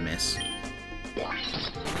destined to miss.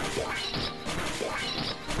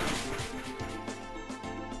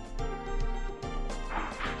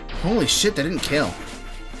 Holy shit, that didn't kill.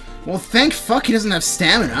 Well, thank fuck he doesn't have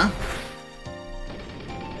stamina.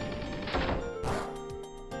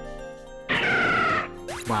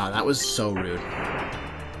 Wow, that was so rude.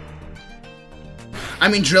 I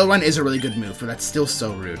mean, Drill Run is a really good move, but that's still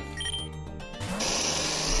so rude.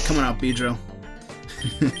 Come on out, Beedrill.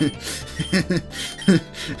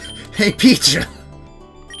 Hey, Beedrill.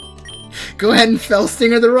 Go ahead and Fell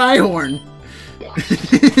Stinger the Rhyhorn.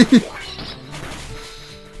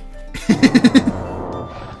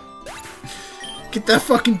 Get that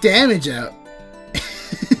fucking damage out.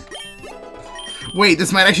 Wait,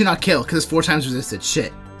 this might actually not kill, because it's 4 times resisted.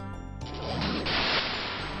 Shit.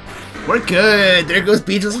 We're good. There goes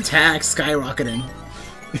Beedrill's attack, skyrocketing.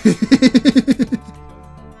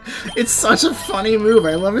 It's such a funny move.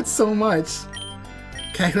 I love it so much.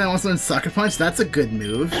 Cactus wants to learn Sucker Punch? That's a good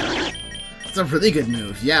move. It's a really good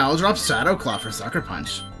move. Yeah, I'll drop Shadow Claw for Sucker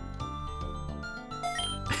Punch.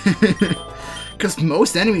 Because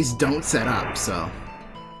most enemies don't set up, so...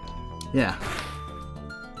 Yeah.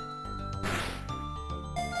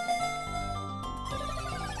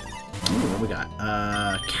 Ooh, what we got?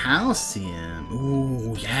 Calcium.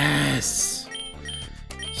 Ooh, yes!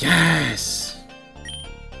 Yes!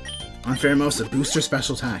 On Pheromosa, boost her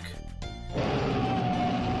special attack.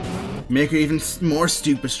 Make her even more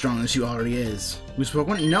stupid strong than she already is. Who's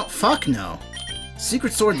Pokemon? No, fuck no.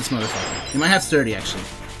 Secret Sword this motherfucker. It might have Sturdy, actually.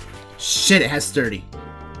 Shit, it has Sturdy.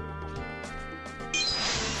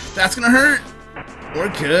 That's gonna hurt! We're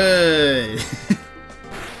good!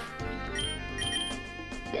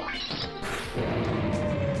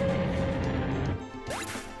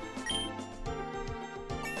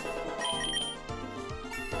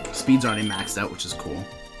 Speed's already maxed out, which is cool.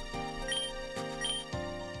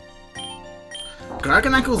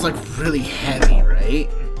 Garganacle's like really heavy, right?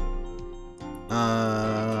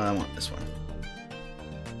 I want this one.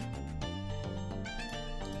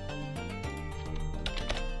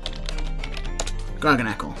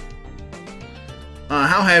 Garganacle.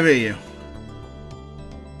 How heavy are you?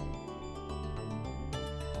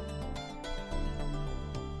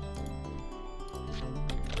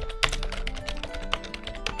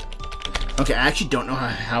 Okay, I actually don't know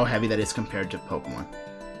how heavy that is compared to Pokemon.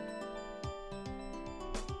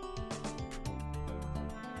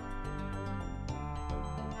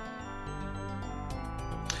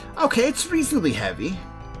 Okay, it's reasonably heavy.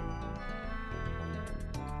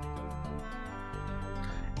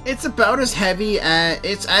 It's about as heavy as...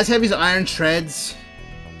 It's as heavy as Iron Treads.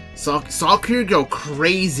 Saltcure go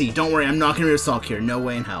crazy. Don't worry, I'm not going to be a Saltcure. No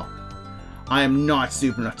way in hell. I am not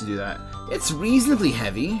stupid enough to do that. It's reasonably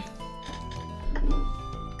heavy.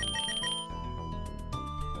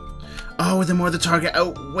 Oh, the more the target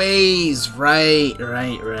outweighs. Right.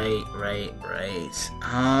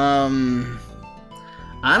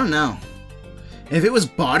 I don't know. If it was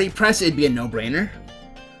body press, it'd be a no-brainer.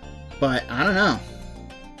 But, I don't know.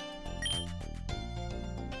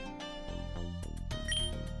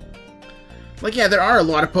 Like, yeah, there are a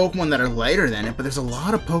lot of Pokemon that are lighter than it, but there's a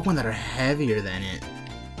lot of Pokemon that are heavier than it.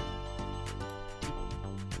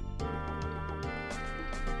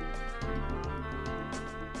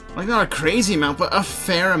 Like, not a crazy amount, but a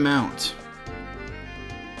fair amount.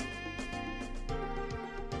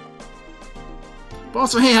 But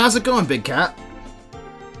also, hey, how's it going, Big Cat?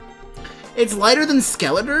 It's lighter than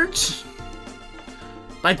Skeledirge?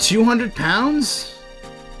 By 200 pounds?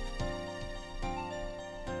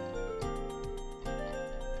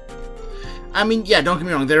 I mean, yeah, don't get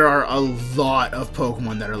me wrong, there are a lot of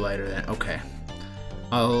Pokemon that are lighter than... Okay.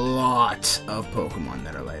 A lot of Pokemon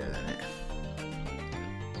that are lighter than it.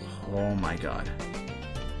 Oh my god.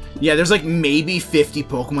 Yeah, there's like maybe 50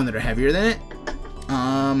 Pokemon that are heavier than it.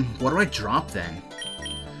 What do I drop then?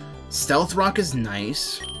 Stealth Rock is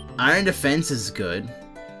nice. Iron Defense is good.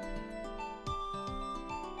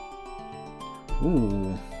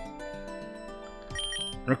 Ooh.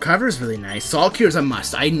 Recover is really nice. Salt Cure is a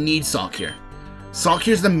must. I need Salt Cure. Salt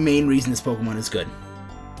Cure is the main reason this Pokemon is good.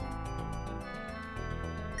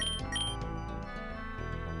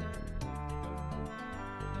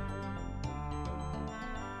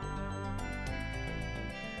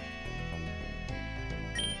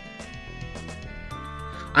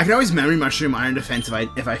 I can always Memory Mushroom Iron Defense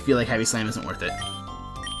if I feel like Heavy Slam isn't worth it.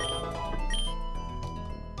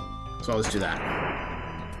 So I'll just do that.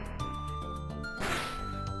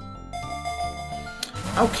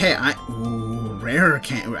 Okay, ooh, Rare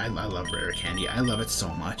Candy. I love Rare Candy. I love it so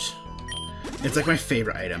much. It's like my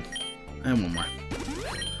favorite item. And one more.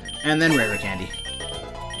 And then Rare Candy.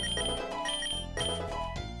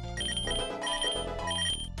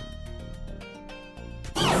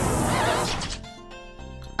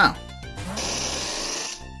 Oh.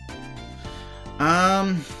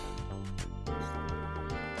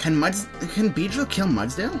 Can Beedrill kill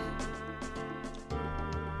Mudsdale?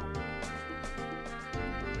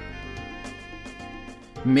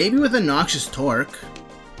 Maybe with a Noxious Torque.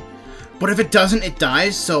 But if it doesn't, it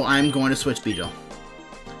dies, so I'm going to switch Beedrill.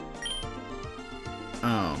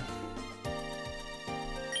 Oh.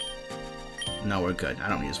 No, we're good. I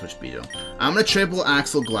don't need to switch Beedrill. I'm going to triple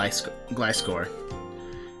Axel Gliscor.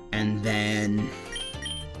 And then...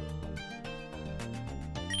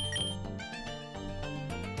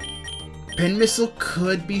 Pin Missile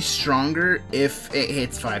could be stronger if it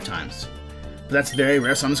hits 5 times. But that's very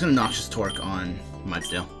rare, so I'm just going to Noxious Torque on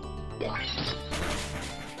Mudsdale. Oh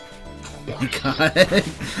my god.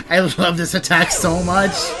 I love this attack so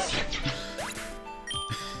much.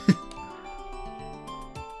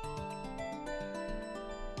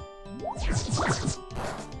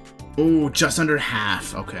 Ooh, just under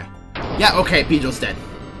half. Okay. Yeah, okay, Beedrill's dead.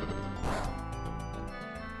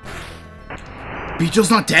 Beedrill's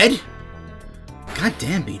not dead? God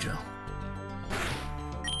damn, Beedrill.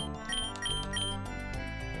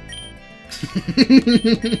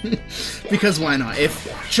 Because why not? If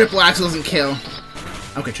Triple Axel doesn't kill...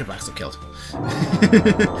 Okay, Triple Axel killed.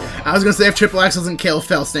 I was gonna say if Triple Axel doesn't kill,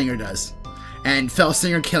 Fell Stinger does. And Fell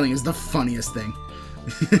Stinger killing is the funniest thing.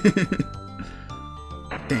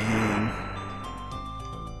 Dang.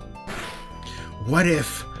 What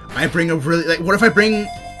if I bring a really... Like, what if I bring...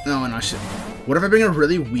 No, no, shit. What if I bring a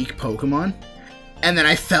really weak Pokemon, and then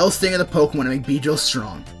I Fell Stinger the Pokemon and make Beedrill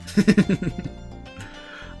strong?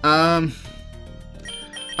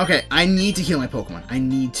 Okay, I need to heal my Pokemon. I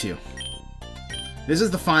need to. This is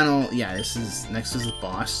the final... Yeah, this is... Next is the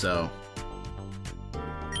boss, so...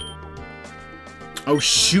 Oh,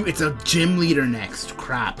 shoot, it's a gym leader next.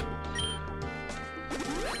 Crap.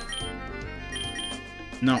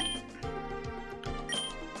 No.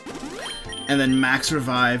 And then Max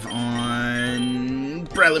Revive on...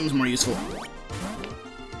 Breloom's more useful.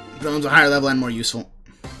 Breloom's a higher level and more useful.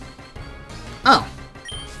 Oh.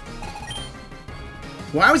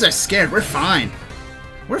 Why was I scared? We're fine.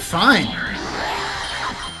 We're fine.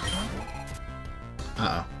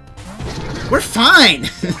 Uh-oh. We're fine!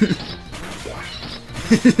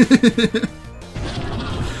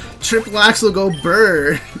 Triple Axel go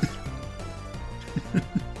burr.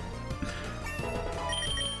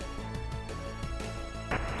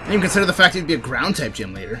 I didn't even consider the fact it'd be a ground type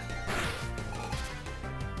gym leader.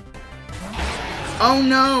 Oh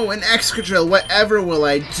no, an Excadrill, whatever will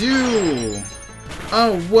I do?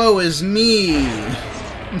 Oh, woe is me!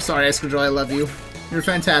 I'm sorry, Excadrill, I love you. You're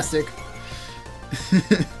fantastic.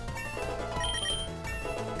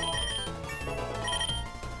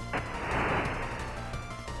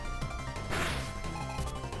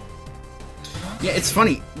 Yeah, it's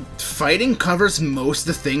funny. Fighting covers most of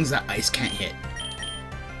the things that Ice can't hit.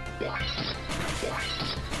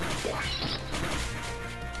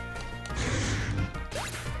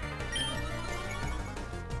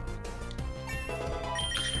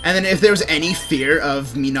 And then if there was any fear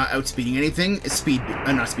of me not outspeeding anything,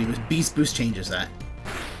 Beast Boost changes that.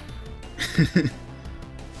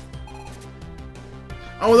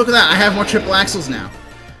 Oh, look at that! I have more Triple Axles now.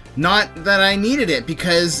 Not that I needed it,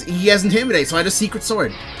 because he has Intimidate, so I had a Secret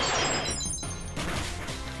Sword.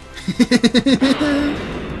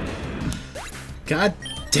 God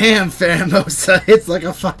damn, Pheromosa. It's like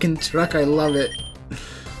a fucking truck. I love it.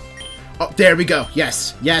 Oh, there we go.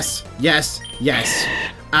 Yes, yes, yes, yes.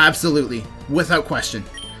 Absolutely. Without question.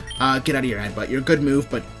 Get out of your headbutt. You're a good move,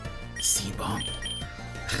 but... C-bomb.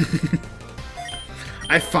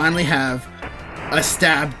 I finally have a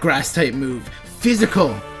stab grass-type move.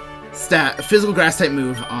 Physical grass-type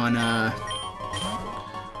move on,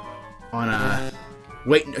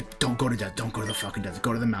 wait, don't go to death. Don't go to the fucking death.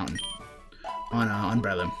 Go to the mountain. On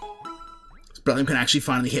Breloom. Breloom can actually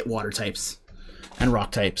finally hit water types. And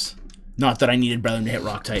rock types. Not that I needed Breloom to hit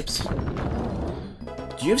rock types.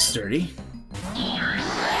 Do you have Sturdy?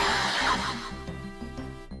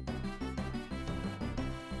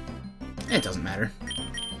 It doesn't matter.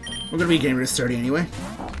 We're gonna be getting rid of Sturdy anyway.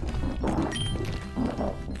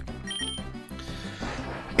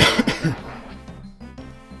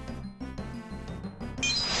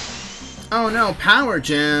 Oh no, Power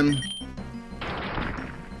Gem!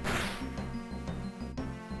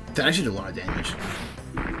 That actually did a lot of damage.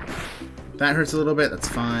 That hurts a little bit, that's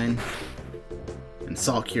fine. And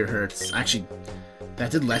Salt Cure hurts. Actually,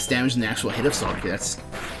 that did less damage than the actual hit of Salt Cure. That's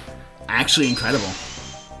actually incredible.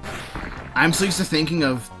 I'm so used to thinking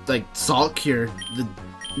of, like, Salt Cure, the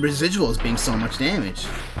residuals being so much damage.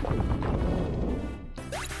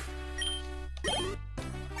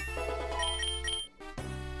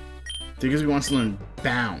 Because we want to learn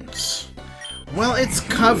Bounce. Well, it's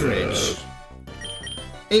coverage.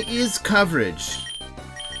 It is coverage.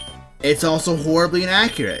 It's also horribly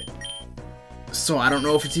inaccurate. So I don't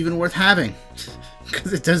know if it's even worth having.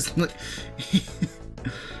 Because it doesn't look...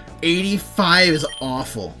 85 is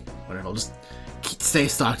awful. Whatever, I'll just stay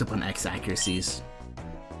stocked up on X accuracies.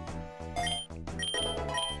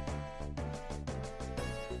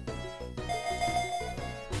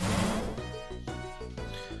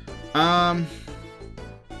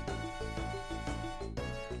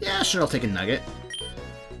 Yeah, sure, I'll take a nugget.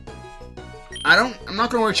 I'm not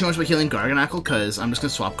gonna worry too much about healing Garganacl, because I'm just gonna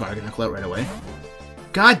swap Garganacl out right away.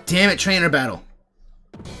 God damn it, trainer battle!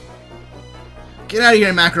 Get out of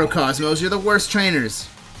here, Macrocosmos, you're the worst trainers!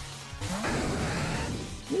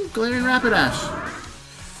 Ooh, Galarian Rapidash!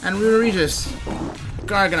 And Runa Regis!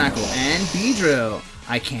 Garganacl, and Beedrill!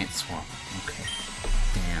 I can't swap. Okay.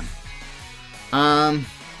 Damn.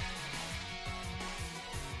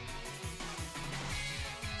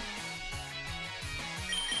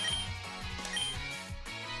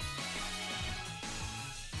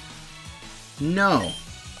 No.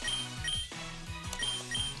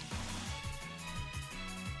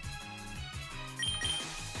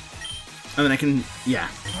 And then I can, yeah,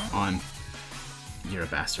 on. You're a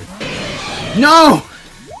bastard. No!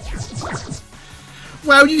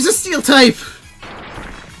 Wow, use a steel type!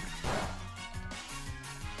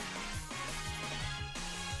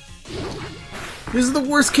 This is the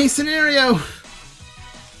worst case scenario!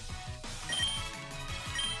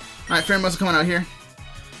 Alright, Pheromosa coming out here.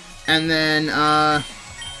 And then,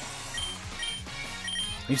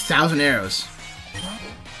 use 1,000 arrows.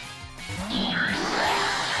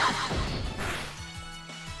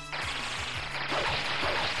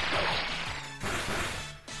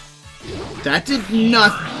 That did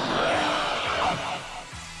nothing.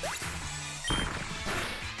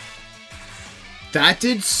 That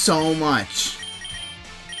did so much.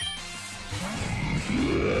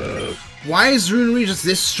 Why is Runa Regis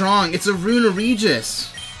this strong? It's a Runa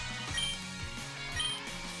Regis.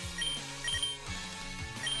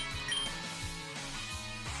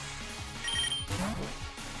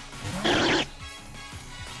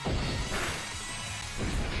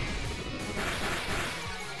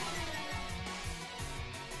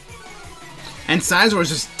 And Sizor is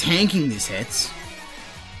just tanking these hits.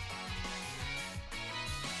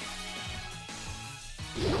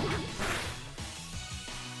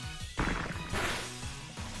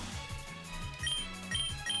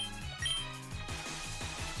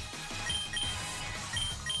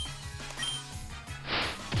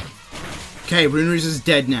 Okay, Runa Regis is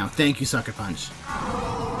dead now. Thank you, Sucker Punch.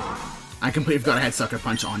 I completely forgot I had Sucker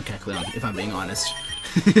Punch on Kecleon, if I'm being honest.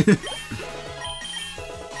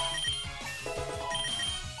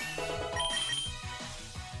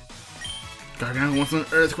 Garganacl wants an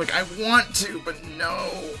Earthquake. I want to, but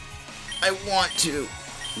no. I want to,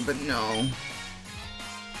 but no.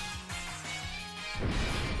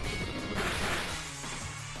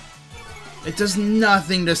 It does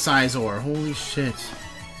nothing to Sizor. Holy shit.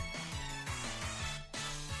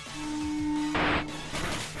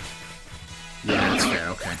 Yeah, that's fair.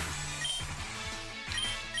 Okay.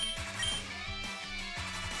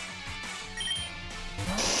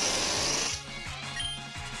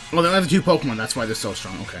 Well, they only have 2 Pokemon, that's why they're so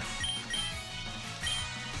strong. Okay.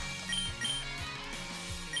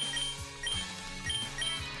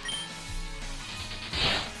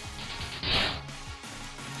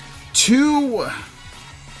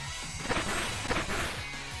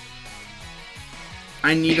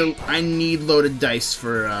 I need loaded dice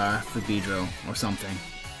for Beedrill or something.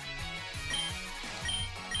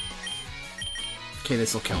 Okay,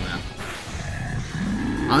 this will kill now.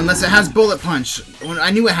 Unless it has Bullet Punch.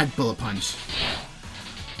 I knew it had Bullet Punch.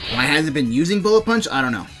 Why hasn't it been using Bullet Punch? I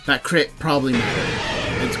don't know. That crit probably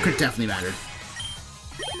mattered. Its crit definitely mattered.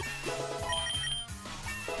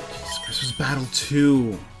 This was Battle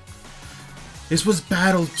 2. This was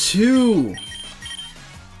Battle 2!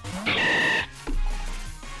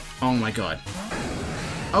 Oh my god.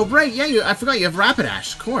 Oh right, yeah, I forgot you have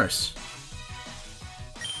Rapidash, of course.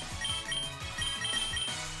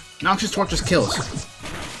 Noxious Torque just kills.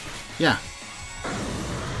 Yeah.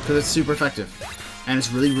 Because it's super effective. And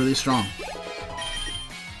it's really, really strong.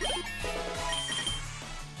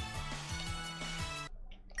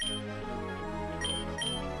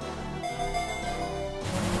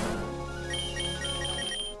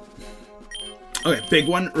 Okay, big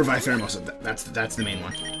one, Revive Pheromosa. That's the main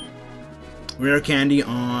one. Rare Candy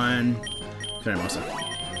on Pheromosa.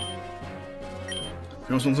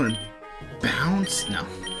 Pheromosa one's on Bounce? No.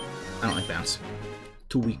 I don't like Bounce.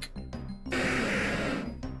 Too weak.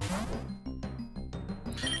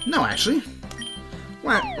 No, actually.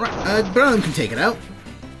 Berlin can take it out.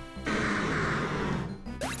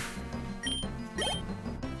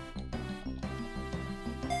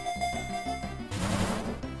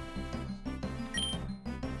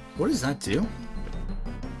 What does that do?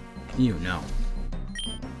 You know.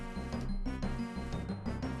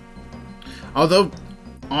 Although,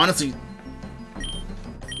 honestly,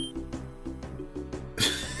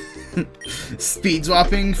 speed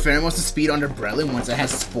swapping Pheromosa speed under Breloom once it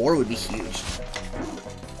has Spore would be huge.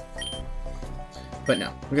 But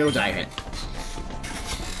no, we're gonna go Die Hit.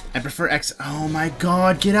 I prefer X. Oh my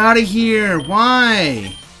god, get out of here!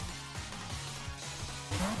 Why?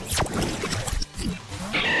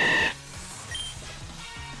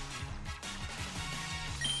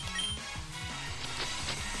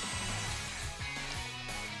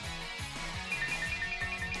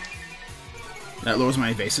 That lowers my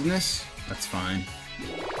evasiveness? That's fine.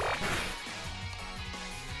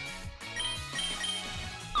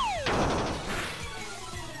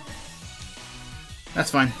 That's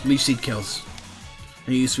fine. Leech Seed kills.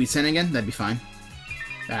 And you use Sweet Scent again? That'd be fine.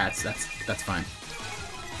 That's fine.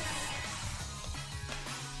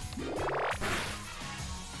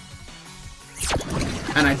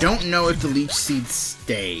 And I don't know if the Leech Seed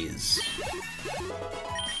stays.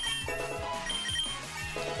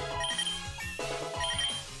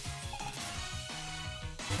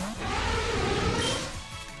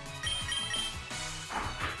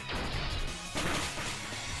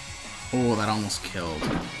 Oh, that almost killed.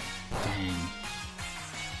 Dang.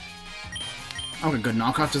 Okay, good.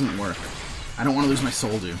 Knockoff doesn't work. I don't want to lose my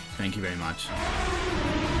Soldew. Thank you very much.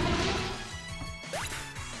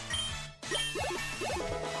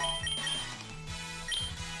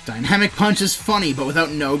 Dynamic Punch is funny, but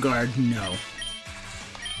without no guard, no.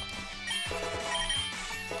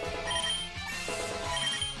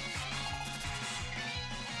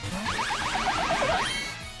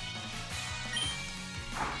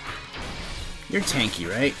 You're tanky,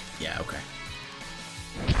 right? Yeah, okay.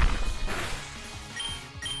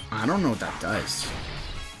 I don't know what that does.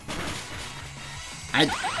 I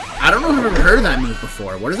don't know if I've ever heard of that move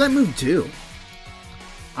before. What does that move do?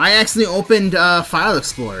 I accidentally opened File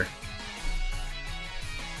Explorer.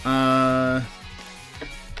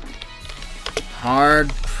 Hard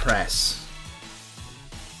Press.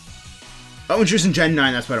 Oh, introducing Gen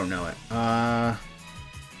 9, that's why I don't know it.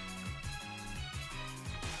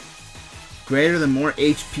 Greater than more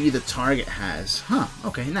HP the target has. Huh,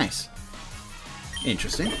 okay, nice.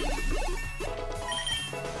 Interesting.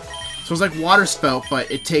 So it's like Water Spout,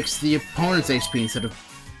 but it takes the opponent's HP instead of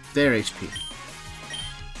their HP.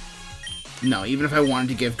 No, even if I wanted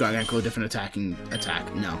to give Garganacl a different attack,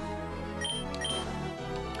 no.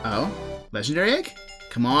 Oh? Legendary Egg?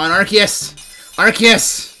 Come on, Arceus!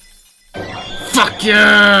 Arceus! Fuck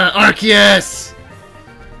yeah! Arceus!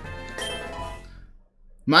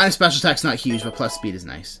 Minus special attack's not huge, but plus speed is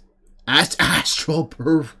nice. Astral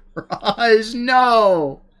Barrage!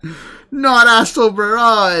 No! Not Astral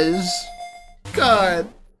Barrage! God!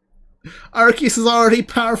 Arceus is already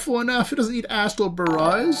powerful enough, it doesn't need Astral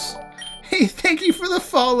Barrage. Hey, thank you for the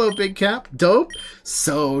follow, Big Cap. Dope?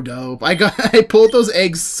 So dope. I pulled those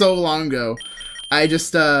eggs so long ago. I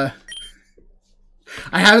just,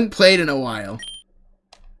 I haven't played in a while.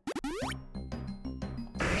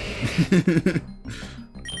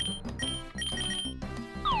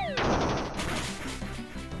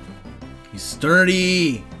 He's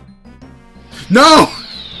sturdy. No!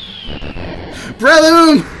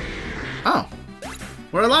 Breloom! Oh.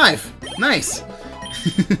 We're alive. Nice.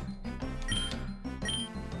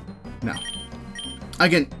 No.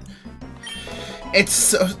 Again,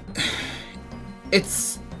 it's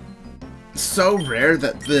so rare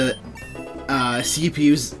that the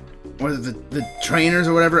CPUs or the trainers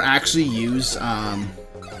or whatever actually use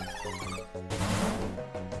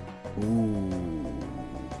ooh.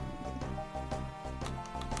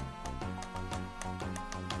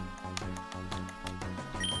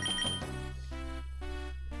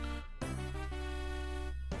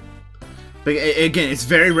 But again, it's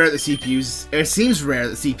very rare that CPUs... It seems rare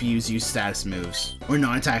that CPUs use status moves. Or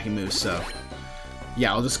non-attacking moves, so...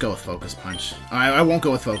 Yeah, I'll just go with Focus Punch. I won't go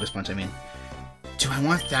with Focus Punch, I mean. Do I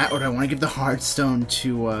want that, or do I want to give the Heartstone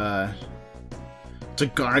to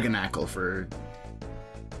Garganackle for...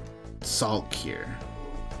 Salt Cure?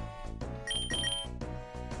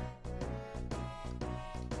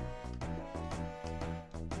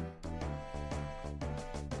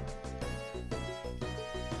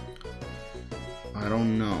 I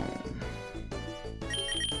don't know.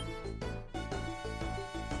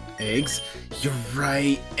 Eggs? You're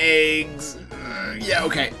right, eggs. Yeah,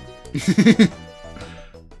 okay.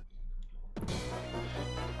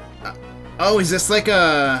 Oh, is this like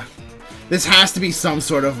a... This has to be some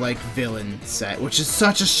sort of like villain set, which is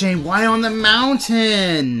such a shame. Why on the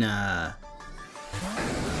mountain? The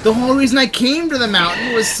whole reason I came to the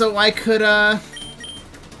mountain was so I could,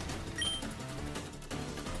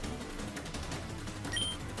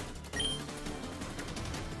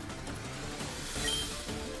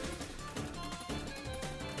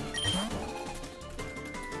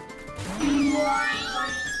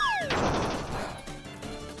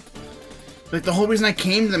 Like, the whole reason I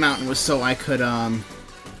came to the mountain was so I could,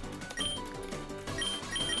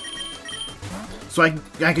 so I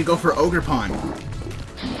could go for Ogerpon.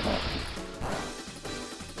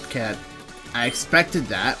 Okay, I expected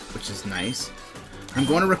that, which is nice. I'm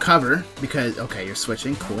going to recover, because... Okay, you're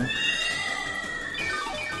switching. Cool.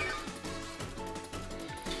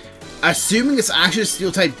 Assuming it's actually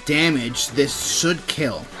Steel-type damage, this should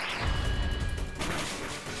kill.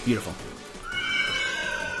 Beautiful.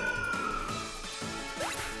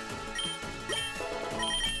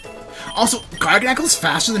 Also, Garganackle is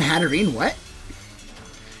faster than Hatterene? What?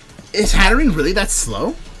 Is Hatterene really that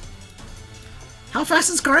slow? How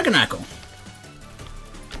fast is Garganackle?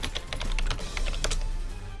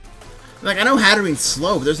 Like, I know Hatterene's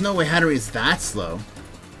slow, but there's no way Hatterene is that slow.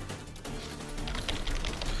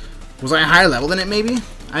 Was I a higher level than it, maybe?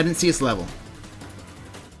 I didn't see its level.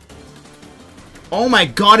 Oh my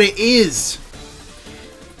god, it is!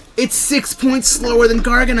 It's 6 points slower than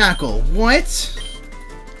Garganackle. What?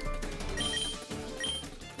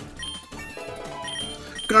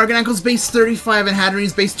 Garganackle's base 35 and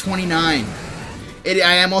Hatterene's base 29.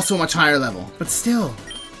 I am also a much higher level, but still.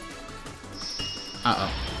 Uh-oh.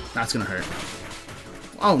 That's gonna hurt.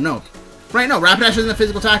 Oh, no. Right, no. Rapidash isn't a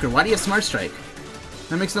physical attacker. Why do you have Smart Strike?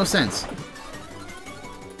 That makes no sense.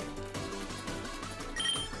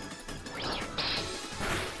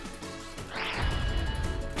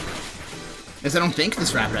 Guess I don't think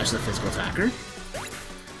this Rapidash is a physical attacker.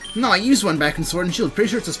 No, I used one back in Sword and Shield. Pretty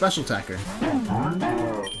sure it's a special attacker.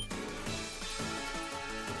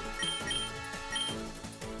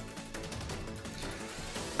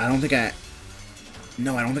 I don't think I...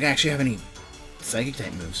 No, I don't think I actually have any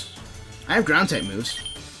Psychic-type moves. I have Ground-type moves.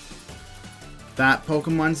 That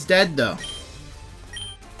Pokemon's dead, though.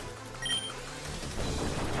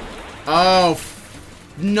 Oh,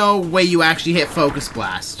 no way you actually hit Focus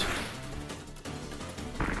Blast.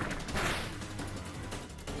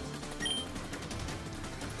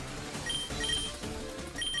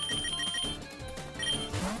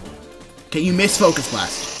 Okay, you miss Focus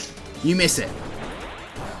Blast. You miss it.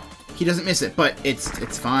 He doesn't miss it, but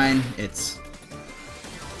it's fine.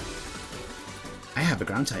 I have a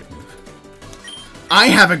Ground-type move. I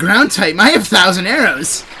have a Ground-type. I have 1,000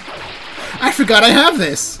 arrows. I forgot I have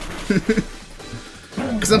this.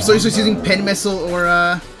 Because I'm so used to using Pin Missile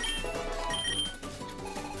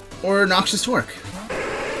or Noxious Torque.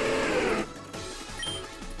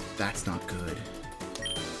 That's not good.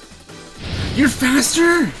 You're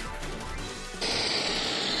faster!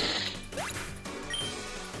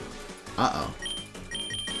 Uh-oh.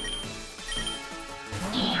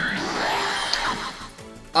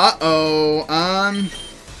 Uh-oh,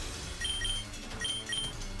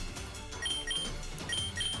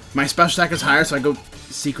 My special attack is higher, so I go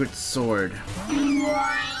Secret Sword.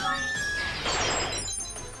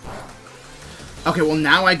 Okay, well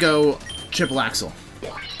now I go Triple Axle.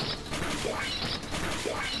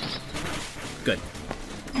 Good.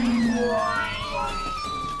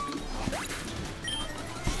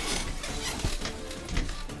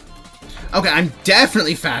 Okay, I'm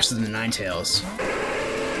definitely faster than the Ninetales.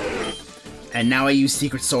 And now I use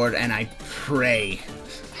Secret Sword and I pray.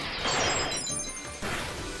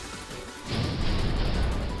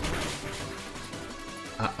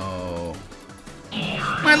 Uh-oh.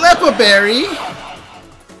 My Lepo Berry!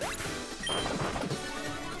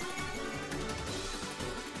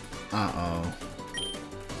 Uh-oh.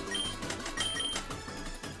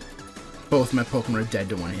 Both my Pokemon are dead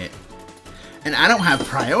to one hit. And I don't have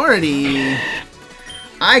priority!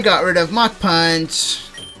 I got rid of Mach Punch!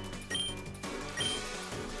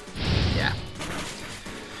 Yeah.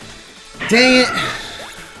 Dang it!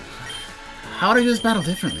 How would I do this battle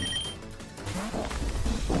differently?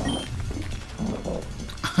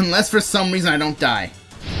 Unless for some reason I don't die.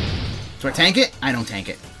 Do I tank it? I don't tank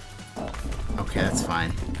it. Okay, that's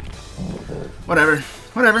fine. Whatever.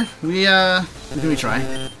 Whatever. We can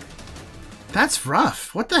retry. That's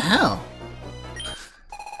rough. What the hell?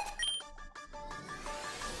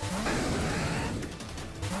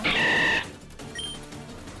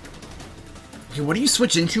 Okay, what do you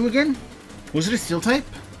switch into again? Was it a Steel type?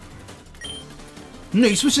 No,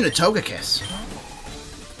 you switched into Togekiss.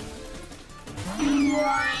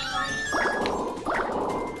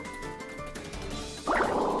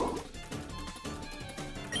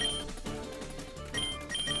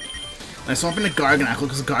 I swap into Garganacl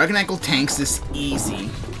because Garganacl tanks this easy.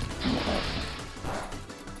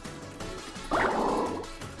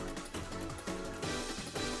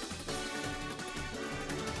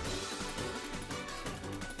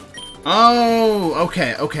 Oh,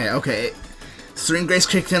 okay. Serene Grace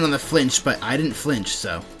kicked in on the flinch, but I didn't flinch,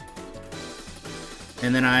 so.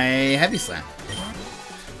 And then I Heavy Slam.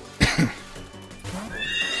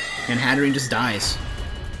 And Hatterene just dies.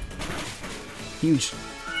 Huge.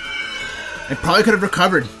 I probably could have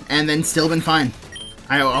recovered and then still been fine.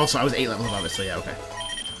 I was 8 levels above it, so yeah, okay.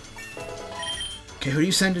 Okay, who do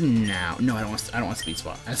you send in now? No, I don't want Speed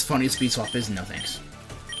Swap. As funny as Speed Swap is, no thanks.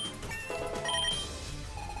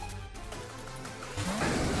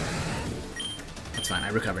 That's fine, I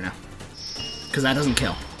recover now. Because that doesn't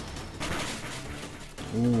kill.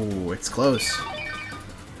 Ooh, it's close.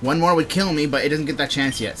 One more would kill me, but it doesn't get that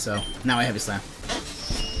chance yet, so now I Heavy Slam.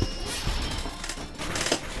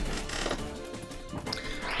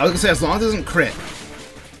 I was gonna say, as long as it doesn't crit.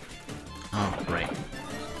 Oh, right.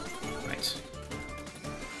 Right.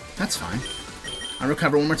 That's fine. I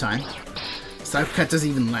recover one more time. Cyber Cut does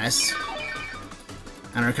even less.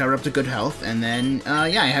 And I recover up to good health, and then,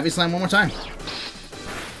 yeah, I Heavy Slam one more time.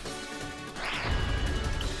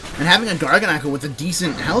 And having a Garganacl with a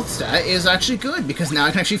decent health stat is actually good, because now I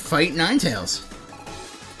can actually fight Ninetales.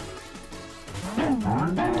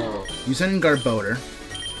 You send in Garbodor.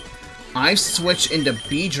 I switch into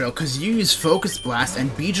Beedrill, because you use Focus Blast,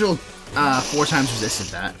 and Beedrill 4 times resisted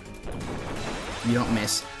that. You don't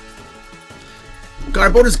miss.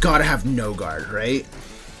 Garbodor's gotta have no guard, right?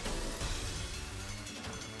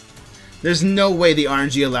 There's no way the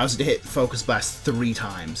RNG allows it to hit Focus Blast 3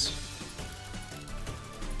 times.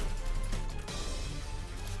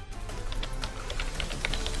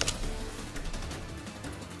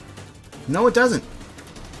 No, it doesn't.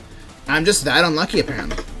 I'm just that unlucky,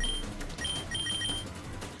 apparently.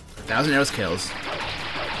 1,000 arrows kills.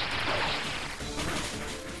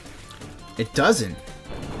 It doesn't.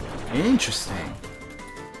 Interesting.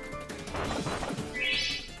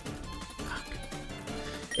 Fuck.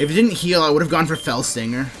 If it didn't heal, I would have gone for Fell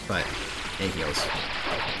Stinger, but it heals.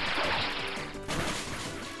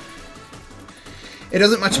 It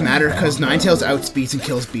doesn't much matter, because Ninetales outspeeds and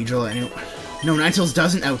kills Beedrill anyway. No, Ninetales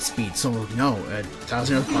doesn't outspeed, so no.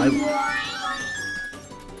 1,000 arrows probably...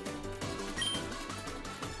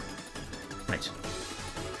 Right.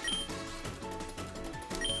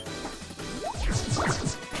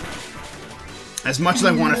 As much as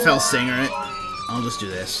I want to Fell Stinger it, I'll just do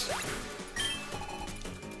this.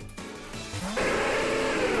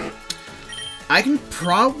 I can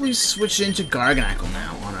probably switch into Garganacl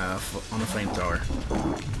now on a flamethrower.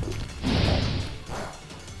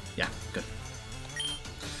 Yeah, good.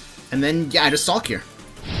 And then, yeah, I just Sulk here.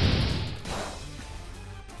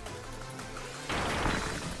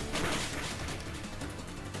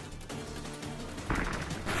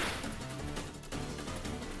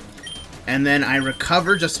 And then I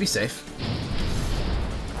recover just to be safe.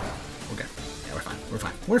 Okay. Yeah, we're fine. We're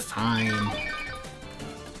fine. We're fine.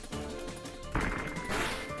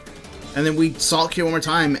 And then we Salt Cure one more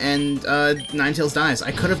time, and Ninetales dies.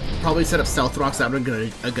 I could have probably set up Stealth Rocks, that would have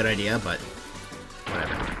been a good idea, but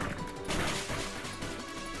whatever.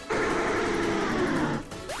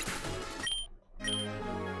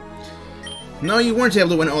 No, you weren't able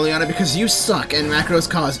to win Oleana because you suck, and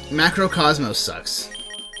Macrocosmos sucks.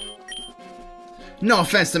 No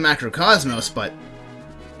offense to Macrocosmos, but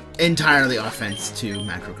entirely offense to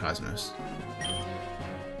Macrocosmos.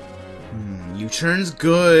 U-Turn's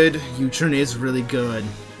good. U-Turn is really good.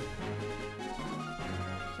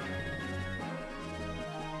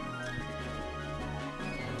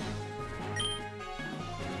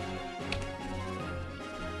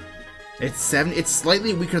 It's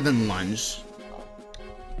slightly weaker than Lunge.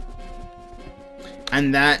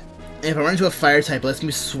 And that, if I run into a fire type, lets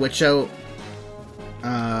me switch out,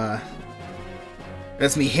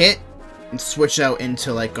 lets me hit and switch out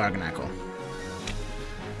into, like, Garganacl.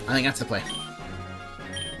 I think that's the play.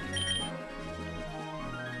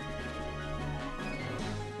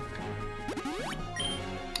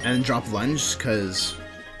 And then drop Lunge, because,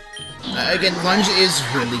 again, Lunge is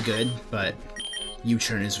really good, but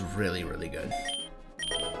U-Turn is really, really good.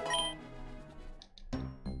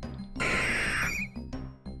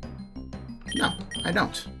 No, I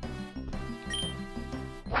don't.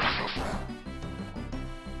 Oh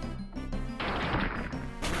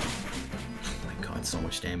my god, so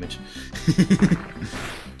much damage.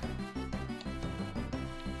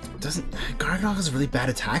 Garganacl has a really bad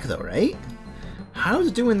attack though, right? How is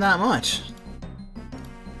it doing that much?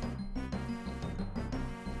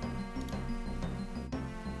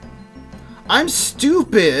 I'm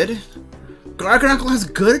stupid! Garganacl has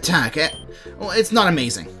good attack. Well, it's not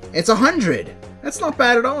amazing. It's 100. That's not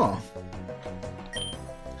bad at all.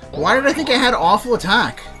 Why did I think it had awful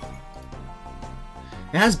attack?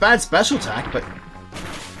 It has bad special attack, but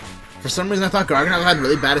for some reason I thought Garganacl had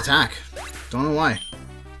really bad attack. Don't know why.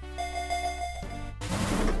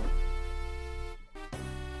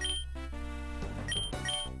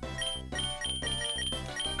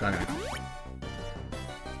 Garganacl.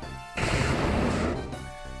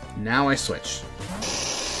 Now I switch.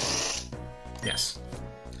 Yes.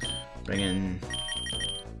 Bring in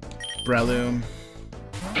Breloom.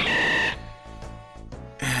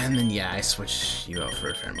 And then, yeah, I switch you out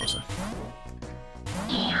for Pheromosa.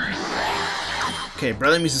 Okay,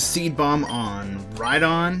 Breloom uses Seed Bomb on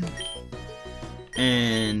Rhydon.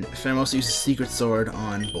 And Pheromosa uses Secret Sword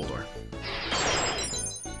on Boldor.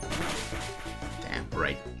 Damn,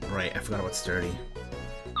 right, I forgot about Sturdy.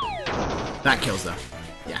 That kills, though.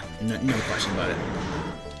 Yeah, no question about it.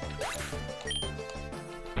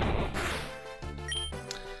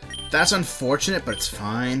 That's unfortunate, but it's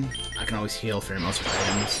fine. I can always heal Pheromosa with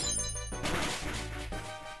items.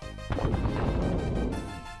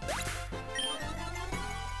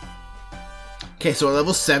 Okay, so at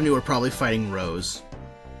level 70, we're probably fighting Rose.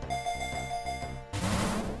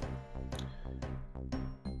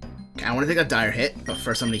 Okay, I want to take a dire hit, but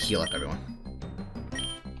first I'm going to heal up everyone.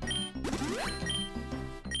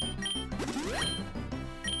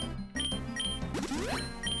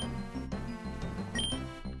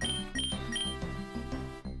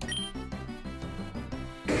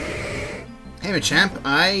 Hey, Machamp,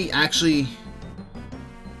 I actually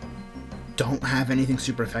don't have anything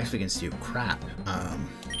super effective against you. Crap.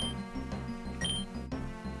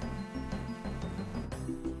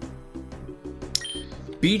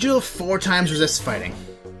 Beedrill 4 times resists fighting.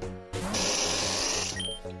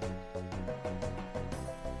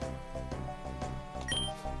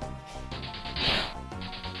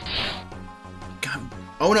 God.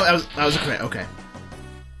 Oh no, that was a crit. Okay.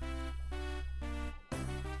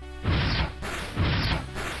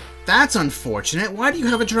 That's unfortunate. Why do you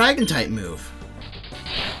have a Dragon-type move?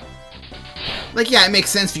 Like, yeah, it makes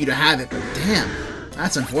sense for you to have it, but damn.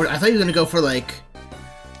 That's unfortunate. I thought you were gonna go for, like,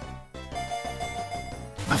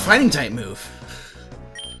 a Fighting-type move.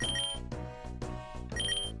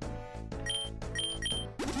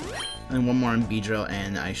 And one more on Beedrill,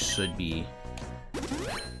 and I should be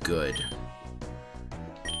good.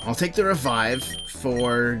 I'll take the Revive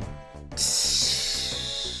for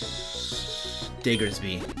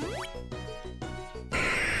Diggersby.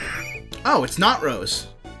 Oh, it's not Rose.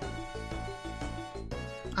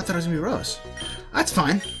 I thought it was gonna be Rose. That's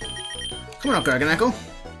fine. Come on up, Garganacl.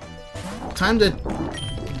 Time to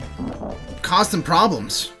cause some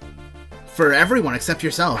problems. For everyone except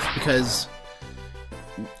yourself, because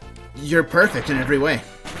you're perfect in every way.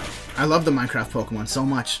 I love the Minecraft Pokemon so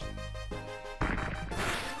much.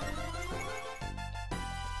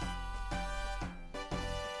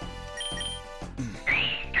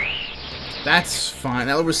 That's fine.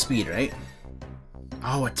 That was speed, right? Oh,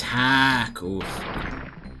 Oh, attack. Oof.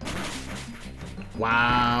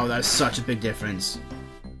 Wow, that's such a big difference.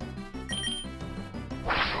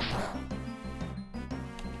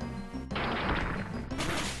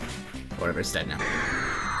 Whatever, it's dead now.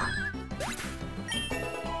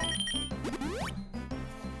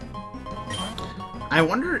 I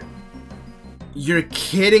wonder... You're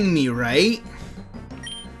kidding me, right?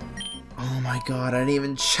 Oh my god, I didn't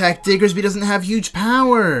even check. Diggersby doesn't have huge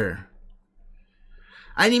power.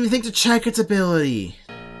 I didn't even think to check its ability.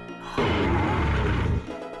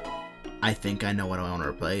 I think I know what I want to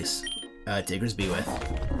replace Diggersby with.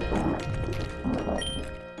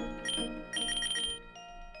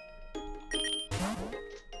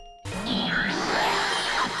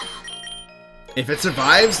 If it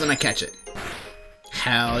survives, then I catch it.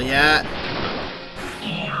 Hell yeah.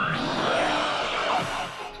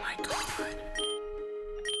 Oh my god.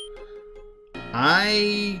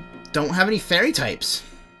 I don't have any fairy types.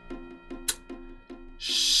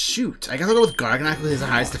 Shoot. I guess I'll go with Garganac because he has the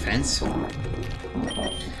highest defense.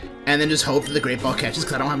 And then just hope that the Great Ball catches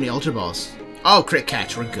because I don't have any Ultra Balls. Oh, crit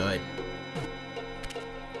catch. We're good.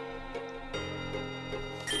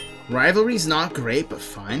 Rivalry's not great, but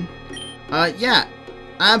fine. Yeah.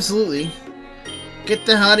 Absolutely. Get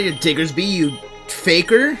the hell out of here, Diggersby, you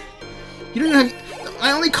faker. You don't have...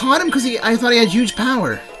 I only caught him because I thought he had huge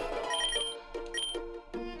power.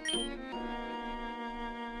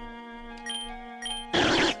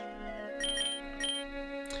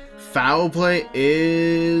 Foul play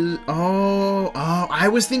is... Oh, I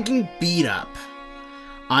was thinking beat up.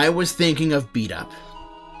 I was thinking of beat up.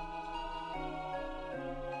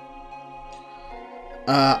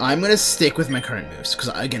 I'm gonna stick with my current moves,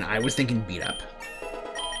 because, again, I was thinking beat up.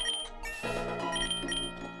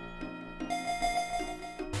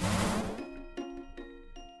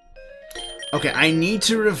 Okay, I need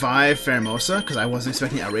to revive Pheromosa, because I wasn't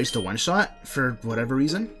expecting Outrage to one-shot, for whatever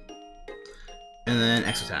reason. And then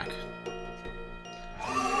X-Attack.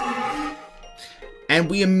 And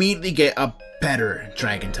we immediately get a better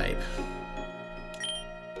Dragon type.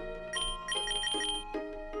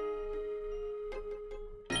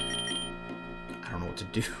 I don't know what to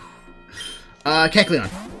do. Kecleon.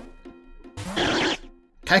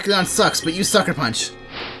 Kecleon sucks, but you Sucker Punch.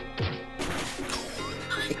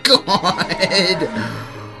 Oh my god!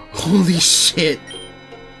 Holy shit.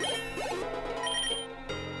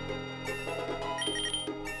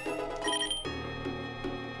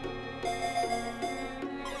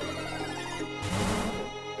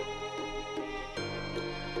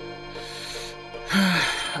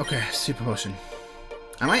 Okay, Super Potion.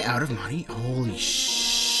 Am I out of money? Holy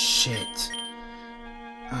shit.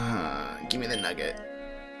 Give me the nugget.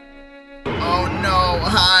 Oh no,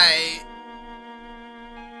 hi!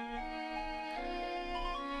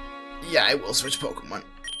 Yeah, I will switch Pokemon.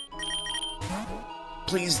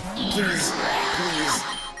 Please, please, please.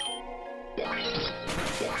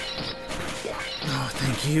 Oh,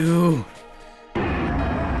 thank you.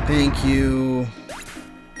 Thank you.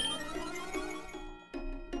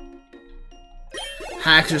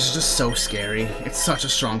 Haxorus is just so scary. It's such a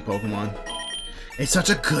strong Pokemon. It's such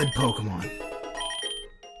a good Pokemon.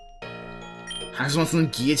 Haxorus wants some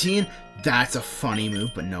Guillotine? That's a funny move,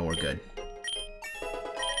 but no, we're good.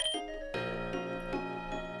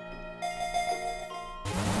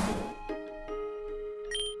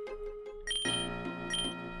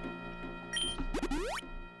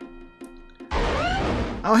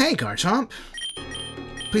 Oh, hey, Garchomp.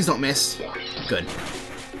 Please don't miss. Good.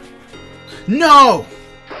 No!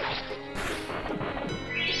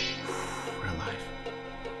 We're alive.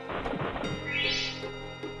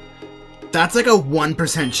 That's like a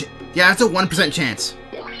 1% yeah, that's a 1% chance.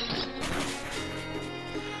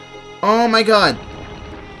 Oh my god.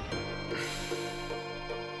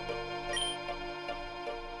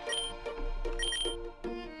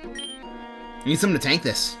 I need someone to tank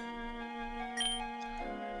this.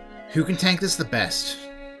 Who can tank this the best?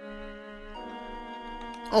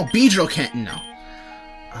 Oh, Beedrill can't. No.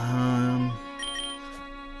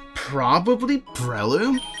 Probably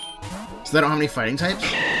Breloom? So they don't have any fighting types?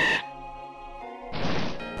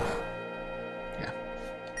 Yeah.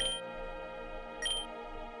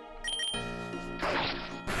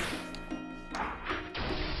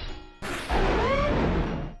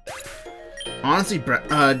 Honestly,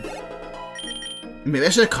 maybe I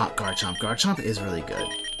should have caught Garchomp. Garchomp is really good.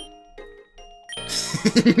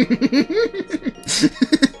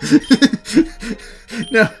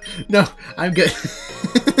 No, I'm good.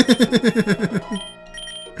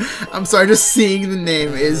 I'm sorry, just seeing the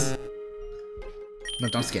name is... No,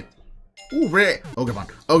 don't skip. Ooh, rare. Ogerpon,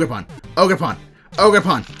 Ogerpon, Ogerpon,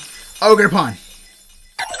 Ogerpon, Ogerpon.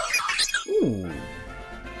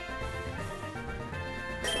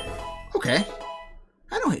 okay.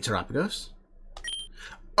 I don't hate Terapagos.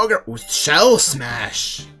 Ogre... Shell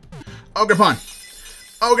Smash! Ogerpon!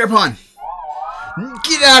 Ogerpon!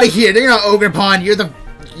 Get out of here! You're not Ogerpon!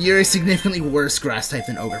 You're a significantly worse grass type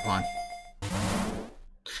than Ogerpon.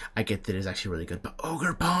 I get that it's actually really good, but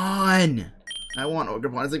Ogerpon! I want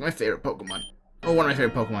Ogerpon. It's like my favorite Pokemon. Oh, one of my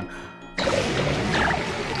favorite Pokemon.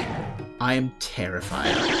 I am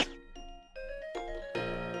terrified.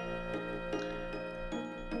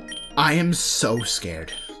 I am so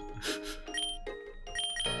scared.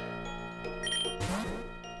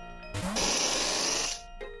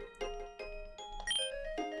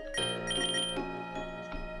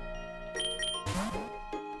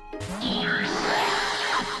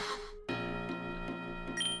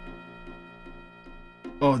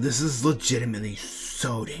 Oh, this is legitimately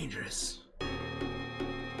so dangerous.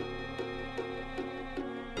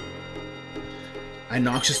 I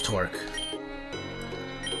Noxious Torque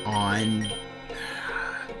on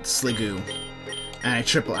Sliggoo, and I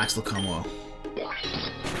triple Axle combo.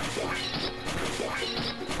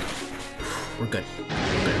 We're good. We're good.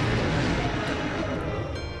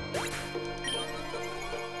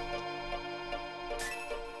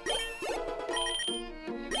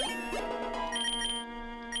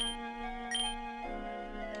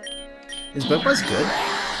 Is Bug Buzz good?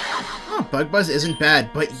 Oh, Bug Buzz isn't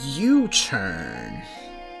bad, but U-Turn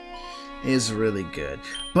is really good.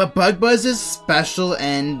 But Bug Buzz is special,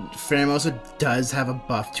 and Pheromosa does have a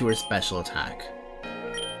buff to her special attack.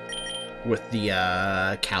 With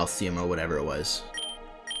the, calcium or whatever it was.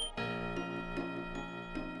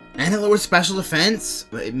 And it lowers special defense?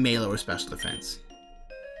 But it may lower special defense.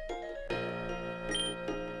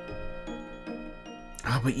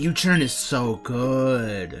 Oh, but U-Turn is so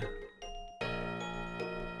good.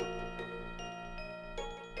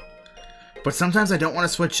 But sometimes I don't want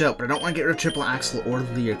to switch out, but I don't want to get rid of Triple Axle or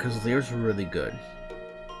Leer, because Leer's really good.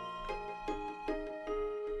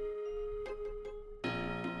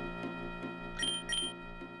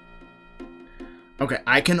 Okay,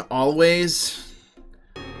 I can always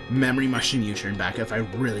Memory Mushroom U-Turn back if I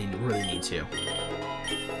really, really need to.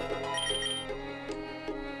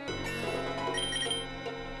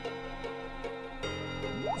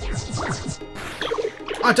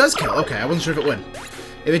 Oh, it does kill. Okay, I wasn't sure if it would.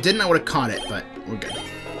 If it didn't, I would have caught it, but we're good.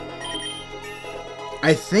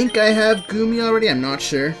 I think I have Goomy already. I'm not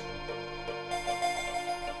sure.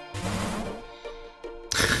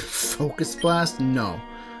 Focus Blast? No.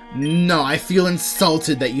 No, I feel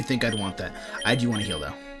insulted that you think I'd want that. I do want to heal,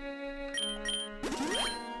 though.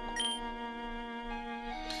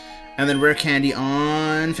 And then Rare Candy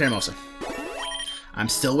on Pheromosa. I'm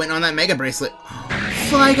still waiting on that Mega Bracelet.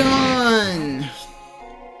 Flygon!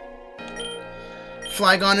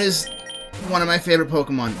 Flygon is one of my favorite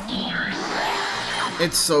Pokemon.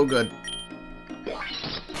 It's so good.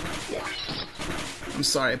 I'm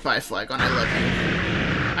sorry, bye Flygon, I love you.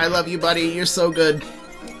 I love you, buddy, you're so good.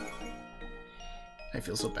 I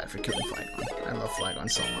feel so bad for killing Flygon. I love Flygon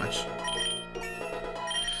so much.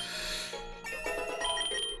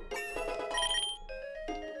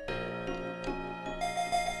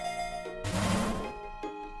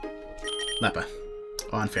 Leppa.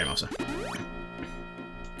 On Pheromosa.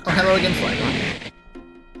 Oh, hello again, Flygon.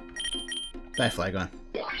 Bye, Flygon.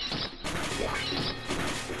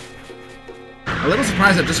 A little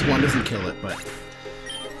surprised that just one doesn't kill it, but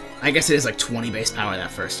I guess it is like 20 base power that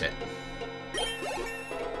first hit.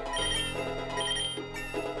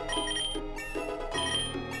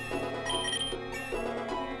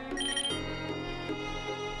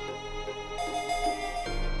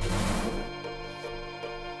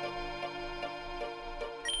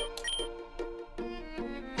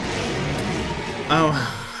 Oh,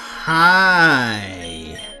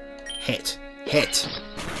 hi. Hit. Hit.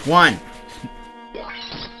 1.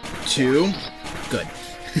 2. Good.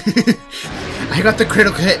 I got the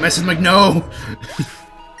critical hit message. I'm like, no.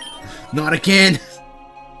 Not again.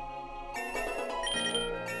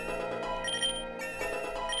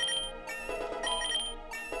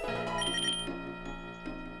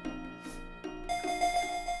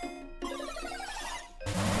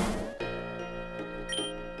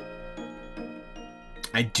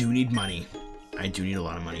 I do need money. I do need a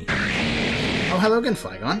lot of money. Oh, hello again,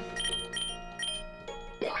 Flygon.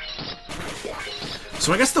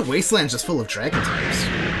 So I guess the Wasteland's just full of dragon types.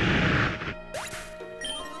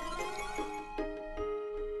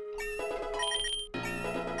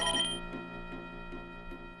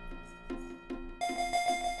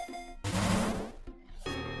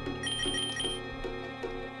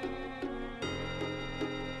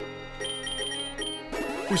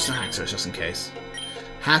 Who's the Haxorus, just in case?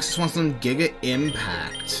 Haxorus wants some Giga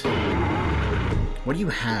Impact. What do you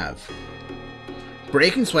have?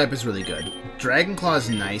 Breaking Swipe is really good. Dragon Claw is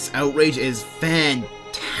nice. Outrage is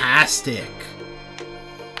fantastic.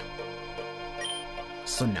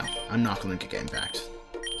 So no, I'm not going to get Impact.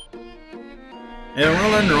 If I want to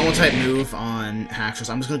learn a normal type move on Hacktress,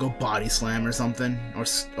 I'm just going to go Body Slam or something. Or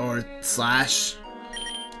Slash.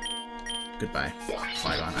 Goodbye.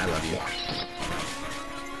 Flygon, I love you.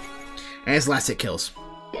 And his last hit kills.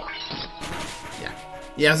 Yeah.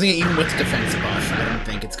 Yeah, I was thinking even with the defense buff, I don't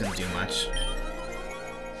think it's going to do much.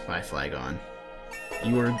 Bye, Flygon.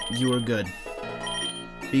 You were good.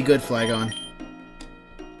 Be good, Flygon.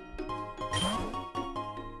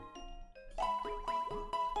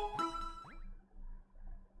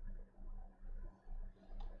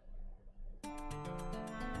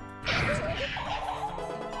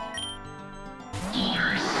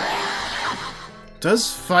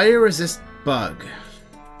 Does fire resist bug?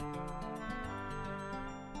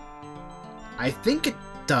 I think it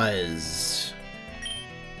does.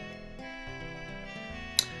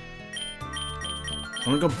 I'm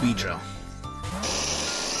gonna go Beedrill.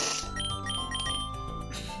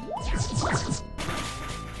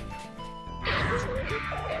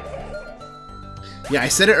 Yeah, I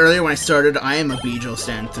said it earlier when I started, I am a Beedrill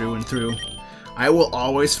stan through and through. I will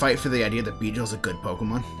always fight for the idea that Beedrill's a good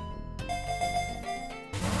Pokemon.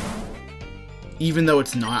 Even though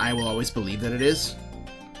it's not, I will always believe that it is.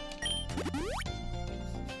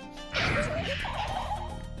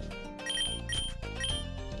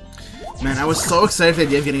 Man, I was so excited for the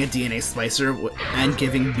idea of getting a DNA Splicer and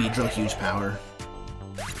giving Beedrill huge power.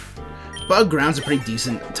 Bug Ground's a pretty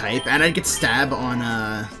decent type, and I'd get Stab on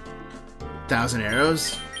 1,000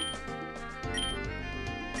 Arrows.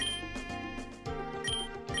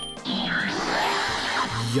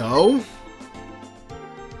 Yo!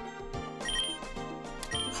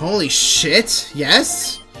 Holy shit,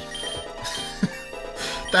 yes?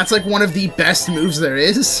 That's like one of the best moves there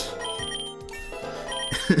is.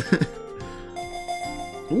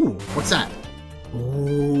 Ooh, what's that?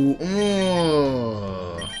 Ooh,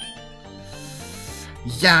 oh.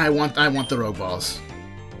 Yeah, I want the Rogue Balls.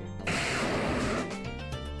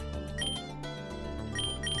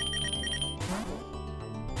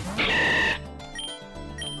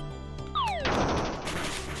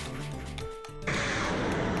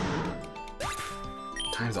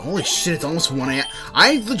 Holy shit, it's almost 1 AM.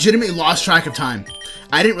 I legitimately lost track of time.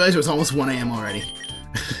 I didn't realize it was almost 1 AM already.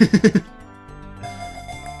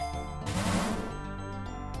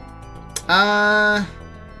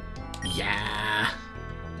 Yeah.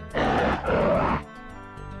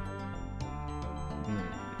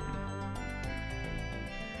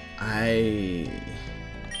 I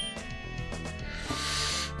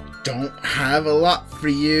don't have a lot for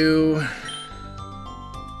you.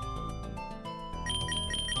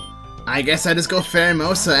 I guess I just go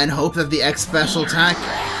Pheromosa and hope that the X special attack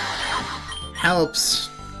helps.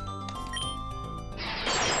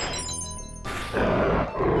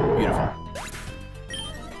 Beautiful.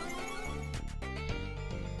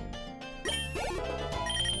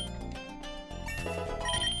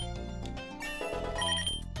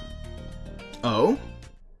 Oh?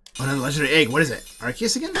 Another legendary egg. What is it?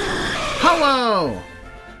 Arceus again? Hello!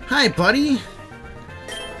 Hi, buddy!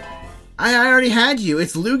 I already had you.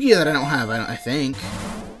 It's Lugia that I don't have, I think.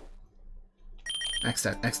 X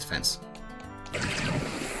defense.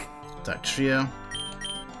 Duck Trio.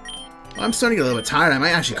 Well, I'm starting to get a little bit tired. I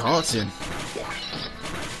might actually call it soon.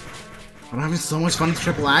 I'm having so much fun with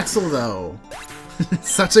Triple Axel, though.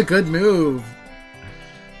 It's such a good move.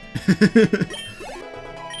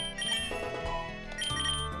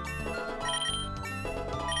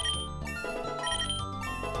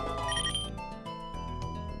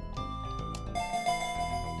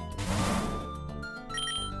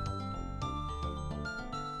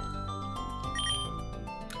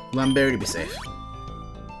 Lumberry to be safe.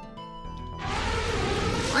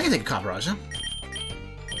 I can take a Copperajah.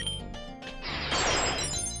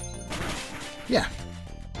 Yeah.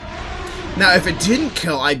 Now, if it didn't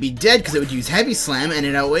kill, I'd be dead because it would use Heavy Slam and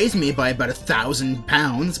it outweighs me by about 1,000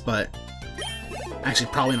 pounds, but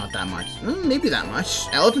actually probably not that much. Maybe that much.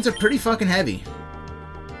 Elephants are pretty fucking heavy.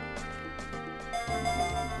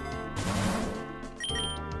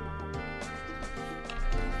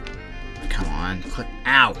 Come on, click.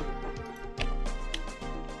 Ow!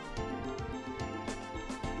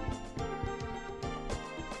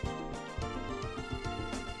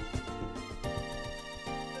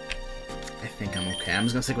 I think I'm okay. I'm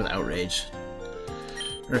just gonna stick with Outrage.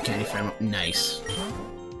 Or Candy Pheromone. Nice.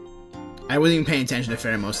 I wasn't even paying attention to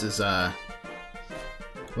Pheromosa's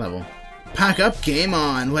level. Pack up, game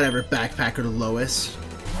on! Whatever, Backpacker to Lois.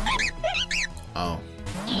 Oh.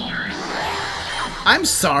 I'm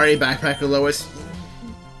sorry, Backpacker Lois.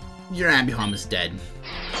 Your Ambihom is dead.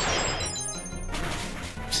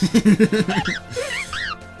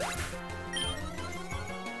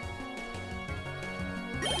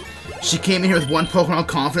 She came in here with one Pokemon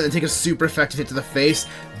confident and take a super effective hit to the face.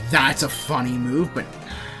 That's a funny move, but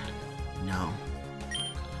no.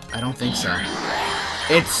 I don't think so.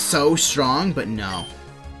 It's so strong, but no.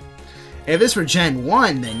 If this were Gen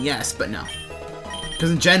 1, then yes, but no.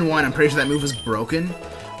 Because in Gen 1, I'm pretty sure that move was broken,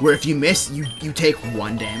 where if you miss, you take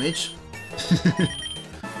 1 damage.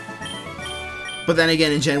 But then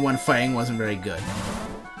again, in Gen 1, fighting wasn't very good.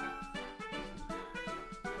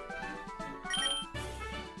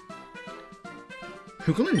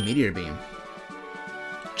 Who can learn Meteor Beam?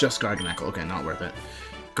 Just Garganacl. Okay, not worth it.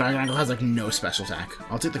 Garganacl has, like, no special attack.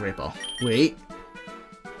 I'll take the Great Ball. Wait.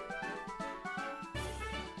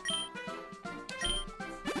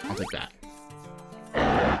 I'll take that.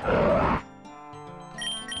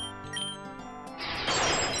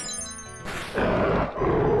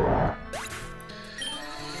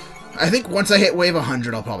 I think once I hit wave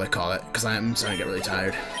 100, I'll probably call it, because I'm starting to get really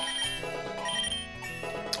tired.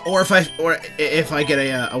 Or if I get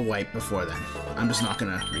a wipe before then, I'm just not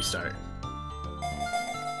gonna restart.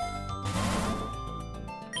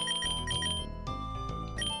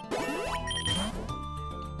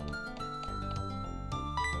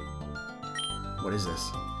 What is this?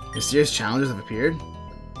 Mysterious challenges have appeared?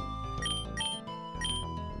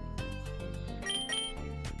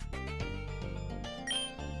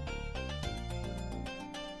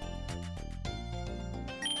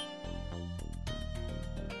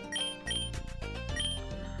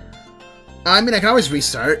 I mean, I can always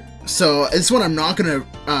restart. So, this one I'm not gonna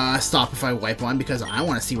stop if I wipe one, because I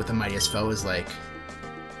want to see what the Mightiest Foe is like.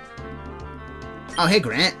 Oh, hey,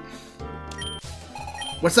 Grant.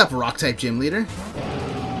 What's up, Rock-type gym leader?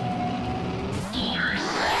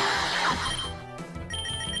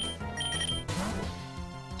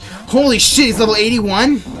 Holy shit, he's level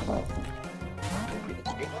 81?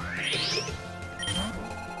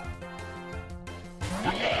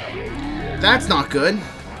 That's not good.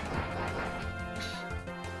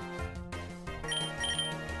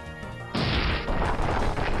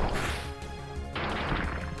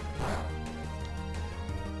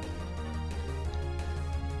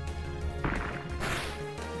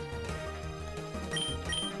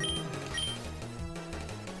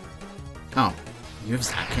 Oh, you have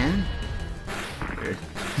Zap Cannon? Weird.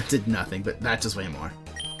 It did nothing, but that does way more.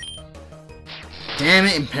 Damn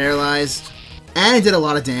it, and paralyzed. And it did a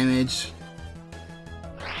lot of damage.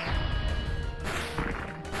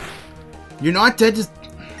 You're not dead, just...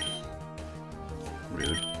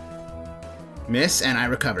 Rude. Miss, and I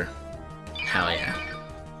recover. Hell yeah.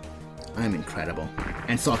 I'm incredible.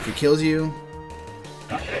 And Stalker kills you.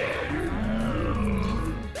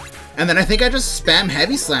 And then I think I just spam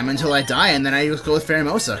Heavy Slam until I die, and then I just go with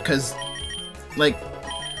Pheromosa, because, like,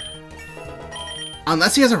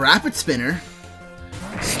 unless he has a Rapid Spinner,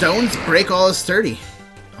 stones break all his sturdy.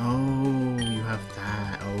 Oh, you have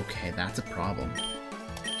that. Okay, that's a problem.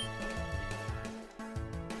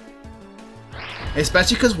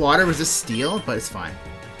 Especially because water resists steel, but it's fine.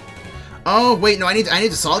 Oh, wait, no, I need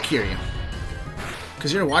to Salt Cure you.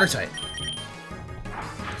 Because you're a water type.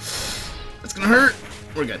 That's gonna hurt.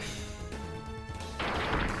 We're good.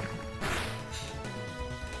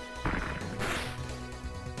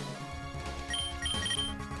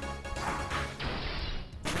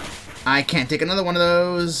 I can't take another one of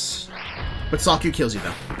those. But Salt Cure kills you,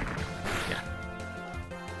 though. Yeah.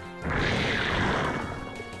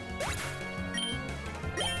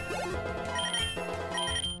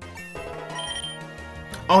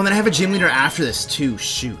 Oh, and then I have a gym leader after this, too.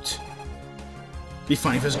 Shoot. Be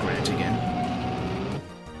funny if it was Grant again.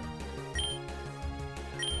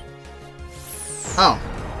 Oh.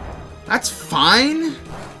 That's fine.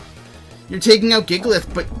 You're taking out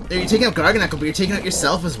Gigalith, but you're taking out Garganacl, but you're taking out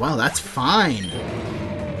yourself as well. That's fine.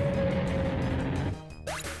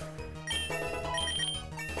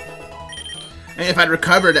 And if I'd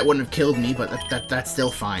recovered, that wouldn't have killed me, but that's still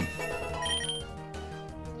fine.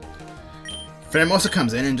 Pheromosa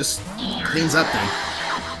comes in and just cleans up then.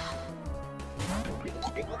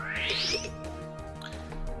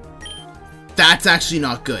 That's actually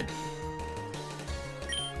not good.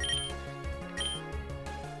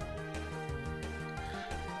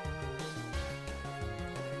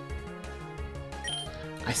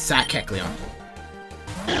 I sat Kecleon.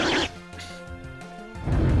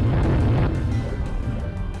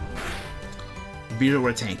 Beetle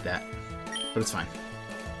would have tanked that, but it's fine.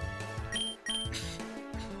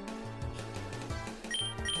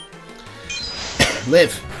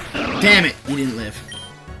 Live. Damn it, you didn't live.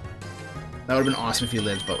 That would have been awesome if you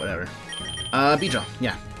lived, but whatever. Beedrill,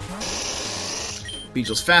 yeah.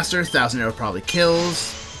 Beedrill's faster, 1000 arrow probably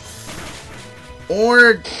kills.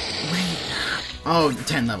 Or... Wait. Oh,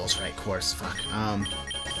 10 levels, right, of course, fuck.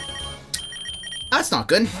 That's not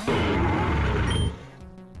good.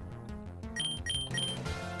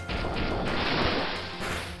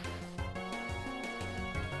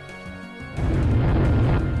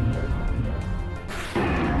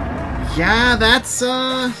 Yeah, that's,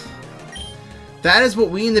 that is what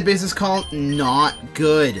we in the business call not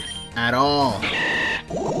good at all.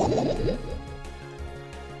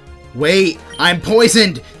 Wait, I'm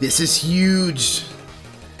poisoned! This is huge!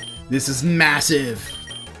 This is massive!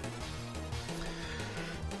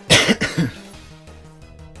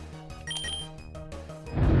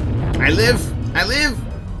 I live! I live!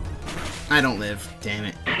 I don't live. Damn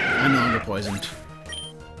it. I'm no longer poisoned.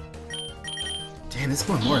 Damn, this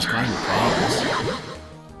boy more is causing me problems.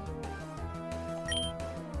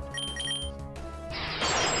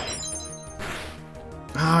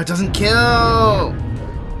 Oh, it doesn't kill!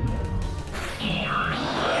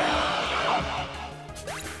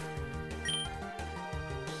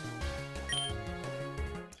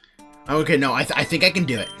 Okay, no, I think I can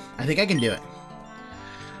do it. I think I can do it.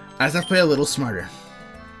 I just have to play a little smarter.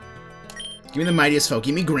 Give me the mightiest foe.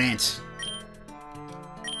 Give me Grant.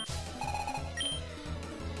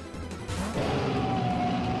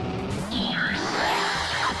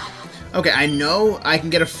 Okay, I know I can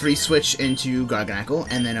get a free switch into Garganackle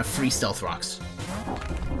and then a free Stealth Rocks.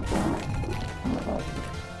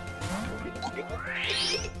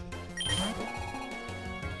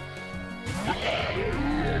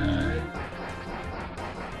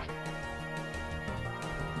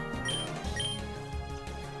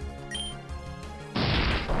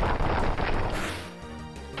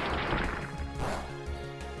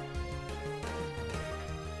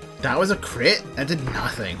 That was a crit? That did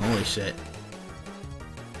nothing. Holy shit.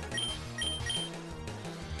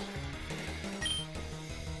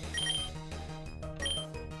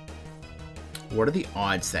 What are the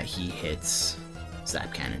odds that he hits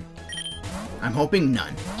Zap Cannon? I'm hoping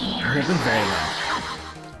none. I'm hoping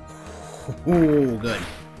very low. Ooh, good.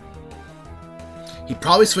 He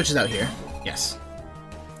probably switches out here. Yes.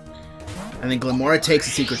 And then Glamora takes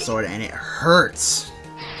the Secret Sword and it hurts.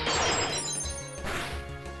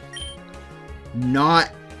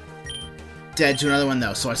 Not dead to another one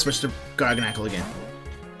though, so I switched to Garganackle again.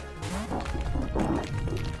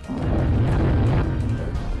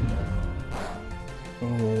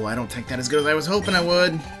 Oh, I don't take that as good as I was hoping I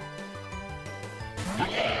would.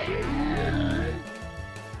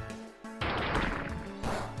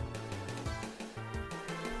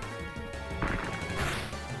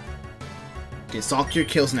 Okay, Salt Cure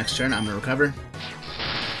kills next turn. I'm gonna recover.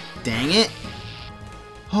 Dang it.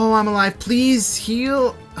 Oh, I'm alive. Please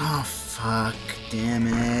heal. Oh, fuck. Damn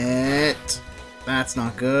it. That's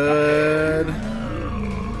not good.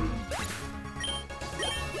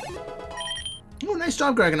 Oh, nice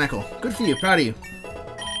job, Garganackle. Good for you. Proud of you.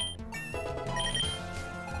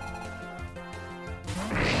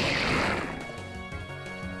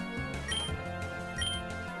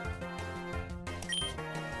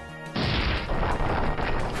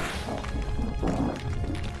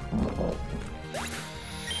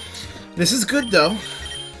 This is good, though.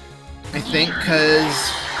 I think,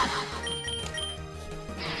 because...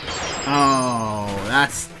 Oh,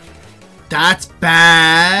 that's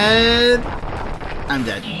bad. I'm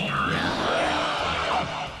dead. Yeah.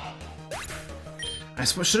 I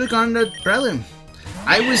should have gone to Breloom.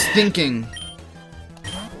 I was thinking...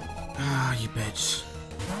 Oh, you bitch.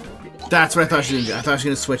 That's what I thought she was going to do. I thought she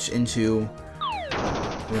was going to switch into...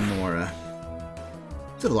 Glamora.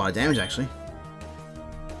 Did a lot of damage, actually.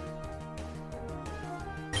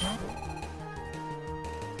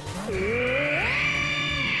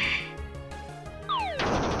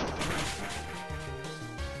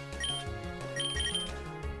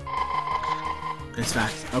 It's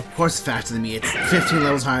fast. Of course it's faster than me. It's 15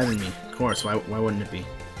 levels higher than me. Of course, why wouldn't it be?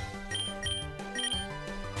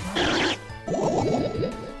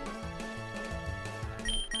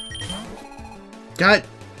 Got it.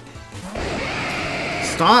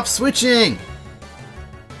 Stop switching!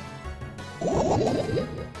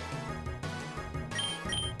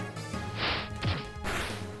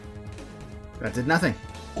 That did nothing.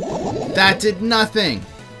 That did nothing!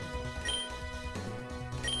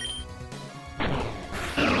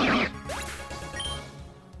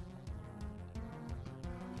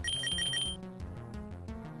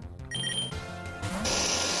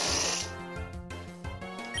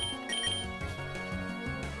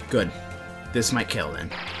 Good. This might kill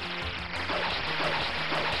then.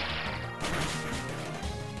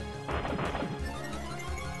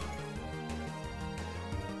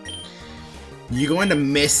 You're going to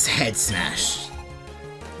miss Head Smash.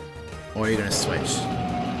 Or you're going to switch.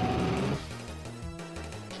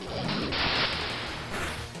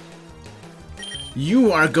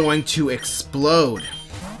 You are going to explode.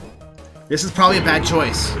 This is probably a bad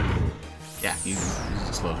choice. Yeah, you use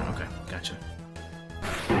explosion. Okay, gotcha.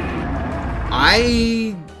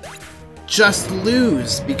 I just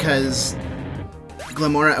lose because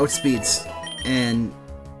Glamora outspeeds. And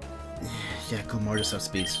yeah, Glamora just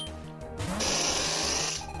outspeeds.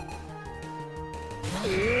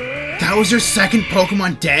 That was your second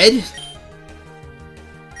Pokemon dead?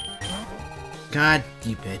 God,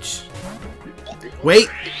 you bitch. Wait!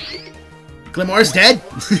 Glamour's dead?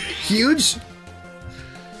 Huge?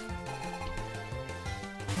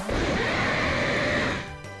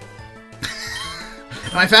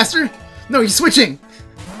 Am I faster? No, he's switching!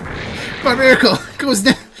 By miracle, goes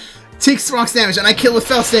down, takes rocks damage, and I kill with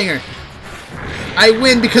Fell Stinger. I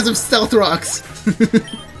win because of Stealth Rocks.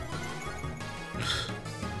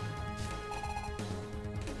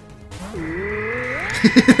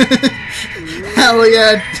 Hell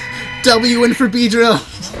yeah! W in for Beedrill!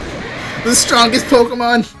 The strongest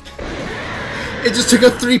Pokemon! It just took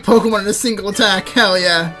out 3 Pokemon in a single attack! Hell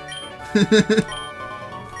yeah!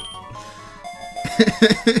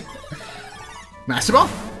 Master Ball?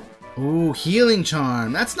 Ooh, Healing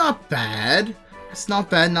Charm. That's not bad. That's not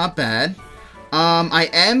bad, not bad. I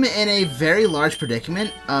am in a very large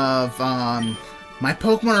predicament of, my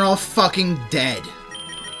Pokemon are all fucking dead.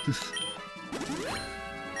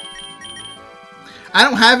 I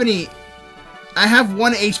don't have any... I have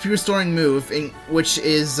 1 HP restoring move, which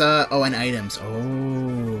is, oh, and items.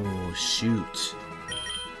 Oh, shoot.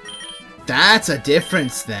 That's a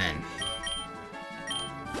difference, then.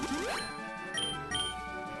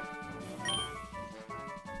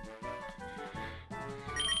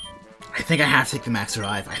 I think I have to take the Max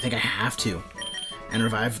Revive. I think I have to. And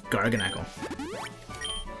revive Garganacl.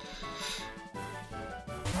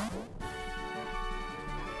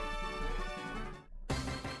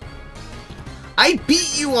 I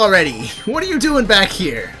beat you already! What are you doing back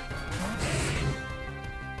here?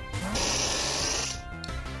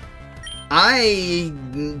 I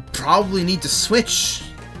probably need to switch.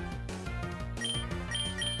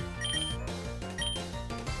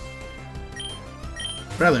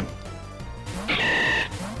 Breloom.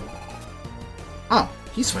 Oh,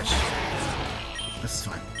 he switched. That's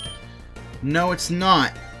fine. No, it's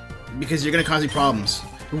not. Because you're gonna cause me problems.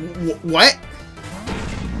 What?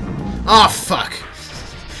 Oh, fuck.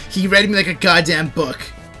 He read me like a goddamn book.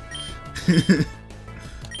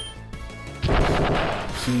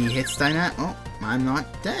 He hits Dynat. Oh, I'm not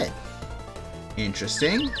dead.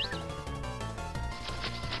 Interesting.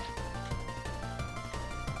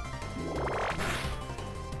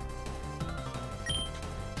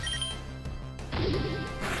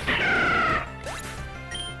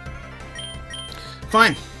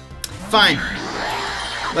 Fine. Fine.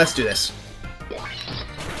 Let's do this.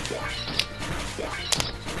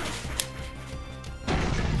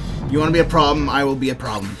 You want to be a problem, I will be a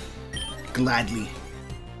problem. Gladly.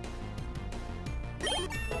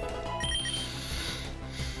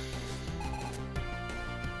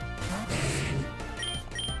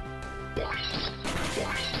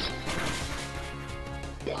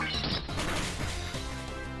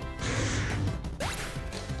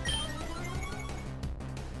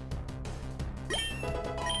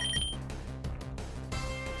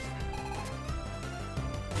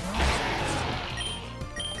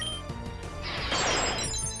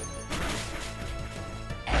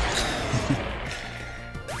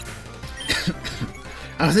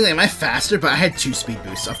 I was thinking, am I faster? But I had 2 speed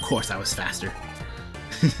boosts. Of course I was faster.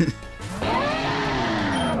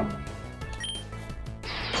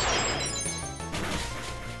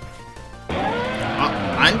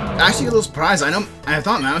 I'm actually a little surprised. I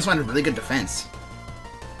thought Mammoth had a really good defense.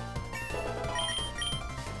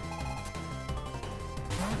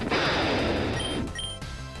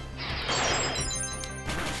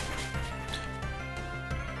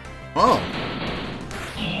 Oh.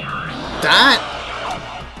 That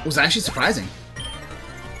was actually surprising.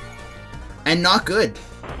 And not good.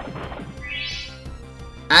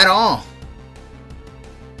 At all.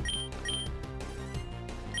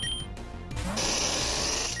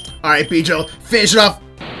 Alright, Beedrill, finish it off!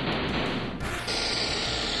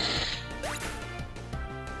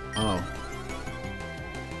 Oh.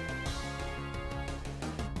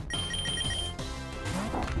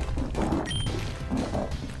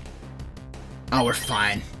 Oh, we're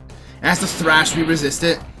fine. It has to thrash me, resist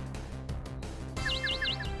it.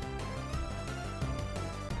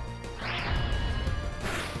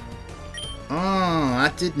 Oh,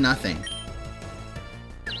 that did nothing.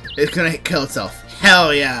 It's gonna kill itself.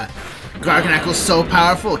 Hell yeah! Garganacle's so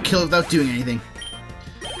powerful, it'll kill it without doing anything.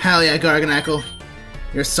 Hell yeah, Garganacle.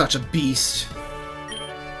 You're such a beast.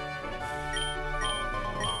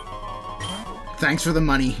 Thanks for the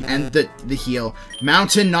money and the heal.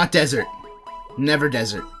 Mountain, not desert. Never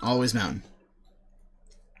desert. Always mountain.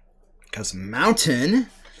 Because mountain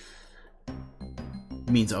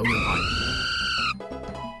means Ogerpon.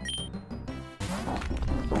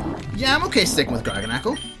 Yeah, I'm okay sticking with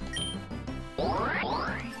Garganacle.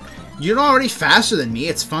 You're already faster than me,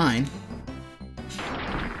 it's fine.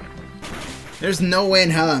 There's no way in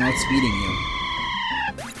hell I'm outspeeding you.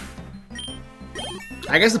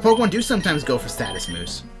 I guess the Pokemon do sometimes go for status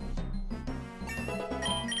moves.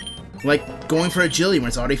 Like going for Agility when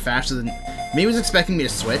it's already faster than... Maybe it was expecting me to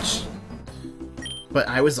switch. But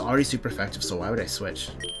I was already super effective, so why would I switch?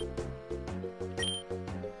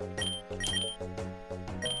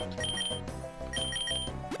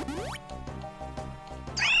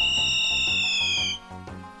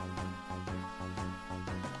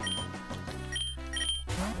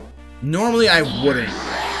 Normally I wouldn't.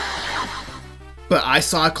 But I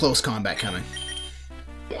saw a close combat coming.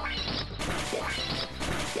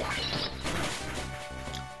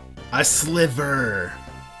 A sliver.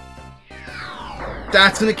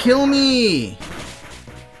 That's gonna kill me.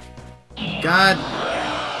 God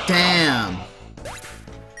damn.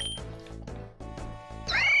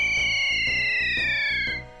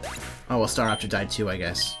 Oh, well, Staraptor died too, I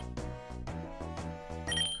guess.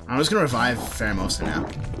 I'm just gonna revive Pheromosa now.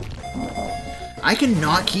 I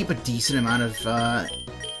cannot keep a decent amount of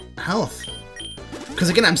health. Because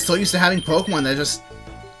again, I'm so used to having Pokemon that just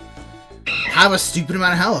have a stupid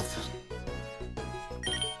amount of health.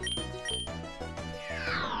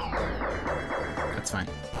 That's fine.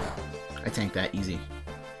 I tank that easy.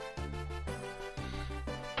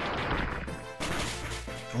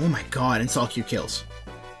 Oh my god, Insult Q kills.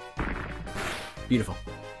 Beautiful.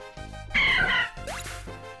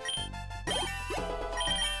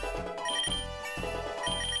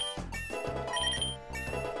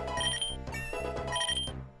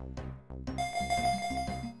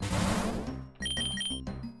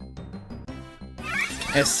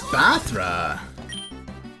 Espathra.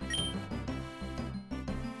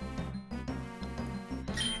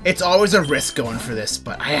 It's always a risk going for this,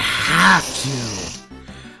 but I have to.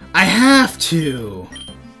 I have to.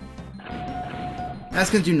 That's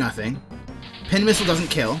gonna do nothing. Pin Missile doesn't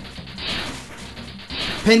kill.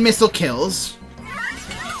 Pin Missile kills.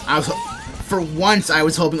 For once, I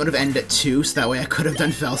was hoping it would have ended at 2, so that way I could have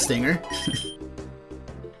done Fell Stinger.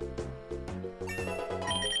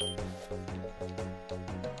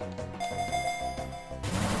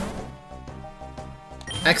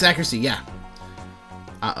 X accuracy, yeah.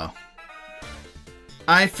 Uh-oh.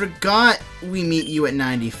 I forgot we meet you at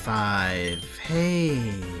 95.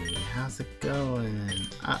 Hey, how's it going?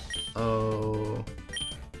 Uh-oh.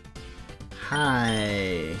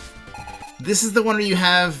 Hi. This is the one where you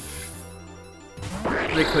have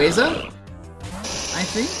Rayquaza? I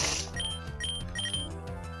think?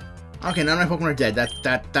 Okay, none of my Pokemon are dead.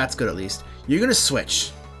 That's good at least. You're gonna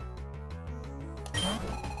switch.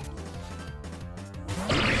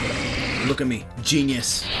 Look at me.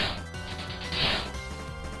 Genius.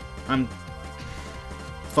 I'm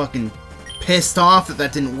fucking pissed off that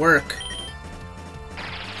that didn't work.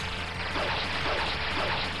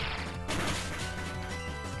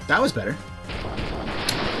 That was better.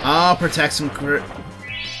 Oh, protect some crits.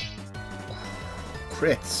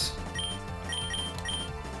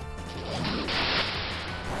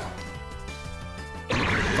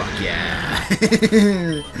 Fuck yeah.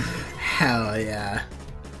 Hell yeah.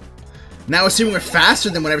 Now, assuming we're faster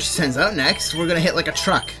than whatever she sends out next, we're gonna hit like a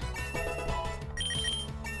truck.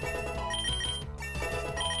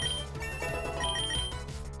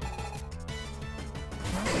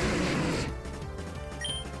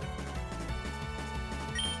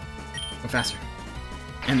 We're faster.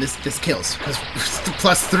 And this kills, because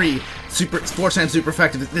 +3, super 4 times super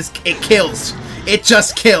effective. It kills. It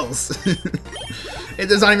just kills.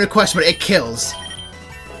 There's not even a question, but it kills.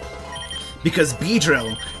 Because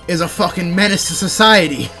Beedrill is a fucking menace to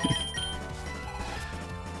society.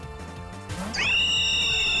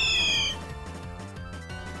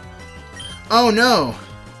 Oh no!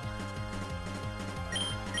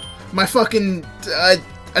 My fucking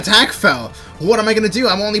attack fell. What am I gonna do?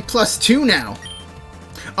 I'm only +2 now.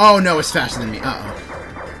 Oh no, it's faster than me. Uh-oh.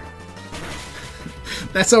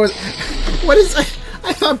 That's always... What is...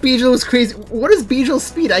 I thought Beedrill was crazy. What is Beedrill's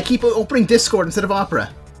speed? I keep opening Discord instead of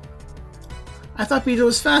Opera. I thought Beedrill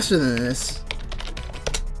was faster than this.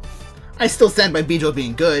 I still stand by Beedrill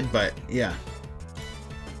being good, but yeah.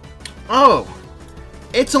 Oh!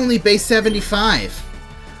 It's only base 75.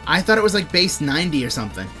 I thought it was like base 90 or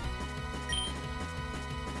something.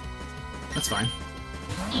 That's fine.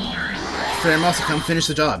 Fair also come finish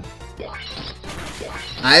the job.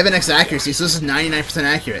 I have an X accuracy, so this is 99%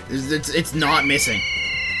 accurate. It's not missing.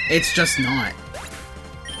 It's just not.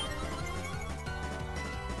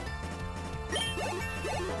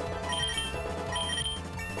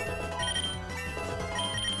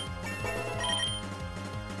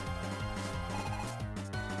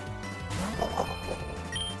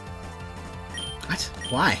 What?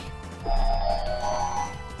 Why?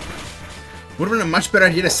 Would have been a much better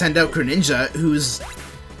idea to send out Greninja, who's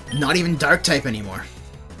not even Dark type anymore.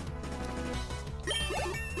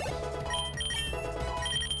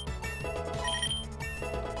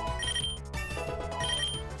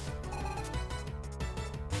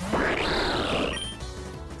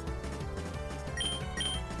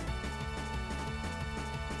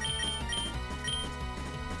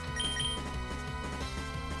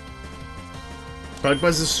 Bug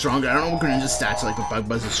Buzz is stronger. I don't know what Greninja's stats are like, but Bug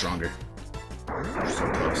Buzz is stronger. So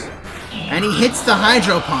close. And he hits the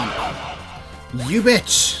Hydro Pump! You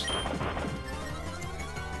bitch!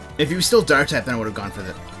 If he was still Dark type, then I would have gone for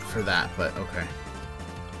that, but okay.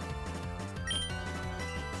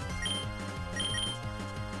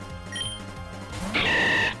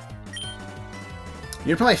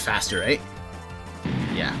 You're probably faster, right?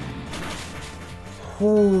 Yeah.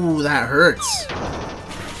 Ooh, that hurts.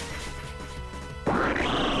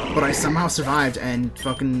 But I somehow survived and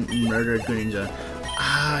fucking murdered Greninja.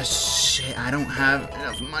 Ah, shit, I don't have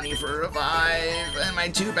enough money for a revive, and my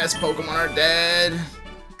two best Pokemon are dead.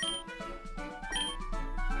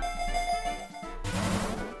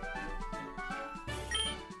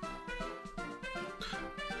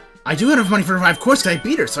 I do have enough money for a revive, of course, because I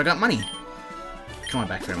beat her, so I got money. Come on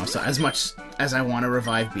back, Fairmo. So as much as I want to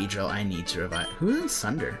revive Beedrill, I need to revive. Who's in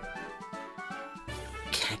Sunder?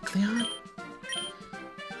 Kecleon?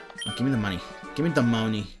 Oh, give me the money. Give me the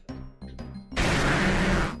money.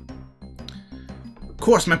 Of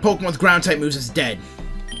course, my Pokemon with ground type moves is dead.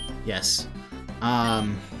 Yes.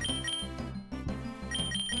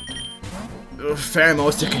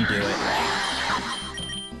 Pheromosa can do it.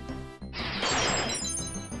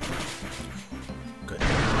 Good.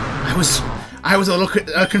 I was a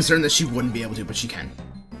little concerned that she wouldn't be able to, but she can.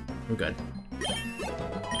 We're good.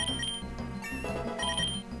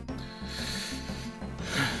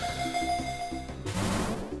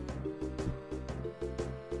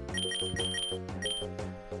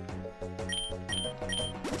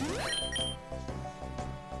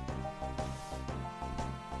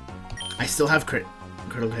 I still have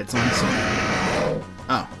critical hits on, so...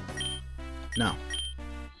 Oh. No.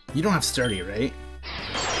 You don't have Sturdy, right?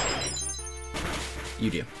 You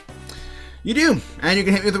do. You do! And you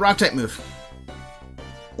can hit me with a Rock-type move.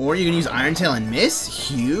 Or you can use Iron Tail and miss.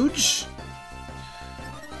 Huge!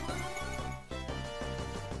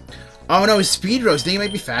 Oh no, his Speed Rose. Think he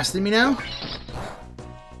might be faster than me now?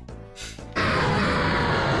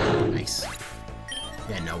 Nice.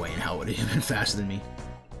 Yeah, no way in hell would he have been faster than me.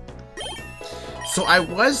 So I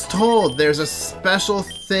was told there's a special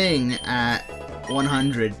thing at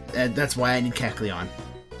 100, and that's why I need Kecleon.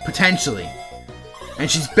 Potentially.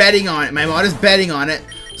 And she's betting on it. My mod is betting on it,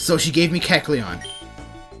 so she gave me Kecleon.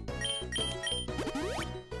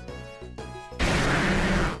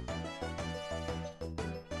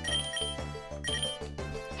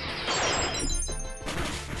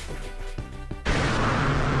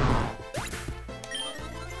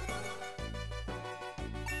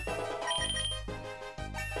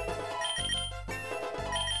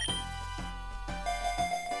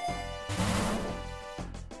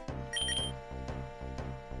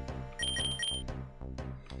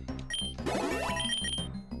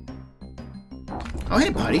 Oh, hey,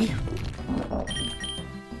 buddy.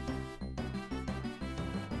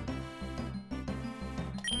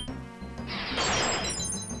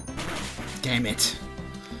 Damn it.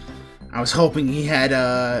 I was hoping he had,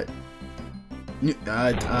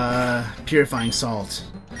 Purifying Salt.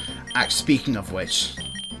 Speaking of which.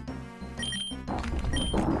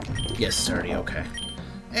 Yes, Sturdy, okay.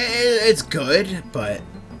 It's good, but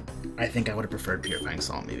I think I would have preferred Purifying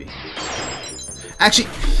Salt, maybe. Actually,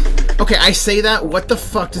 okay, I say that. What the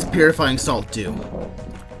fuck does Purifying Salt do?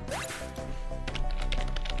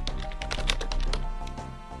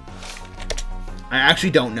 I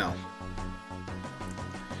actually don't know.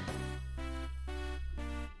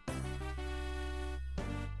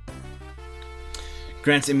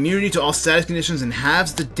 Grants immunity to all status conditions and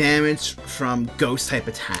halves the damage from ghost-type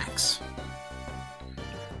attacks.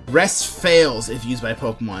 Rest fails if used by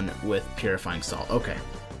Pokemon with Purifying Salt. Okay.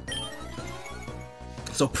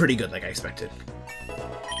 So pretty good, like I expected.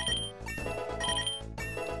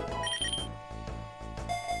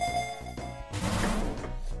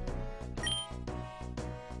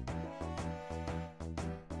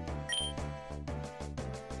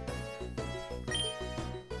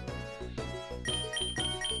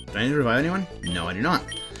 Do I need to revive anyone? No, I do not.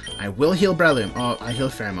 I will heal Breloom. Oh, I heal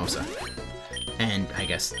Pheromosa. And I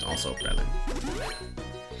guess also Breloom.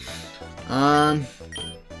 I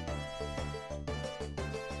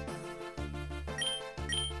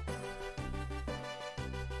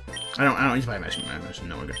don't need to buy Mission.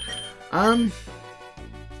 No, we're good.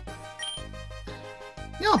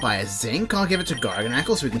 Yeah, I'll buy a Zinc. I'll give it to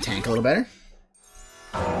Garganacl so we can tank a little better.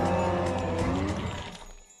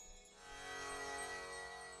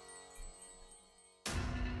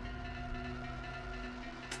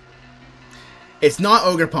 It's not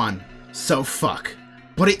Ogerpon, so fuck.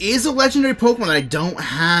 But it is a legendary Pokemon that I don't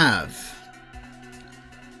have.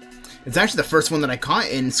 It's actually the first one that I caught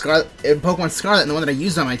in Pokemon Scarlet and the one that I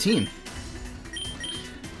used on my team.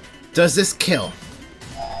 Does this kill?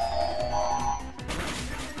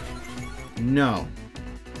 No.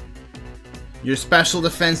 Your special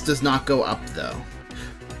defense does not go up, though.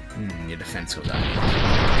 Your defense goes up.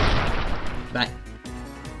 That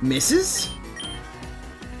misses?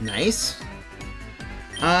 Nice.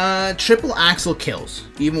 Triple Axle kills,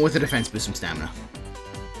 even with a defense boost from stamina.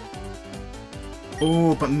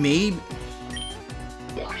 Oh, but maybe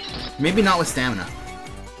not with stamina.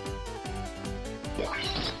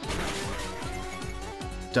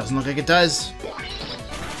 Doesn't look like it does.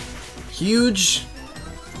 Huge.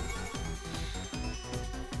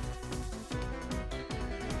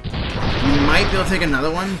 You might be able to take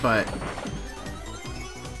another one, but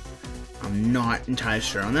I'm not entirely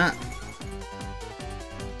sure on that.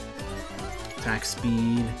 Attack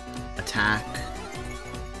speed, attack,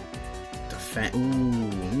 defense.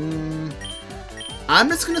 Ooh. I'm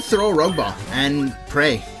just gonna throw a Rogue Ball and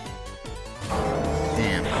pray.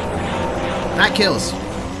 Damn. That kills.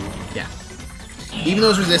 Yeah. Even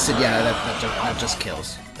though it's resisted, yeah, that just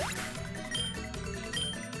kills.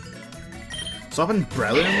 Swap in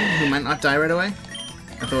Breloom, who might not die right away.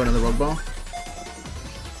 I'll throw another Rogue Ball.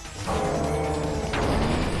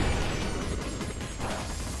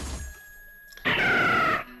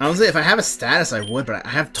 I was say if I have a status, I would, but I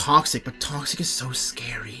have Toxic, but Toxic is so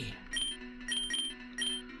scary.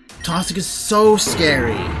 Toxic is so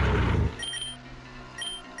scary.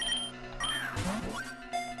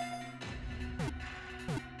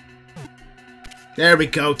 There we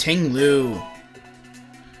go, Ting Lu.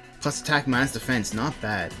 Plus attack minus defense, not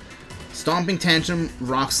bad. Stomping Tantrum,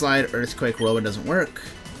 Rock Slide, Earthquake, Robo doesn't work.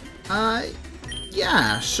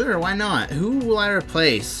 Yeah, sure, why not? Who will I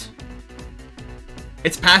replace?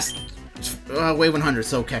 It's past wave 100,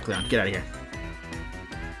 so Kecleon, get out of here.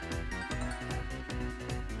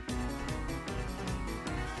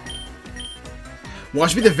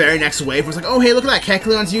 Watch me the very next wave where it's like, oh hey, look at that,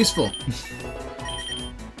 Kecleon's useful.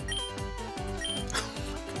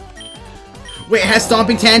 Wait, it has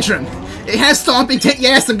Stomping Tantrum. It has Stomping Tantrum.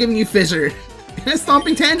 Yes, I'm giving you Fissure. It has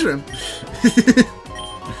Stomping Tantrum.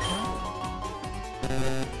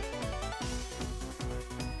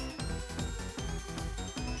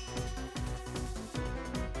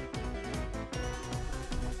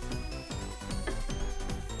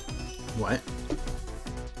 What?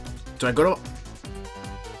 Do I go to...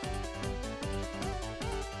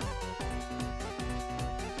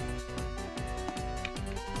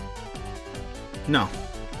 No.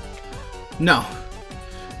 No.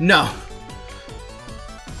 No.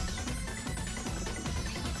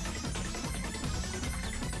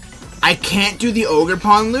 I can't do the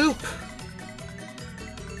Ogerpon loop?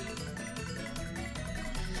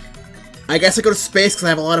 I guess I go to space because I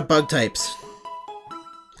have a lot of bug types.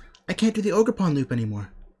 I can't do the Ogerpon loop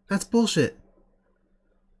anymore. That's bullshit.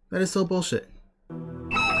 That is so bullshit.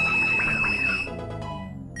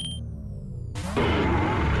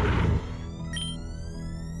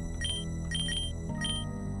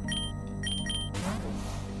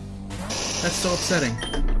 That's so upsetting.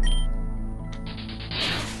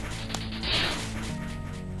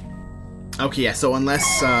 Okay, yeah, so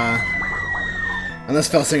unless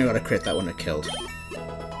Felsinger got a crit, that wouldn't have killed.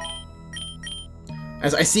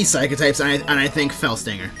 As I see Psychotypes, and I think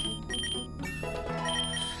Felstinger.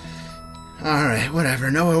 Alright, whatever.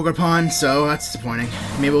 No Ogerpon, so that's disappointing.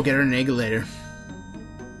 Maybe we'll get her an egg later.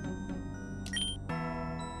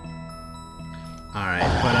 Alright,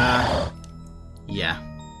 but, Yeah.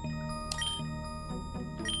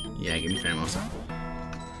 Yeah, give me Pheromosa.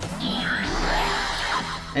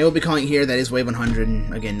 And we'll be calling it here. That is wave 100,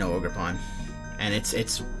 and again, no Ogerpon. And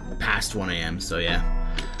it's past 1 AM, so yeah.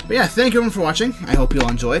 But yeah, thank you everyone for watching. I hope you all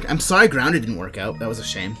enjoyed. I'm sorry Grounded didn't work out. That was a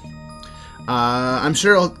shame. I'm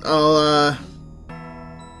sure I'll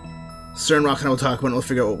Stern Rock and I will talk about it. We'll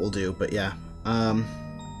figure out what we'll do. But yeah.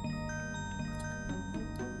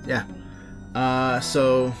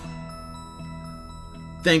 So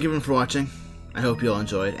thank you everyone for watching. I hope you all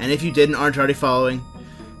enjoyed. And if you didn't aren't already following,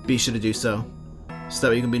 be sure to do so. So that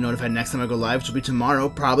way you can be notified next time I go live, which will be tomorrow,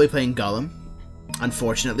 probably playing Gollum.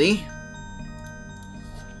 Unfortunately.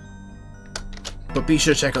 But be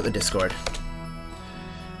sure to check out the Discord.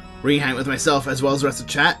 Where you can hang with myself as well as the rest of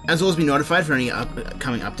the chat, as well as be notified for any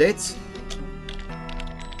upcoming updates.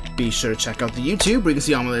 Be sure to check out the YouTube, where you can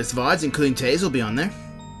see all my latest VODs, including today's will be on there.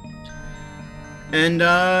 And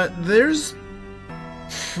there's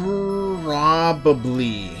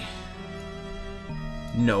probably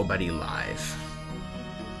nobody live.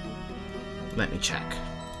 Let me check.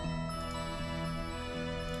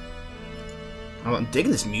 Oh, I'm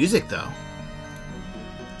digging this music though.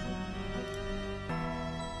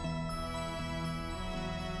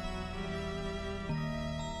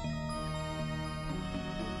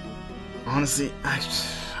 Honestly,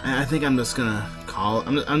 I think I'm just gonna call.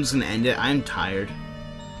 I'm just gonna end it. I'm tired.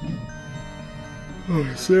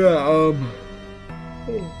 Oh, so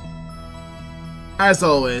yeah, as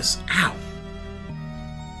always, ow.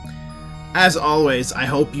 As always, I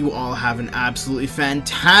hope you all have an absolutely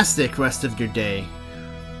fantastic rest of your day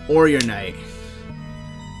or your night,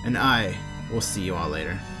 and I will see you all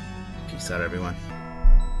later. Peace out, everyone.